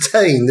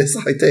entertain this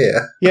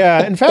idea.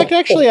 Yeah, in fact,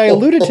 actually, I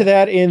alluded to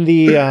that in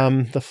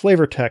the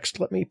flavor text.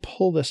 Let me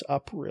pull this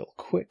up real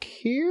quick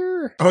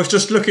here. I was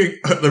just looking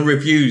at the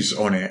reviews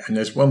on it, and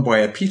there's one by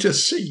a Peter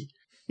C.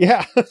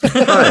 Yeah.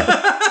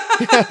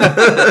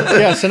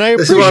 Yes, and I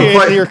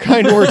appreciate your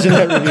kind words in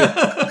that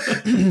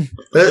review.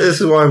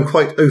 This is why I'm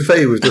quite au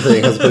fait with the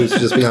thing, as opposed to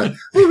just being like,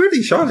 oh,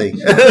 really shiny,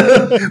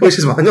 which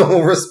is my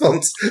normal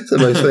response to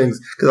most things,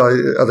 because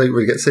I don't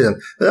really get to see them.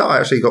 But I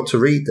actually got to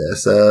read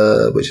this,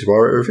 which is why I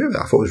wrote a review.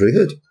 I thought it was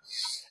really good.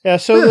 Yeah,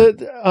 so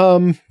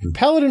the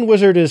Paladin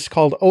Wizard is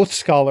called Oath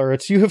Scholar.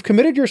 It's you have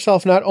committed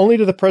yourself not only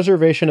to the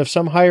preservation of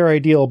some higher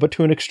ideal, but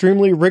to an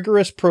extremely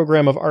rigorous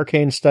program of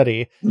arcane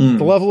study.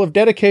 The level of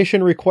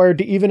dedication required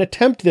to even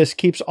attempt this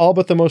keeps all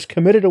but the most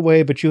committed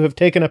away, but you have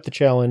taken up the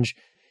challenge.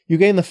 You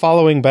gain the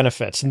following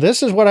benefits. And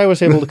this is what I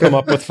was able to come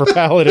up with for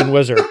Paladin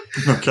Wizard.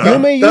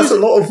 Okay. That's a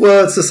lot of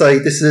words to say.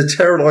 This is a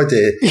terrible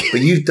idea, but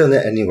you've done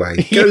it anyway.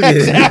 Go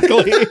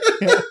exactly.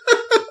 Yeah.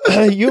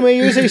 You may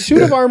use a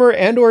suit of armor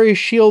and or a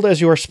shield as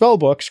your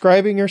spellbook.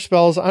 Scribing your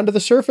spells onto the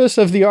surface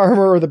of the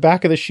armor or the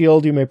back of the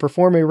shield, you may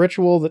perform a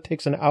ritual that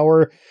takes an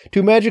hour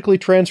to magically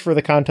transfer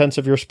the contents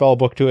of your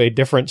spellbook to a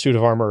different suit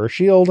of armor or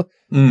shield.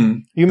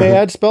 You may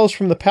add spells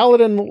from the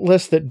Paladin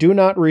list that do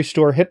not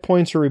restore hit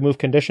points or remove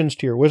conditions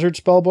to your wizard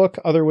spellbook.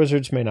 Other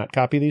wizards may not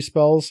copy these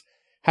spells.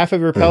 Half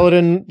of your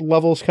Paladin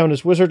levels count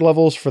as wizard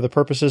levels for the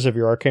purposes of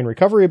your arcane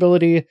recovery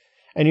ability.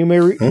 And you may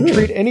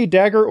treat any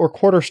dagger or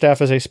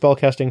quarterstaff as a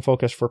spellcasting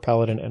focus for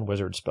paladin and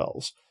wizard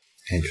spells.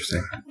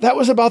 Interesting. That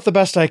was about the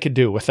best I could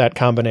do with that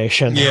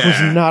combination. Yeah. There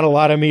was not a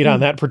lot of meat on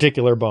that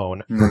particular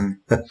bone.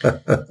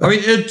 I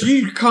mean, do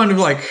you kind of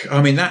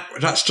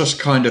that's just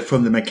kind of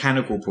from the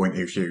mechanical point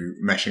of view,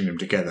 meshing them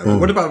together. But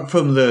what about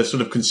from the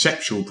sort of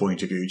conceptual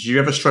point of view? Do you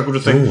ever struggle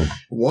to think,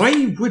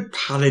 why would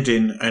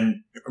Paladin and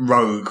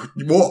Rogue,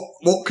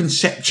 what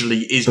conceptually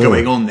is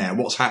going on there?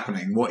 What's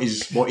happening? What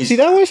is? See,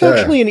 that was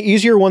actually an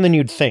easier one than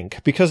you'd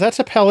think, because that's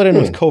a Paladin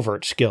with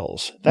covert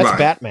skills. That's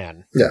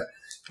Batman. Yeah.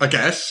 I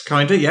guess,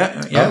 kind of,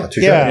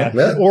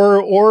 yeah.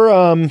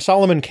 Or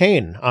Solomon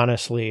Kane,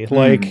 honestly.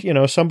 Like,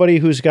 somebody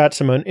who's got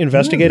some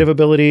investigative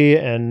ability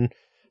and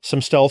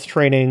some stealth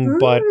training,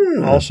 but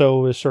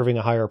also is serving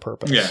a higher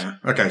purpose. Yeah,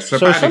 okay. So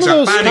some of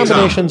those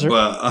combinations example,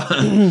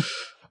 are...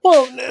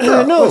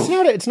 Well, no,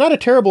 it's not a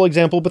terrible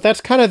example, but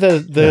that's kind of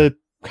the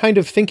kind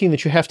of thinking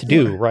that you have to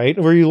do, right?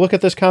 Where you look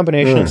at this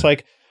combination, it's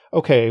like,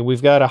 okay,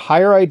 we've got a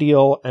higher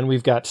ideal and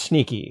we've got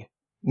sneaky.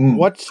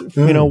 What's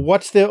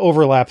the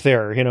overlap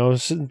there?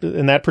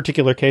 In that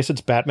particular case,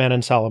 it's Batman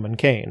and Solomon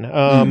Kane.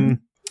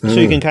 So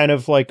you can kind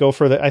of like go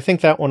for I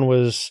think that one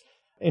was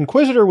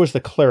Inquisitor was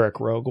the cleric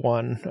rogue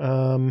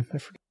one.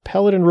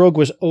 Paladin rogue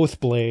was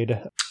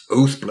Oathblade.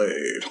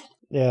 Oathblade.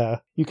 Yeah.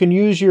 You can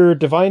use your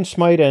Divine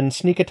Smite and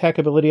Sneak Attack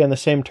ability on the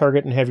same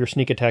target and have your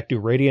Sneak Attack do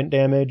radiant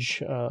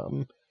damage.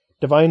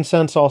 Divine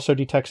Sense also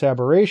detects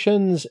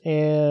aberrations,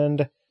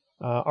 and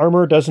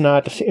armor does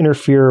not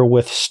interfere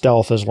with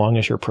stealth as long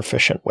as you're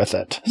proficient with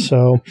it.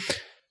 So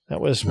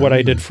that was what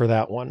I did for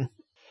that one.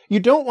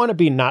 You don't want to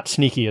be not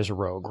sneaky as a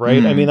rogue,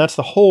 right? I mean, that's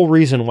the whole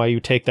reason why you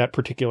take that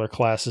particular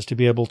class, is to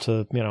be able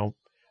to,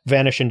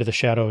 vanish into the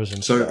shadows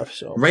and stuff.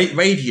 So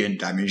radiant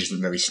damage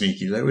isn't very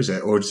sneaky though, is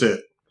it? Or is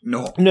it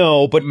not?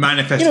 No, but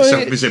manifest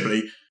itself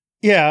visibly.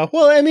 Yeah,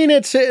 well, I mean,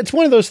 it's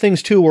one of those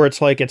things too, where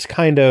it's like it's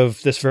kind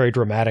of this very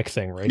dramatic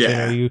thing, right?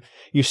 Yeah.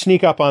 You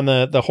sneak up on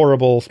the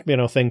horrible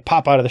thing,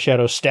 pop out of the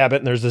shadows, stab it,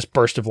 and there's this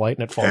burst of light,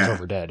 and it falls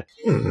over dead.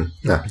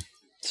 No.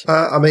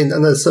 I mean,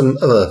 and there's some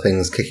other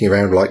things kicking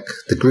around, like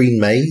the Green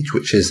Mage,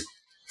 which is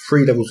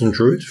 3 levels in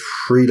Druid,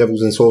 3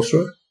 levels in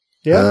Sorcerer.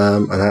 Yeah.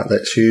 And that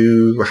lets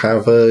you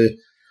have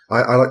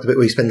I like the bit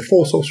where you spend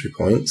 4 sorcery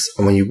points,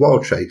 and when you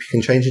wild shape, you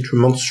can change into a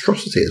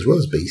monstrosity as well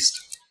as beast.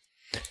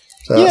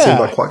 So that seemed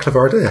like quite a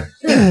clever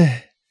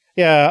idea.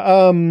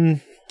 Yeah.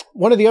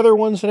 One of the other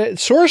ones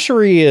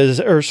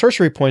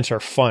sorcery points are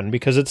fun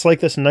because it's like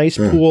this nice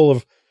pool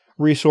of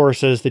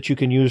resources that you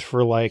can use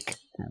for like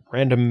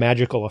random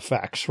magical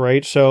effects,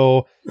 right?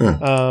 So,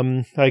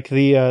 like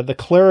the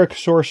cleric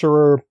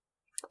sorcerer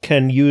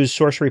can use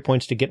sorcery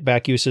points to get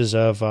back uses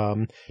of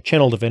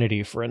Channel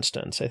Divinity, for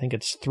instance. I think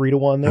it's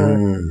 3-1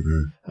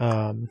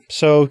 there.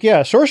 So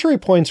yeah, sorcery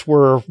points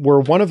were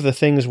one of the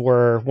things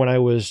where when I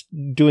was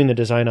doing the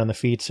design on the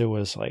feats, it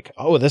was like,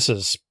 oh, this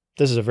is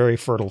a very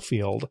fertile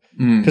field,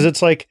 because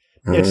it's like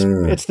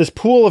it's this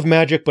pool of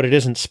magic, but it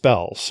isn't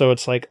spells. So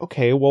it's like,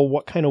 okay, well,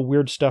 what kind of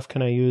weird stuff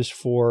can I use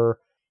for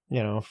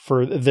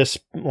this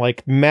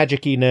like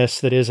magiciness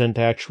that isn't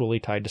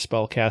actually tied to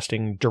spell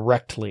casting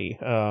directly?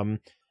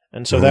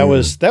 And so that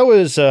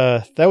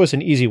was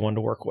an easy one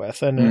to work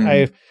with, and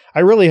I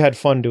really had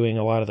fun doing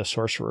a lot of the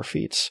sorcerer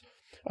feats.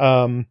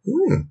 One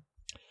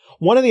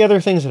of the other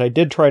things that I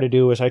did try to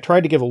do is I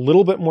tried to give a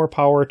little bit more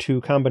power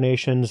to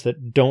combinations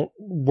that don't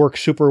work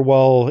super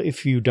well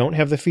if you don't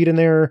have the feat in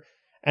there,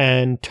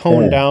 and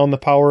tone down the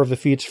power of the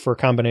feats for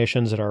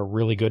combinations that are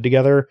really good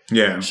together.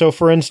 Yeah. So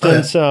for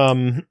instance,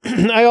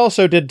 I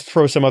also did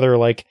throw some other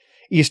like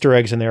Easter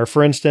eggs in there.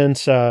 For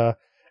instance,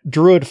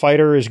 Druid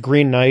Fighter is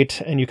Green Knight,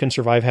 and you can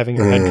survive having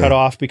your head cut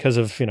off because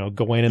of,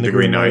 Gawain and the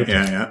Green Knight.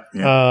 Yeah.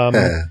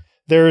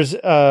 There's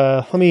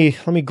let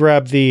me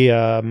grab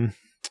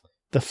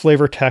the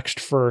flavor text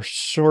for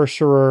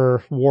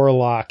Sorcerer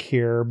Warlock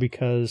here,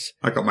 because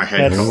I got my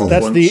head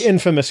that's the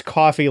infamous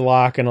coffee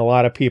lock, and a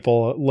lot of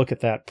people look at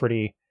that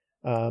pretty.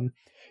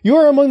 You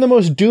are among the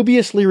most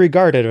dubiously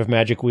regarded of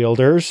magic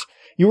wielders.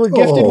 You were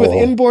gifted with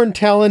inborn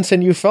talents,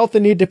 and you felt the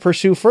need to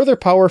pursue further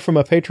power from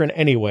a patron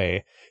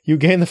anyway. You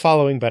gain the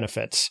following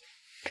benefits.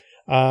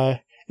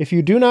 If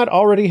you do not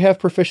already have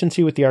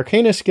proficiency with the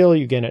Arcana skill,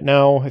 you gain it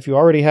now. If you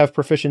already have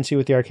proficiency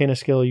with the Arcana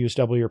skill, use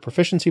double your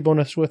proficiency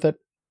bonus with it.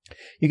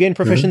 You gain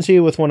proficiency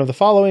with one of the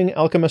following: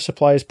 Alchemist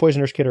Supplies,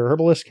 Poisoner's Kit, or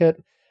Herbalist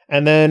Kit.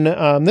 And then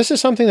this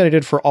is something that I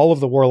did for all of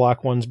the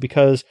Warlock ones,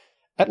 because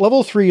at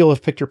level 3, you'll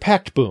have picked your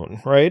Pact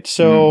Boon, right?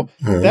 So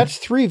that's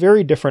 3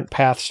 very different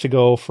paths to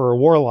go for a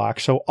Warlock.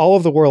 So all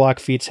of the Warlock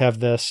feats have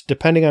this.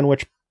 Depending on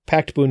which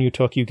Pact Boon you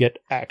took, you get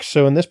X.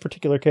 So in this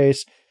particular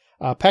case,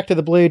 Pact of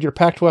the Blade, your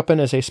Pact Weapon,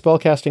 is a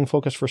spellcasting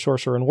focus for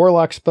Sorcerer and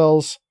Warlock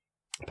spells.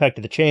 Pact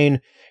of the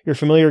Chain, your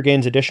familiar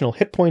gains additional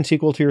hit points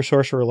equal to your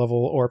sorcerer level.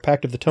 Or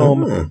Pact of the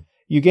Tome,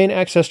 you gain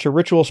access to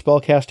ritual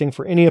spellcasting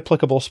for any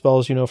applicable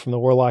spells you know from the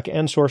Warlock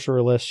and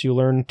Sorcerer lists. You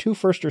learn 2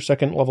 first or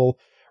second level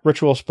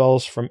ritual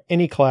spells from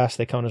any class.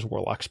 They count as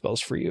Warlock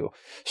spells for you.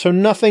 So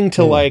nothing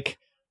to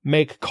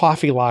make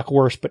Coffee Lock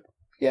worse, but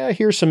yeah,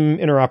 here's some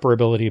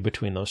interoperability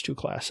between those 2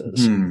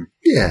 classes.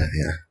 Yeah.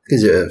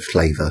 Gives it a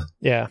flavour.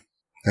 Yeah.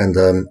 And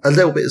a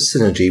little bit of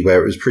synergy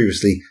where it was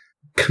previously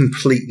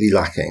completely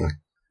lacking.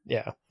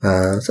 Yeah.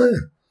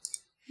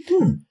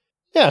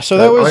 Yeah, so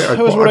that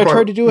was what I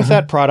tried to do with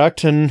that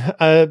product. And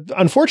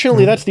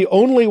unfortunately, that's the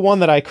only one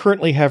that I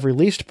currently have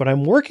released, but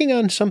I'm working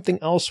on something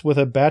else with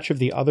a batch of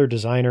the other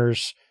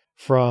designers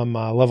from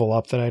Level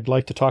Up that I'd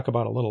like to talk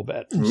about a little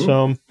bit.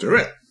 So do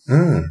it.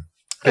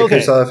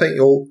 Because I think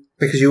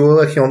because you were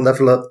working on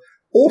Level Up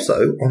also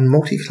on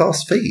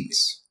multi-class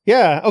feats.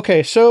 Yeah,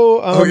 okay,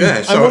 so... I've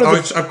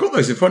got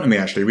those in front of me,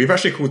 actually. We've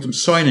actually called them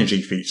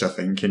Synergy feats, I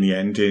think, in the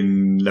end,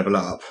 in Level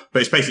Up.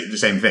 But it's basically the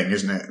same thing,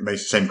 isn't it? Basically the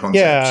same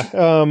concept.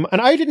 Yeah, and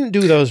I didn't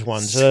do those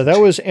ones. That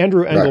was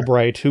Andrew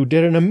Engelbright, who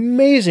did an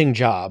amazing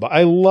job.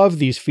 I love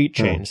these feat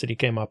chains that he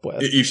came up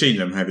with. You've seen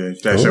them, have you?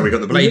 So we've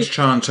got the Blade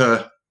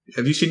Chanter.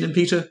 Have you seen them,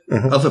 Peter?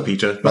 Other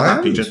Peter. Not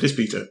that Peter. This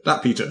Peter.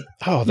 That Peter.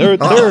 Oh, they're...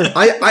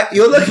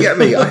 you're looking at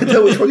me. I can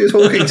tell which one you're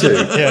talking to.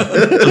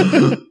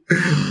 Yeah.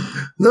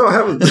 No, I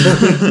haven't.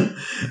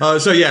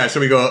 So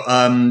we got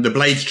the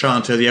Blades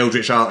Chanter, the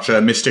Eldritch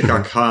Archer, Mystic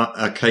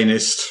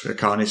Arcanist,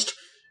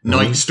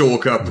 Night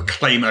Stalker,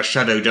 Proclaimer,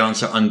 Shadow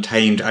Dancer,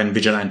 Untamed, and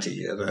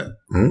Vigilante.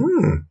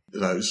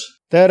 Those.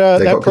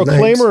 That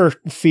Proclaimer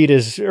feat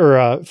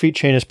feat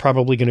chain is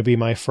probably going to be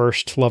my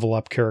first Level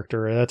Up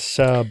character. That's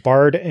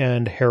Bard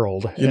and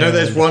Herald.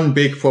 There's one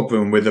big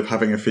problem with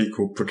having a feat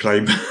called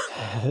Proclaimer.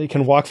 He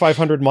can walk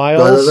 500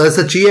 miles. Well, there's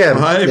a GM.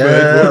 I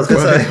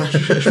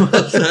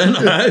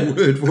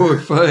would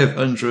walk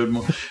 500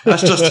 miles.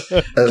 That's just...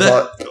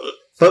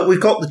 But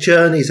we've got the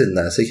journeys in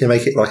there, so you can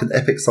make it like an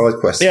epic side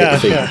quest.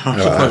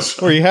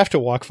 Or you have to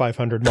walk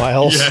 500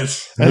 miles.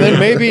 Yes. And then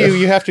maybe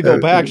you have to go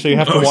back, so you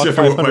have to walk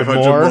 500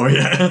 more.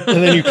 Yeah.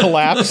 And then you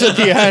collapse at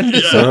the end.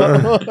 Yeah.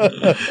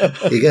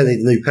 So. You're going to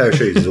need a new pair of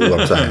shoes, is all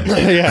I'm saying.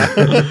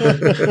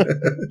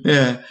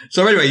 Yeah.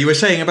 So anyway, you were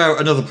saying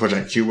about another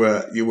project you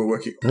were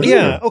working on.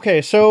 Yeah,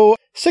 okay, so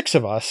 6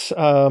 of us,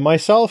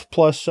 myself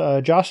plus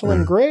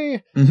Jocelyn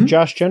Gray,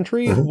 Josh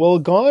Gentry, Will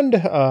Gond,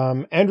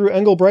 Andrew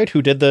Engelbright,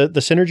 who did the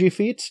synergy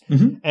feats,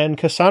 and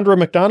Cassandra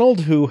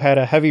McDonald, who had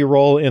a heavy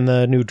role in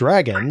the new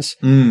Dragons.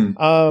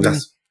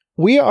 Yes.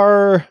 We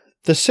are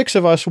the 6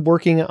 of us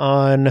working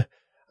on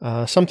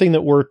something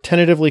that we're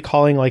tentatively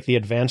calling like the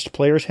Advanced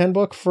Player's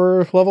Handbook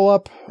for Level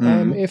Up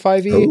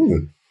A5e.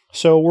 Ooh.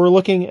 So we're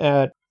looking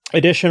at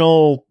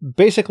additional,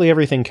 basically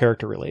everything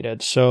character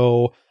related.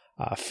 So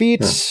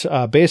feats,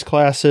 base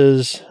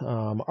classes,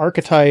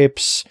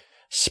 archetypes,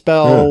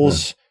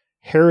 spells,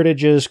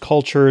 heritages,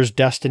 cultures,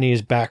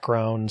 destinies,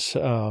 backgrounds.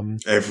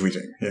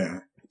 Everything, yeah.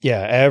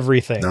 Yeah,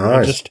 everything.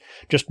 Nice.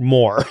 Just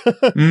more.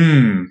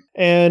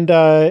 And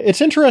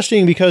it's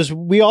interesting because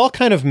we all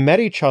kind of met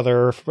each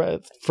other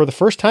for the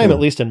first time, at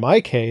least in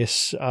my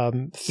case,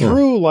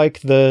 through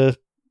like the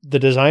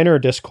designer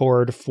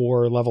Discord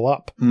for Level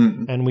Up.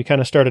 And we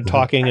kind of started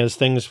talking as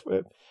things...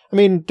 I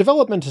mean,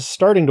 development is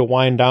starting to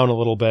wind down a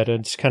little bit.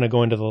 It's kind of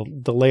going to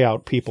the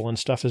layout people and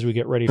stuff as we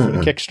get ready for the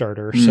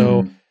Kickstarter.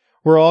 So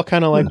we're all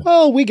kind of like,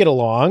 well, we get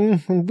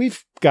along.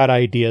 We've got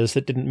ideas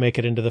that didn't make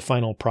it into the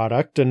final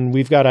product. And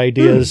we've got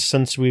ideas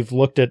since we've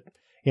looked at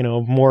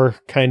more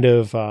kind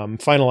of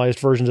finalized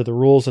versions of the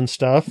rules and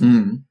stuff.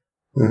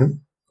 Mm-hmm.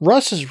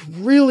 Russ is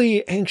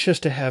really anxious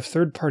to have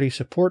third-party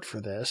support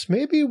for this.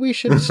 Maybe we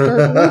should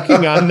start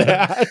working on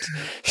that.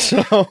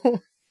 So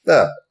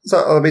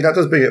I mean, that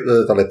does bring up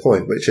the valid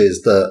point, which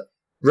is that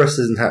Russ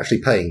isn't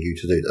actually paying you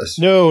to do this.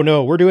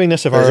 No, we're doing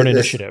this of our own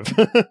initiative.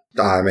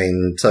 I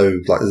mean, so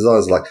like the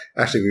designers are like,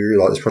 actually, we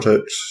really like this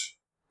product.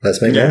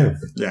 Let's make more.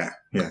 Yeah,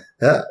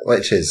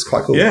 which is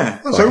quite cool.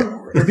 Yeah.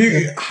 So, have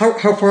you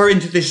how far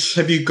into this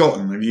have you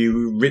gotten? Have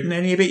you written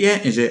any of it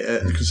yet? Is it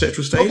at the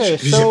conceptual stage? Okay,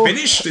 is it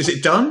finished? Is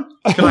it done?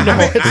 Can I no,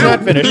 have it? It's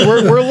not finished.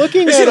 We're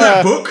looking is at it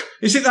that book?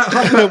 Is it that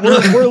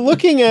hardback? we're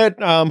looking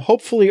at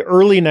hopefully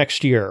early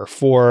next year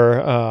for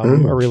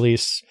a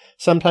release,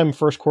 sometime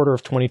first quarter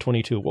of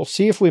 2022. We'll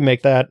see if we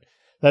make that.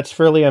 That's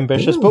fairly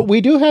ambitious, but we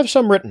do have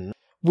some written.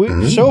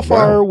 So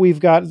far, we've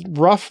got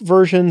rough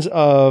versions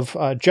of...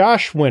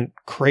 Josh went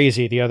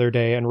crazy the other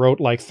day and wrote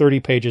like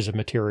 30 pages of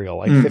material,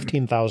 like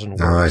 15,000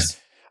 words.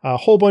 Nice. A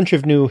whole bunch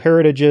of new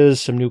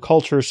heritages, some new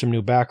cultures, some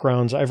new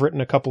backgrounds. I've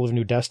written a couple of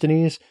new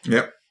destinies.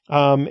 Yep.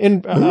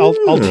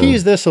 I'll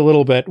tease this a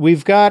little bit.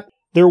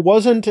 There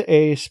wasn't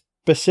a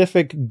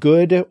specific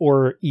good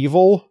or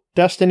evil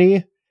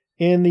destiny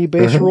in the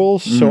base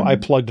rules, so I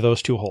plugged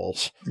those two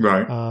holes.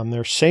 Right.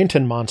 There's Saint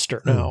and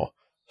Monster now.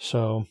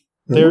 So...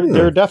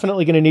 They're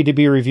definitely going to need to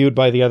be reviewed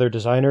by the other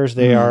designers.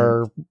 They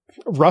are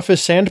rough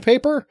as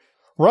sandpaper.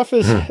 Rough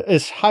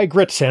is high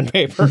grit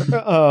sandpaper.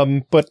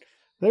 But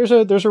there's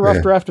a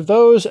rough draft of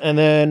those, and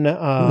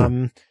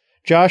then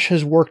Josh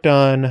has worked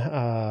on.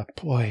 I'm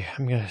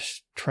going to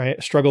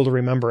struggle to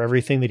remember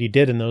everything that he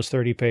did in those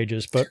 30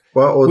 pages. But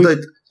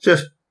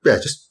just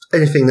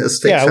anything that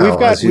sticks out. Yeah,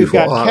 we've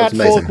got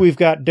Catfolk. We've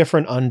got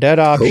different undead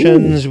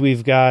options.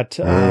 We've got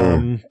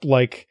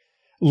like.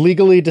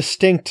 Legally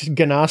distinct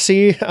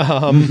Ganassi.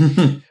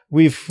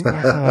 We've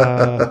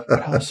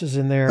what else is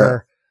in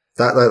there?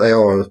 They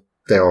are a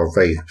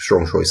very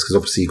strong choice because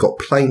obviously you've got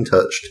Plain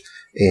Touched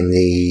in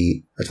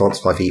the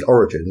Advanced 5e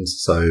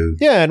Origins. So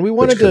yeah, and we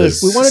wanted to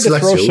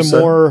throw some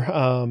more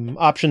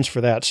options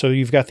for that. So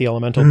you've got the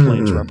elemental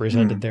planes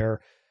represented there.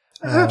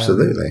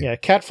 Absolutely. Yeah,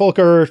 Catfolk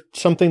are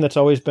something that's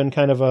always been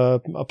kind of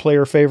a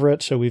player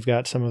favorite, so we've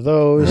got some of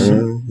those.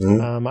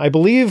 I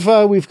believe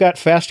we've got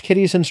fast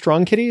kitties and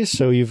strong kitties,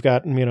 so you've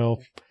got, to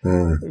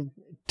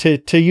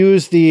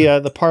use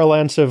the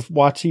parlance of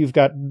WotC, you've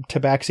got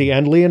Tabaxi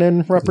and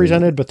Leonin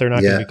represented, but they're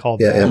not going to be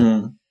called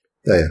that.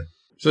 Yeah.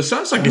 So it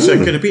sounds like it's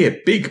going to be a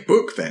big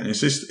book then. Are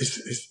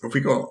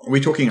we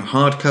talking a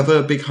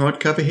hardcover, big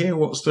hardcover here?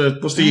 What's the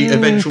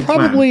eventual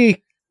plan?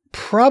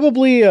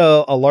 Probably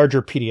a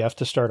larger PDF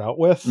to start out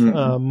with.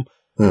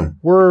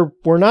 We're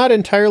not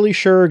entirely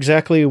sure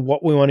exactly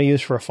what we want to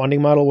use for a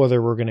funding model,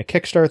 whether we're going to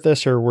kickstart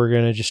this or we're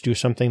going to just do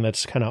something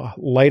that's kind of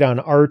light on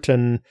art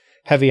and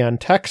heavy on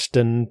text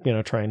and,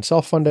 try and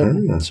self-fund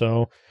it.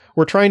 So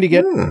we're trying to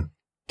get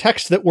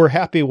text that we're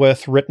happy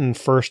with written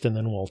first, and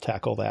then we'll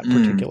tackle that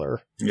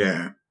particular.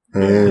 Yeah. I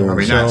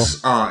mean,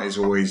 that's art is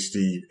always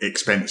the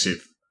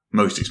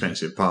most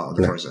expensive part of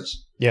the process.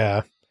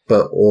 Yeah.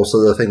 But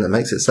also the thing that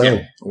makes it sell.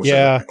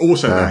 Yeah.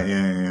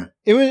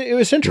 It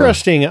was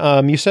interesting.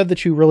 You said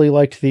that you really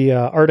liked the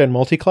art and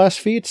multi-class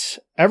feats.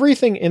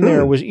 Everything in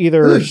there was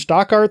either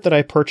stock art that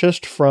I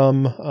purchased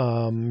from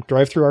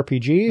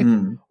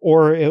DriveThruRPG,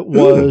 or it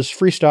was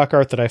free stock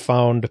art that I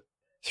found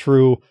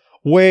through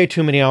way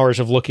too many hours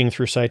of looking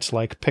through sites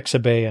like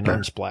Pixabay and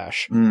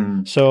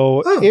Unsplash.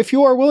 So if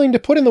you are willing to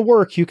put in the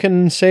work, you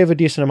can save a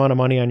decent amount of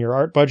money on your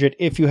art budget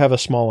if you have a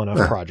small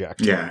enough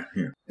project. Yeah.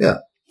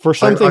 For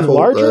something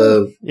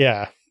larger,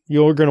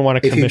 you're going to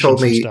want to commission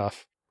some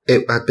stuff.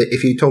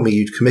 If you told me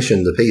you'd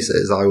commissioned the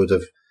pieces, I would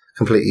have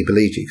completely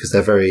believed you because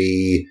they're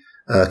very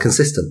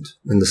consistent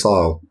in the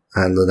style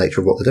and the nature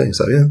of what they're doing.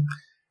 So, yeah,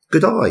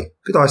 good eye,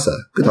 sir.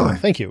 Good eye.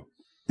 Thank you.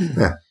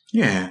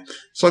 Yeah.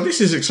 So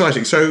this is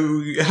exciting.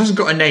 So it hasn't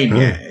got a name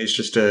yet. It's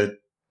just a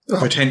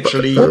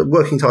potentially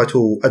working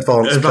title,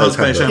 Advanced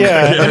Player's Handbook.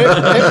 Yeah, and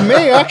it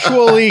may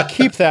actually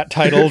keep that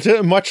title,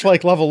 much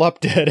like Level Up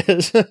did.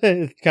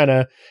 It kind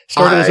of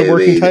started as a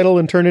working title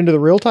and turned into the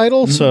real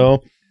title.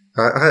 So,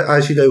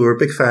 as you know, we're a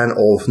big fan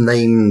of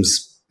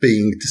names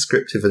being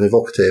descriptive and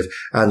evocative,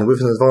 and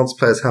with an Advanced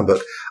Player's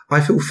Handbook, I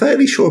feel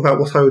fairly sure about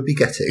what I would be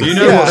getting. You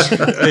know what?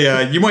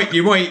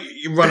 You might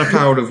run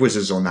afoul of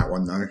wizards on that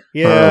one, though.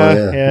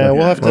 Yeah.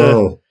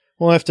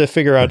 We'll have to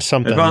figure out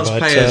something. Advanced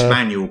Player's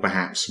Manual,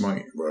 perhaps,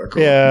 might work.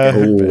 Yeah.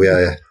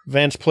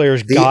 Advanced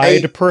Player's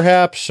Guide,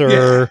 perhaps,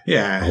 or...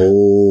 Yeah.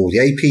 Oh, the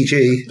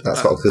APG.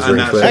 That's got a good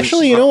ring to it.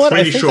 Actually, you know what?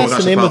 I think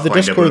that's the name of the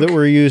Discord that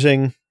we're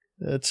using.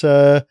 It's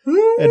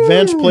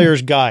Advanced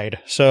Player's Guide.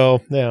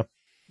 So, yeah.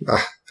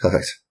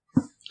 Perfect.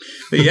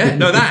 Yeah,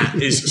 no, that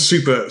is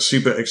super,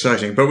 super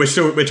exciting. But we're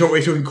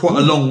talking quite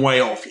a long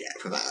way off yet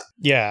for that.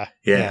 Yeah.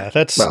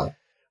 That's... Well,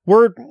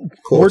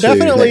 we're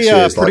definitely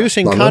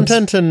producing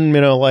content and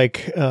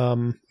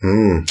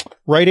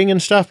writing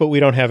and stuff, but we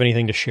don't have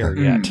anything to share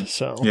yet.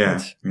 So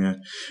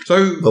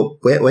So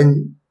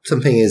when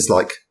something is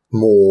like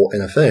more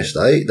in a finished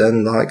state,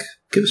 then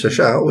give us a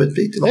shout. We'd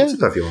be delighted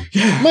to have you on.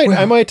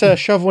 I might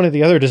shove one of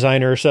the other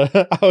designers out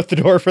the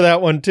door for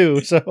that one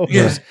too. So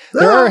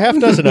there are a half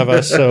dozen of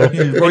us. So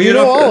well,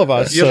 all of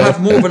us. You'll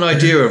have more of an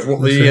idea of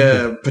what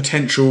the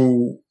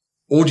potential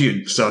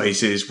audience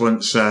size is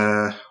once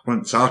our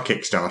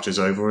Kickstarter's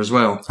over as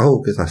well.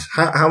 Oh goodness!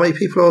 How many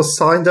people are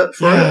signed up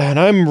for it? And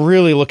I'm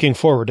really looking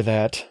forward to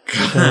that.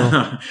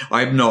 So.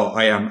 I'm not.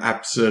 I am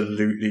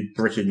absolutely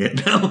bricking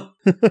it now.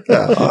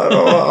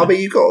 I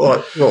mean, you've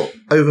got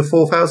over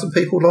 4,000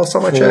 people last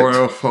time I checked. 4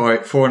 or 5,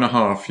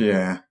 4.5,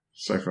 yeah,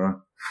 so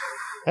far.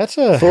 That's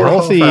a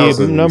healthy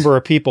number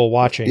of people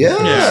watching.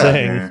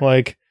 Yeah.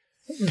 Like,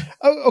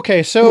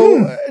 okay,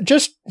 so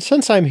just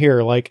since I'm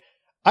here, like,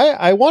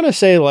 I want to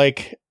say,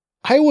 like,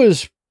 I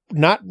was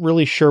not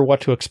really sure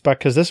what to expect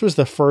because this was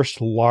the first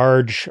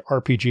large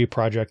RPG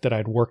project that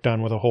I'd worked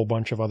on with a whole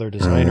bunch of other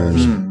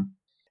designers.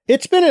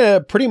 It's been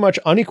a pretty much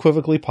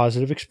unequivocally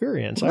positive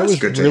experience. Well, I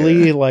was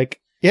really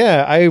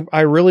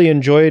I really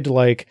enjoyed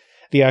like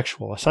the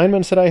actual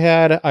assignments that I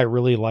had. I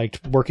really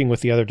liked working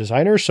with the other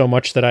designers so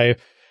much that I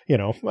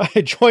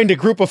joined a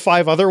group of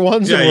 5 other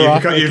ones and we're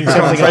off making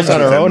something else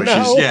on our own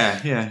now.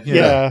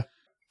 Yeah.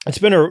 It's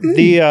been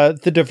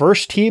the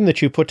diverse team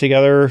that you put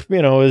together,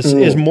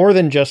 is more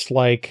than just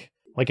like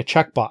a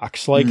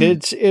checkbox. Like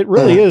it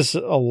really is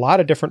a lot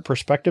of different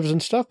perspectives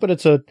and stuff, but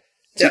it's a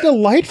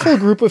delightful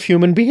group of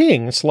human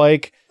beings.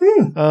 Like,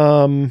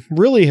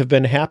 really have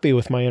been happy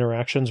with my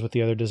interactions with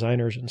the other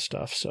designers and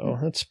stuff. So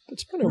it's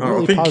been a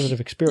really positive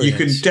experience. You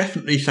can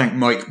definitely thank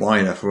Mike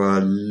Weiner for a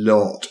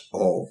lot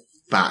of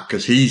that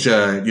because he's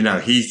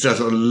he does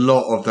a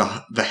lot of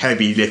the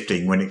heavy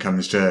lifting when it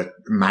comes to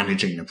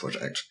managing the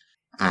project.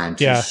 And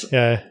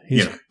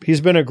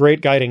he's been a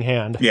great guiding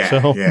hand.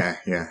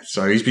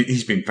 So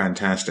he's been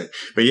fantastic.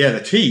 But yeah,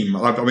 the team.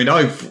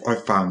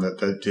 I've found that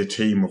the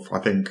team of, I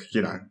think,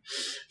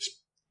 it's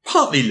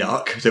partly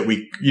luck that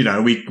we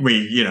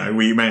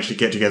managed to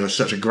get together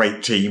such a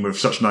great team of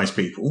such nice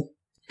people.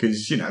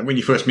 Because when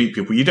you first meet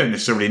people, you don't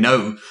necessarily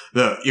know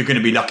that you're going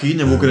to be lucky and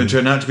they're all going to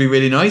turn out to be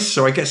really nice.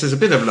 So I guess there's a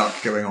bit of luck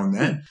going on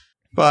there.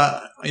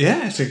 But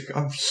yeah,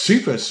 I'm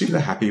super super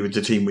happy with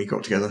the team we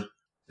got together.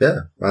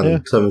 Yeah,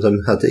 and some of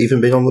them had even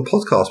been on the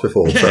podcast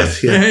before.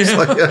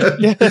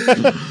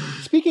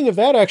 Speaking of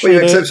that, actually...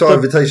 Well, you accept our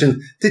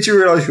invitation. Did you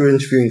realise you were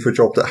interviewing for a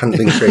job that hadn't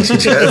been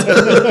created yet?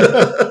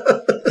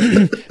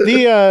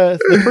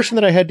 The person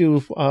that I had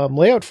to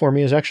lay out for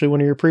me is actually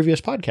one of your previous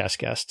podcast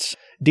guests.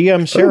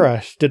 DM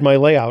Sarah did my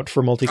layout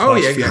for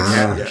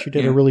Multiclass. She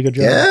did a really good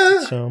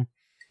job. So,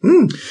 do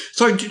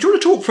you want to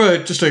talk for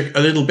just a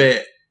little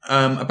bit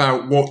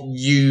about what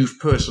you've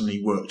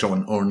personally worked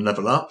on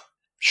Level Up?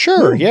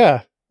 Sure,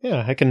 yeah,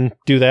 I can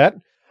do that.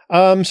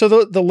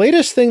 So the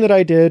latest thing that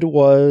I did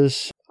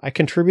was I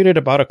contributed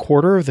about a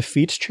quarter of the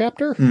feats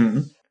chapter.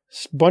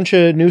 Bunch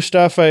of new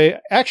stuff.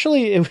 It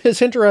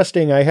was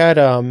interesting. I had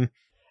an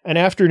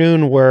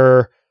afternoon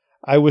where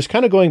I was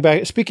kind of going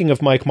back. Speaking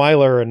of Mike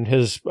Myler and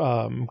his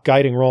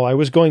guiding role, I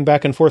was going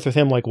back and forth with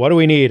him, like, what do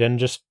we need? And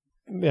just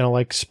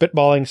like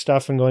spitballing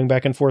stuff and going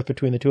back and forth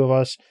between the two of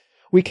us.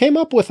 We came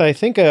up with, I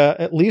think,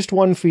 at least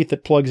one feat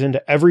that plugs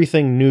into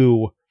everything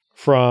new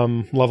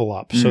from Level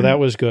Up. So that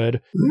was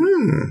good.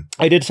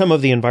 I did some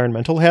of the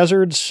environmental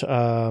hazards.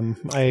 I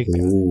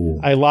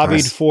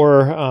lobbied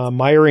for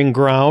miring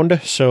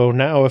ground. So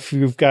now if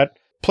you've got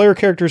player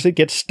characters that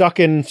get stuck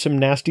in some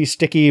nasty,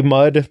 sticky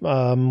mud,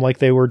 like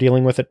they were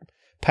dealing with at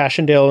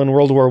Passchendaele in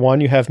World War I,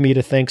 you have me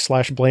to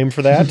thank/blame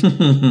for that. You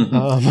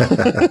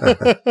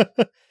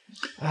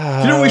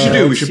know what we should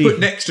do? We should put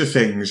next to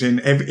things in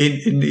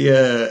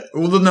the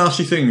all the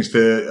nasty things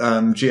the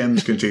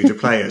GMs can do to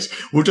players.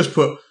 We'll just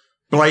put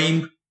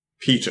blame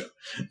Peter.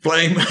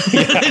 Blame. You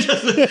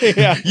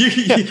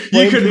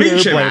can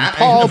reach him at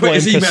Paul, and put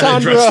his email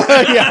Cassandra.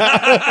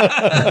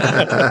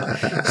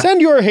 address.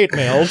 Send your hate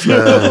mails.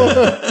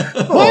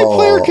 My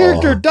player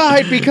character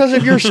died because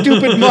of your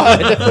stupid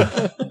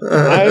mud.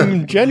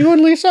 I'm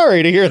genuinely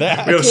sorry to hear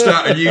that. We'll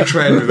start a new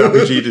trend with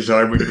RPG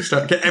design. We're going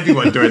to get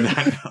everyone doing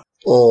that.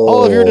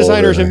 All of your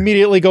designers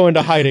immediately go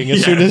into hiding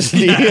as soon as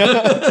the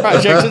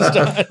project is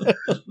done.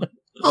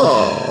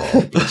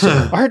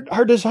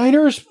 Our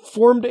designers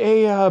formed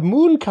a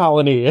moon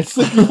colony. It's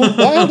the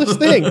wildest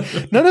thing.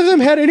 None of them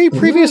had any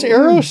previous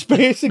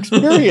aerospace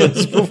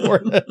experience before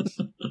this.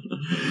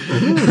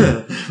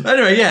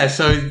 Anyway,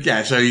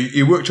 so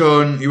you worked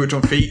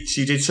on feats.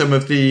 You did some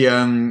of the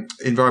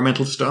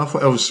environmental stuff.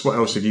 What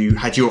else have you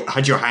had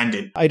your hand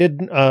in? I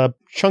did a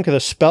chunk of the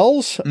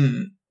spells.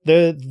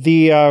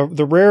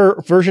 The rare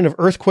version of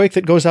Earthquake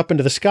that goes up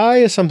into the sky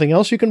is something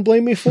else you can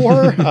blame me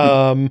for.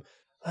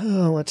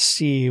 Let's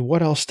see.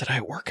 What else did I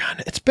work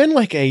on? It's been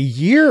like a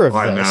year of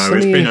this. I know.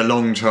 It's been a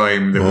long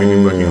time that we've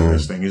been working on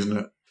this thing, isn't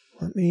it?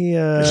 Let me...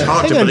 it's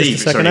hard to believe.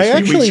 Just a second. I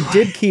actually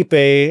did keep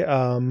a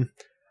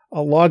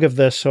log of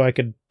this so I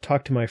could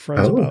talk to my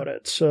friends about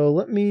it.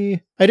 So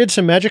I did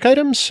some magic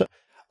items.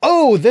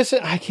 Oh,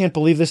 I can't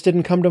believe this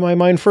didn't come to my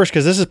mind first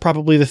because this is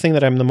probably the thing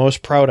that I'm the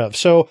most proud of.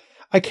 So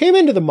I came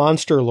into the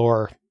monster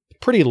lore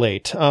pretty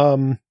late.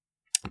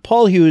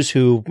 Paul Hughes,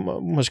 who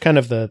was kind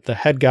of the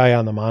head guy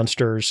on the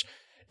monsters,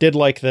 did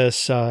like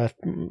this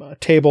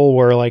table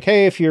where like,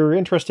 hey, if you're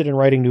interested in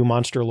writing new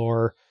monster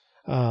lore,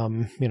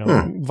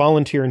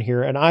 volunteer in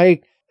here. And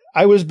I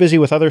was busy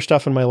with other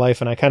stuff in my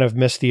life, and I kind of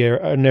missed the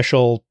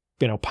initial,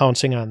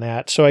 pouncing on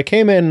that. So I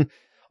came in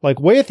like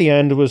way at the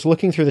end, was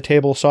looking through the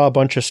table, saw a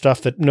bunch of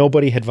stuff that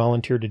nobody had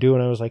volunteered to do.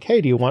 And I was like,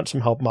 hey, do you want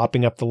some help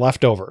mopping up the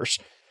leftovers?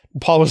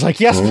 Paul was like,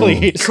 yes,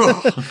 please. So,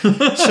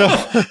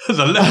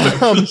 the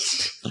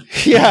leftovers.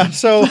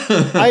 So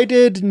I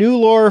did new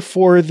lore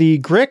for the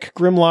Grick,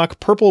 Grimlock,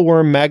 Purple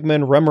Worm,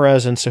 Magman,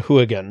 Remoraz, and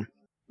Sahuagin.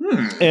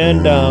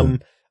 And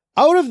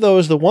out of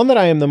those, the one that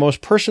I am the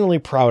most personally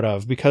proud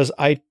of, because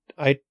I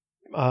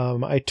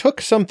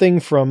took something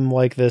from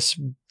like this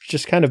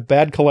just kind of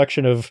bad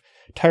collection of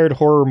tired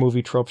horror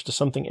movie tropes to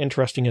something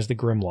interesting as the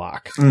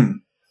Grimlock.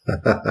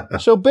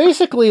 So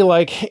basically,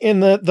 like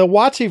in the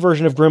WotC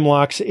version of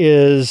Grimlocks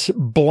is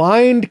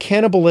blind,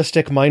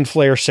 cannibalistic mind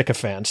flayer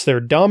sycophants. They're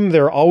dumb.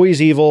 They're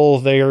always evil.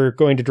 They are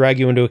going to drag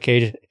you into a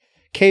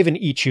cave and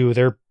eat you.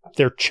 They're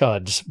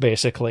chuds,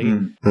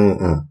 basically.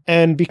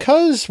 And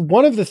because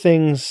one of the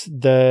things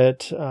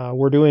that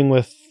we're doing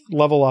with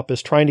Level Up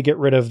is trying to get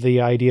rid of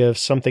the idea of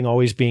something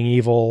always being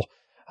evil,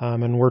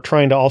 and we're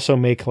trying to also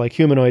make like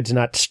humanoids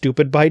not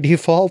stupid by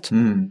default.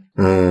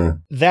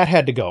 That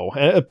had to go.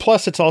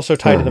 Plus, it's also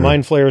tied to the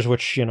mind flayers,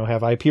 which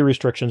have IP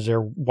restrictions.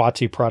 They're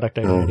WotC product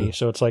identity,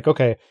 so it's like,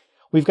 okay,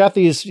 we've got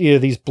these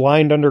these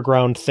blind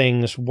underground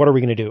things. What are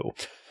we going to do?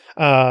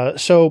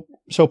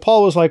 So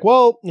Paul was like,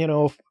 well,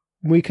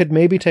 we could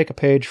maybe take a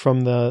page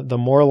from the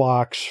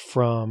Morlocks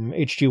from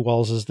H.G.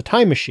 Wells's The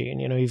Time Machine.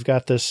 You've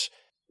got this.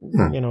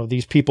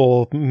 These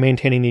people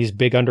maintaining these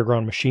big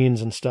underground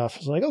machines and stuff.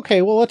 It's like,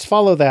 okay, well, let's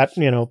follow that,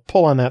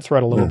 pull on that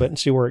thread a little bit and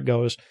see where it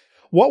goes.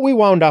 What we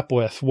wound up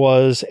with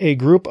was a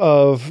group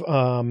of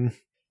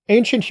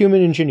ancient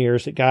human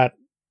engineers that got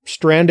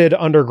stranded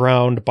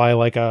underground by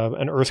like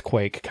an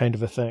earthquake kind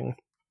of a thing.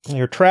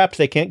 They're trapped.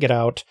 They can't get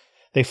out.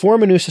 They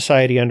form a new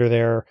society under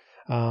there.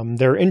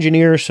 They're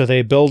engineers, so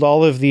they build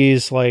all of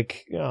these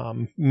like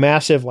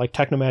massive like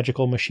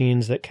technomagical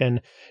machines that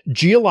can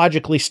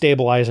geologically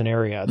stabilize an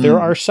area. There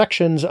are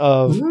sections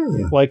of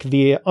like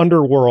the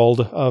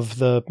underworld of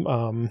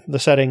the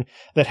setting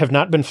that have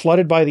not been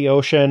flooded by the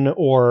ocean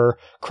or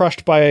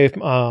crushed by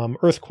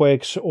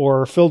earthquakes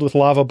or filled with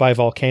lava by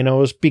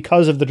volcanoes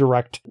because of the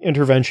direct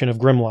intervention of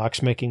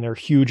Grimlocks making their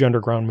huge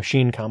underground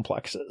machine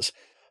complexes.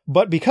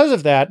 But because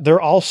of that,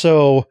 they're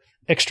also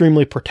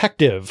extremely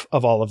protective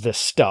of all of this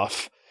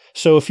stuff.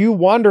 So if you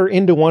wander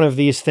into one of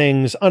these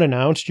things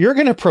unannounced, you're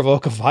going to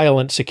provoke a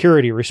violent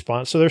security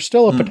response. So they're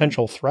still a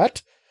potential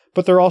threat,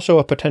 but they're also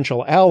a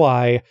potential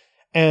ally.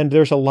 And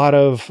there's a lot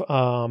of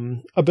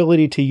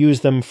ability to use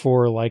them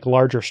for like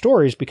larger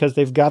stories because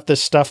they've got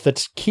this stuff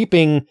that's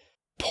keeping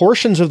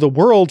portions of the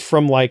world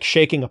from like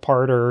shaking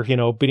apart or,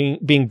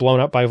 being blown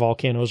up by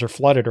volcanoes or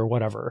flooded or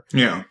whatever.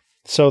 Yeah.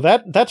 So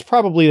that's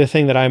probably the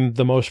thing that I'm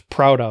the most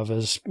proud of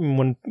is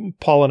when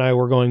Paul and I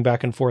were going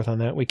back and forth on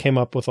that, we came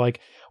up with like,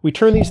 we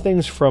turn these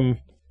things from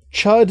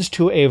chuds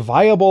to a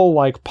viable,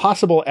 like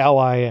possible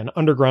ally and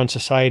underground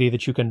society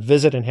that you can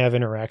visit and have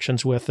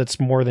interactions with. That's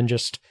more than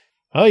just,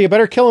 oh, you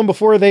better kill them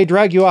before they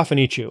drag you off and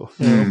eat you.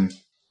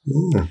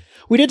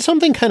 We did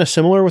something kind of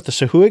similar with the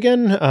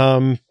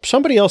Sahuagin.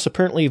 Somebody else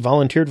apparently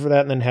volunteered for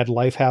that and then had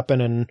life happen.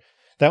 And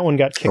that one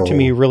got kicked to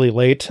me really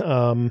late.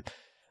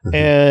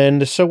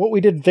 And so what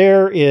we did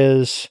there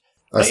is...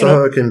 I saw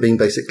her being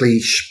basically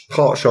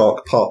part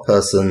shark, part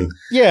person.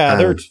 Yeah,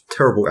 they're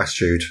terrible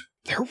attitude.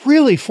 They're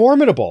really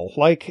formidable.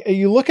 Like,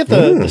 you look at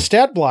the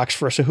stat blocks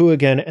for a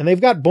Sahuagin, and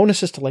they've got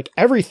bonuses to, like,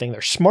 everything.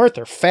 They're smart,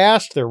 they're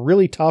fast, they're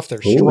really tough, they're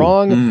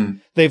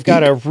strong. They've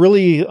got a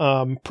really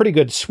pretty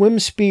good swim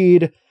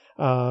speed.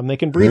 They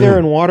can breathe air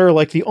and water.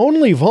 Like, the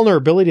only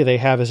vulnerability they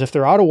have is if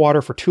they're out of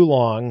water for too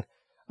long,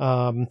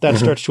 that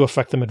starts to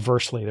affect them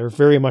adversely. They're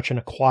very much an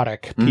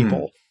aquatic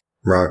people.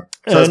 Right.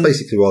 So that's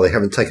basically why they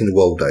haven't taken the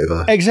world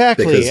over.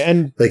 Exactly.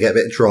 And they get a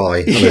bit dry.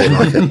 And they don't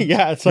like it.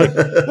 Yeah, it's like,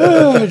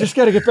 I just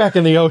got to get back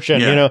in the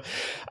ocean,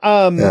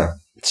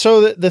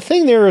 So the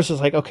thing there is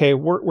like, okay,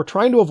 we're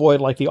trying to avoid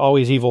like the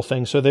always evil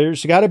thing. So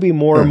there's got to be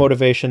more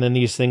motivation than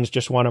these things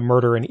just want to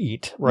murder and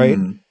eat, right?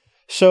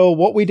 So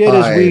what we did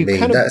is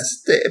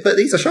but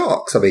these are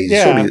sharks. I mean,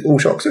 surely all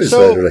sharks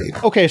are murder.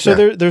 Okay, so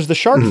there's the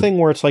shark thing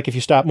where it's like if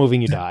you stop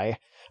moving, you die.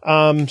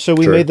 So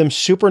we made them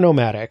super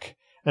nomadic.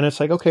 And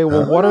it's like, okay,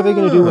 well, what are they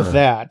going to do with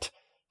that?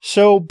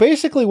 So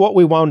basically what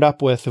we wound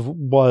up with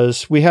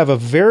was we have a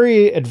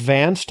very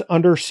advanced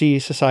undersea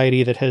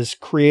society that has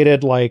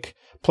created like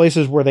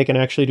places where they can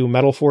actually do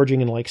metal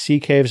forging and like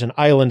sea caves and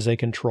islands they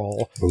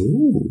control.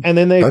 And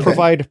then they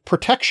provide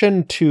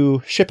protection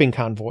to shipping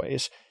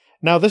convoys.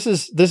 Now this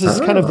is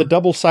kind of the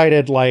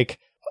double-sided, like,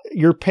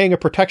 you're paying a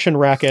protection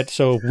racket,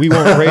 so we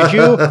won't raid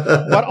you,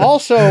 but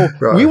also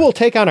we will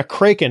take on a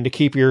kraken to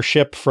keep your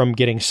ship from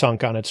getting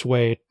sunk on its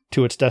way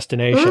to its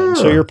destination.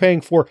 So you're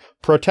paying for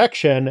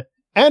protection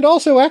and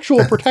also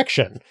actual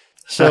protection.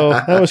 So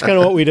that was kind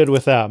of what we did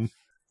with them.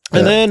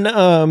 And then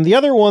the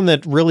other one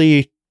that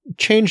really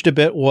changed a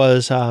bit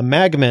was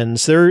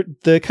magmins. They're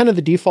the kind of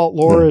the default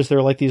lore is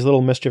they're like these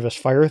little mischievous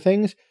fire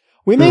things.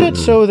 We made it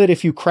so that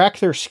if you crack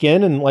their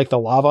skin and like the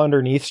lava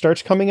underneath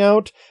starts coming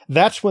out,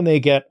 that's when they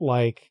get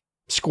like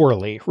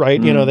squirrely,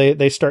 right? You know,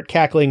 they start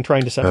cackling,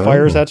 trying to set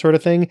fires, that sort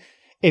of thing.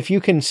 If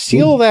you can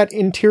seal that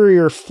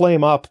interior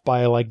flame up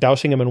by like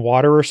dousing them in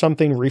water or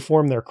something,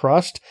 reform their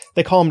crust,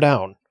 they calm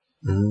down.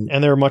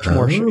 And they're much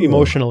more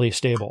emotionally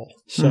stable.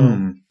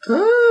 So,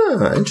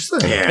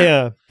 interesting.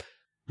 Yeah.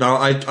 No,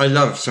 I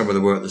love some of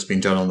the work that's been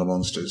done on the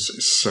monsters.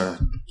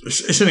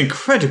 It's an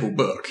incredible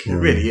book. It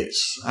really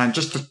is. And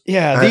just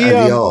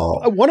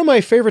one of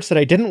my favorites that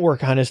I didn't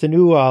work on is the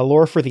new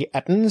lore for the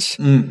Ettins.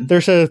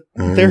 There's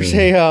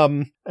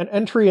an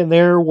entry in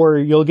there where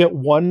you'll get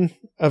one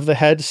of the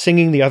heads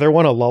singing the other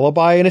one a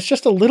lullaby, and it's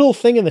just a little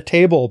thing in the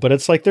table, but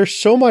it's like there's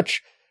so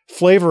much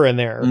flavor in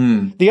there.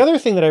 The other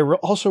thing that I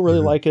also really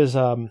like is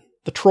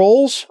the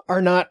trolls are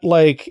not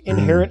like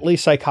inherently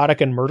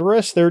psychotic and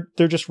murderous. They're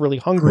just really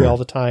hungry all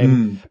the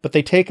time, but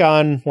they take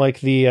on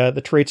like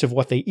the traits of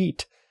what they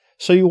eat.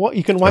 So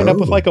you can wind up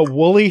with like a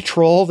woolly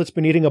troll that's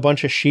been eating a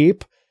bunch of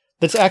sheep.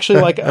 That's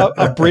actually like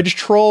a bridge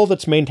troll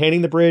that's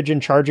maintaining the bridge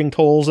and charging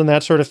tolls and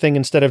that sort of thing,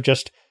 instead of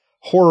just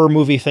horror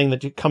movie thing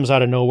that comes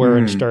out of nowhere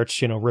and starts,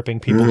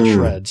 ripping people to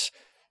shreds.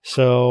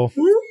 So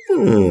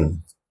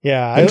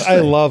yeah, I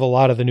love a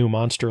lot of the new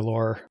monster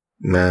lore.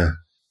 Nah.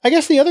 I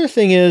guess the other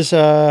thing is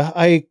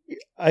I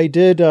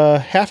did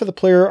half of the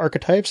player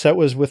archetypes. That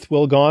was with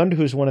Will Gond,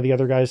 who's one of the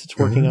other guys that's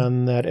working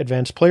on that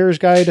advanced player's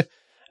guide.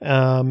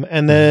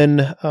 And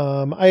then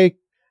I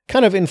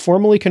kind of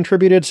informally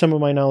contributed some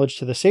of my knowledge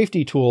to the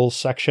safety tools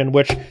section,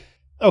 which,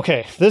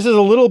 okay, this is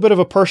a little bit of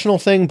a personal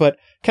thing, but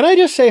can I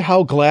just say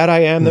how glad I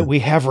am that we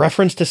have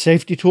reference to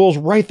safety tools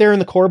right there in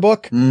the core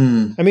book? I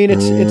mean,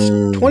 it's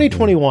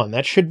 2021.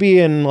 That should be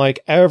in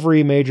like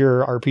every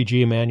major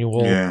RPG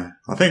manual. Yeah,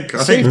 I think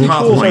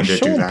Pathfinder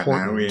do that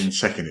now in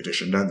second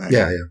edition, don't they?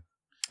 Yeah.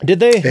 Did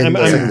they? I'm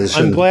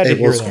glad to hear that.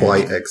 It was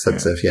quite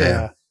extensive,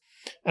 yeah.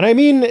 And I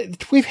mean,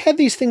 we've had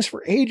these things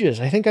for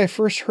ages. I think I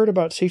first heard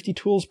about safety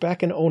tools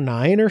back in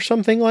 2009 or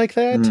something like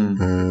that.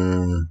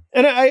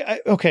 And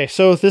okay,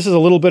 so this is a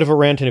little bit of a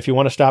rant, and if you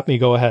want to stop me,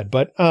 go ahead.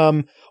 But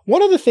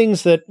one of the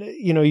things that,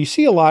 you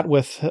see a lot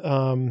with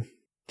the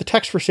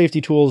text for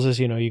safety tools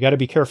is, you got to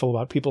be careful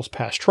about people's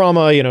past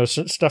trauma.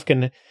 Stuff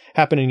can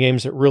happen in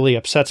games that really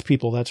upsets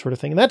people, that sort of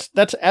thing. And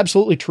that's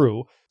absolutely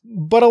true.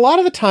 But a lot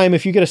of the time,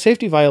 if you get a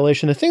safety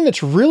violation, the thing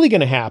that's really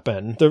going to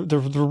happen, the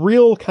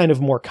real kind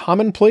of more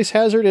commonplace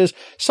hazard is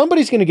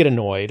somebody's going to get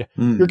annoyed.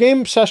 Your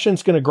game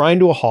session's going to grind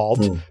to a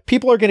halt.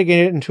 People are going to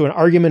get into an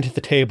argument at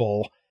the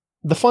table.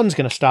 The fun's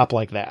going to stop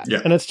like that.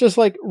 Yeah. And it's just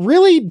like,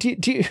 really? Do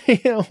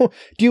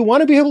you want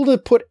to be able to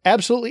put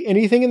absolutely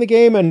anything in the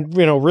game and,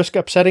 risk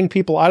upsetting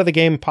people out of the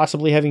game,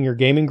 possibly having your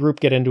gaming group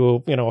get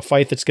into a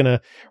fight that's going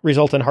to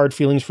result in hard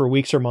feelings for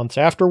weeks or months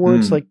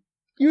afterwards? Like,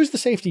 use the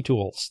safety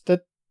tools.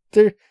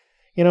 They're,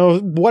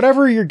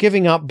 whatever you're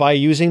giving up by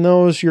using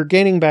those, you're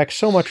gaining back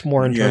so much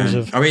more in terms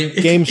of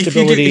game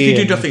stability. If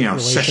you do nothing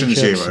else, Session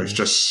Zero is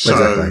just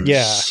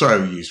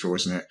so useful,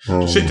 isn't it?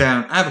 Just sit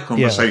down, have a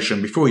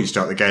conversation before you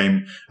start the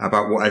game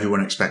about what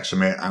everyone expects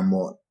from it and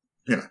what,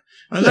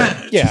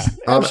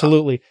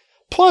 absolutely.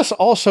 Plus,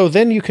 also,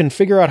 then you can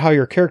figure out how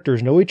your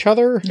characters know each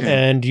other,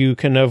 and you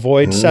can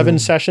avoid 7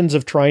 sessions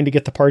of trying to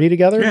get the party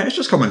together. Yeah, it's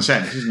just common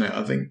sense, isn't it?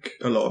 I think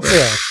a lot of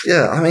it.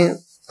 Yeah, I mean,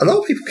 a lot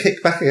of people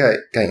kick back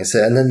against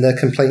it, and then their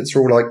complaints are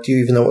all like, do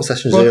you even know what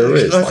Session Zero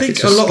is? I think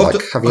there's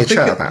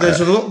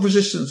a lot of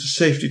resistance to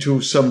safety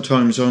tools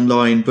sometimes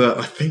online, but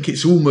I think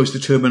it's almost the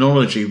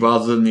terminology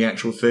rather than the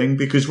actual thing,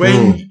 because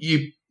when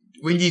you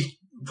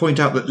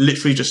point out that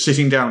literally just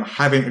sitting down,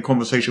 having a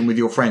conversation with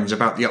your friends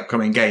about the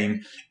upcoming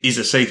game is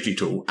a safety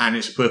tool, and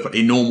it's a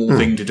perfectly normal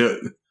thing to do.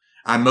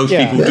 And most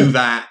people do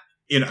that,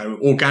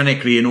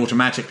 organically and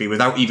automatically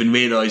without even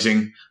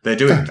realizing they're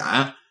doing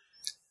that.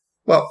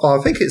 Well,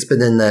 I think it's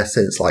been in there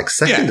since like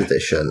second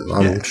edition.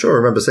 I'm sure I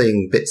remember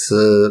seeing bits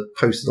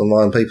posted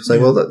online, people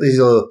saying, well,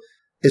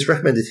 it's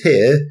recommended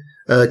here.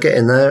 Get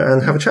in there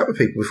and have a chat with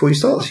people before you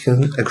start.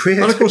 You can create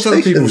expectations. And of course,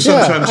 other people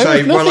sometimes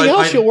say, if nothing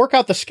else, you'll work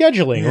out the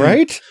scheduling,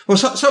 right? Well,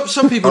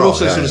 some people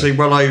also sort of say,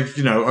 well, I've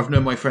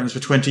known my friends for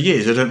 20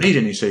 years. I don't need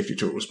any safety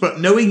tools. But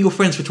knowing your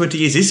friends for 20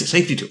 years is a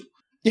safety tool.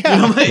 Yeah,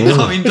 you know what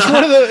I mean?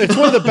 It's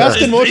one of the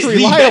best and most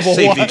reliable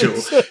safety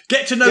ones. Tool.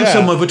 Get to know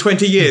someone for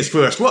 20 years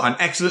first. What an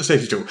excellent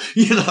safety tool,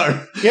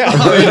 Yeah,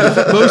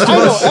 I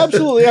know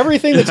absolutely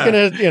everything that's going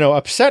to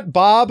upset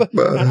Bob.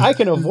 I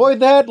can avoid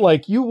that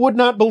like you would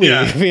not believe.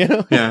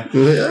 Yeah.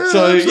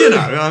 So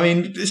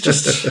it's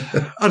just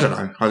I don't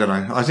know.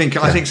 I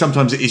think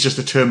sometimes it is just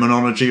the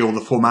terminology or the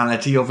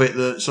formality of it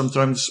that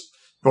sometimes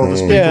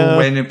bothers people.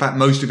 When in fact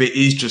most of it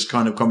is just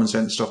kind of common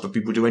sense stuff that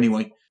people do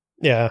anyway.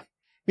 Yeah.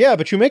 Yeah,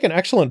 but you make an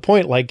excellent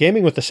point. Like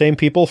gaming with the same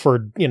people for,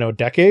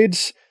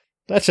 decades,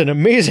 that's an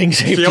amazing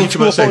safety tool. It's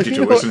the ultimate safety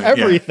tool, isn't it?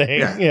 Everything.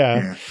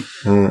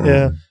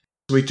 Yeah.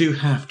 We do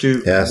have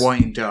to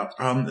wind up.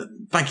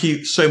 Thank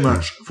you so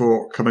much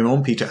for coming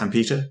on, Peter and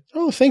Peter.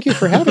 Oh, thank you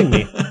for having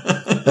me.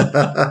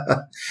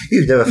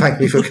 You've never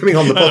thanked me for coming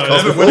on the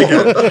podcast never will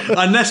again.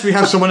 Unless we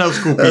have someone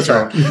else called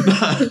Peter.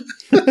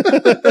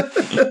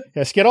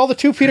 Yes, get all the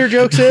 2 Peter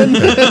jokes in.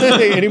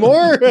 Any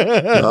more?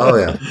 Oh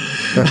yeah.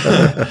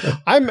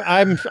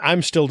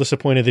 I'm still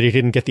disappointed that he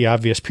didn't get the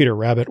obvious Peter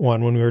Rabbit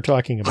one when we were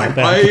talking about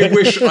that. I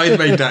wish I'd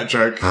made that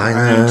joke. I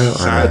know.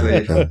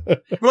 Sadly.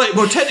 Right,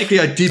 well, technically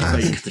I did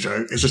make the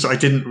joke. It's just I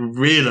didn't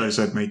realise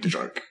I'd made the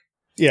joke.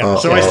 Yeah.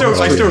 So I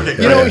still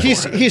get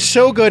he's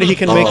so good he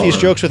can make these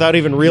jokes without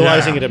even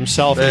realizing it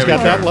himself. He's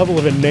got that level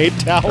of innate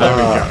talent.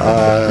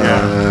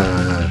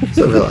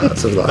 There we go.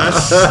 Something like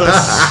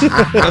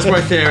that. That's my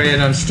theory,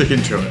 and I'm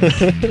sticking to it.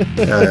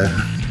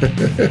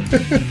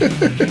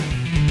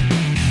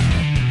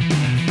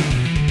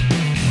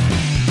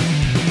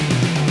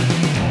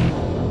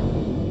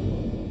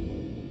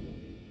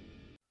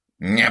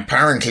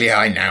 Apparently,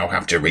 I now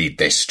have to read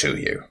this to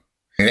you.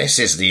 This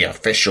is the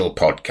official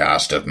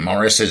podcast of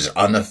Morris's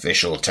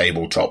unofficial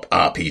tabletop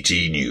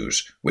RPG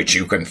news, which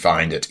you can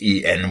find at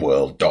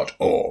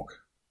enworld.org.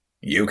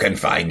 You can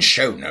find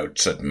show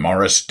notes at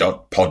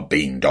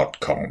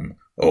morris.podbean.com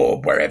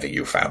or wherever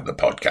you found the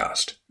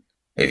podcast.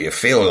 If you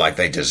feel like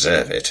they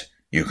deserve it,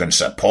 you can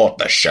support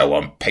the show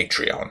on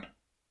Patreon.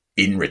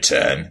 In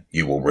return,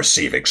 you will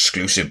receive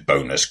exclusive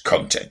bonus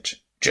content.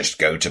 Just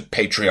go to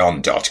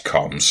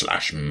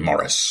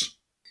patreon.com/Morris.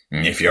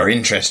 If you're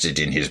interested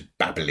in his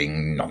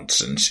babbling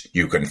nonsense,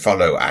 you can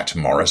follow at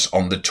Morris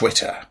on the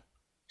Twitter.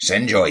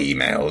 Send your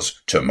emails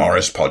to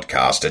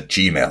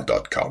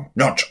morrispodcast@gmail.com.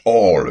 Not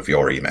all of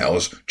your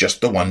emails,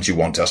 just the ones you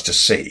want us to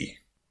see.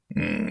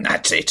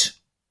 That's it.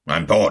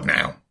 I'm bored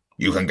now.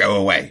 You can go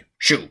away.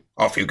 Shoo,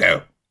 off you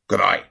go.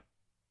 Goodbye.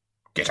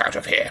 Get out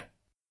of here.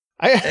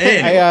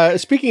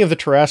 Speaking of the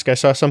Tarrasque, I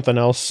saw something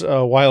else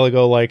a while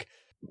ago, like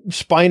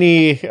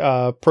spiny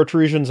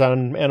protrusions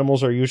on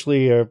animals are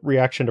usually a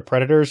reaction to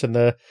predators, and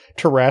the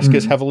Tarrasque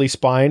is heavily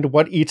spined.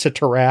 What eats a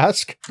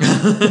Tarrasque?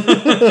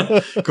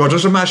 God,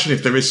 just imagine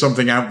if there is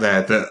something out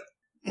there that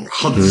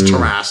hunts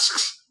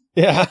Tarrasques.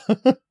 Yeah.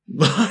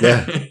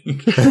 Yeah. Like,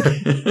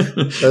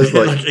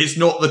 it's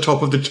not the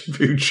top of the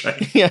food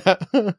chain. Yeah.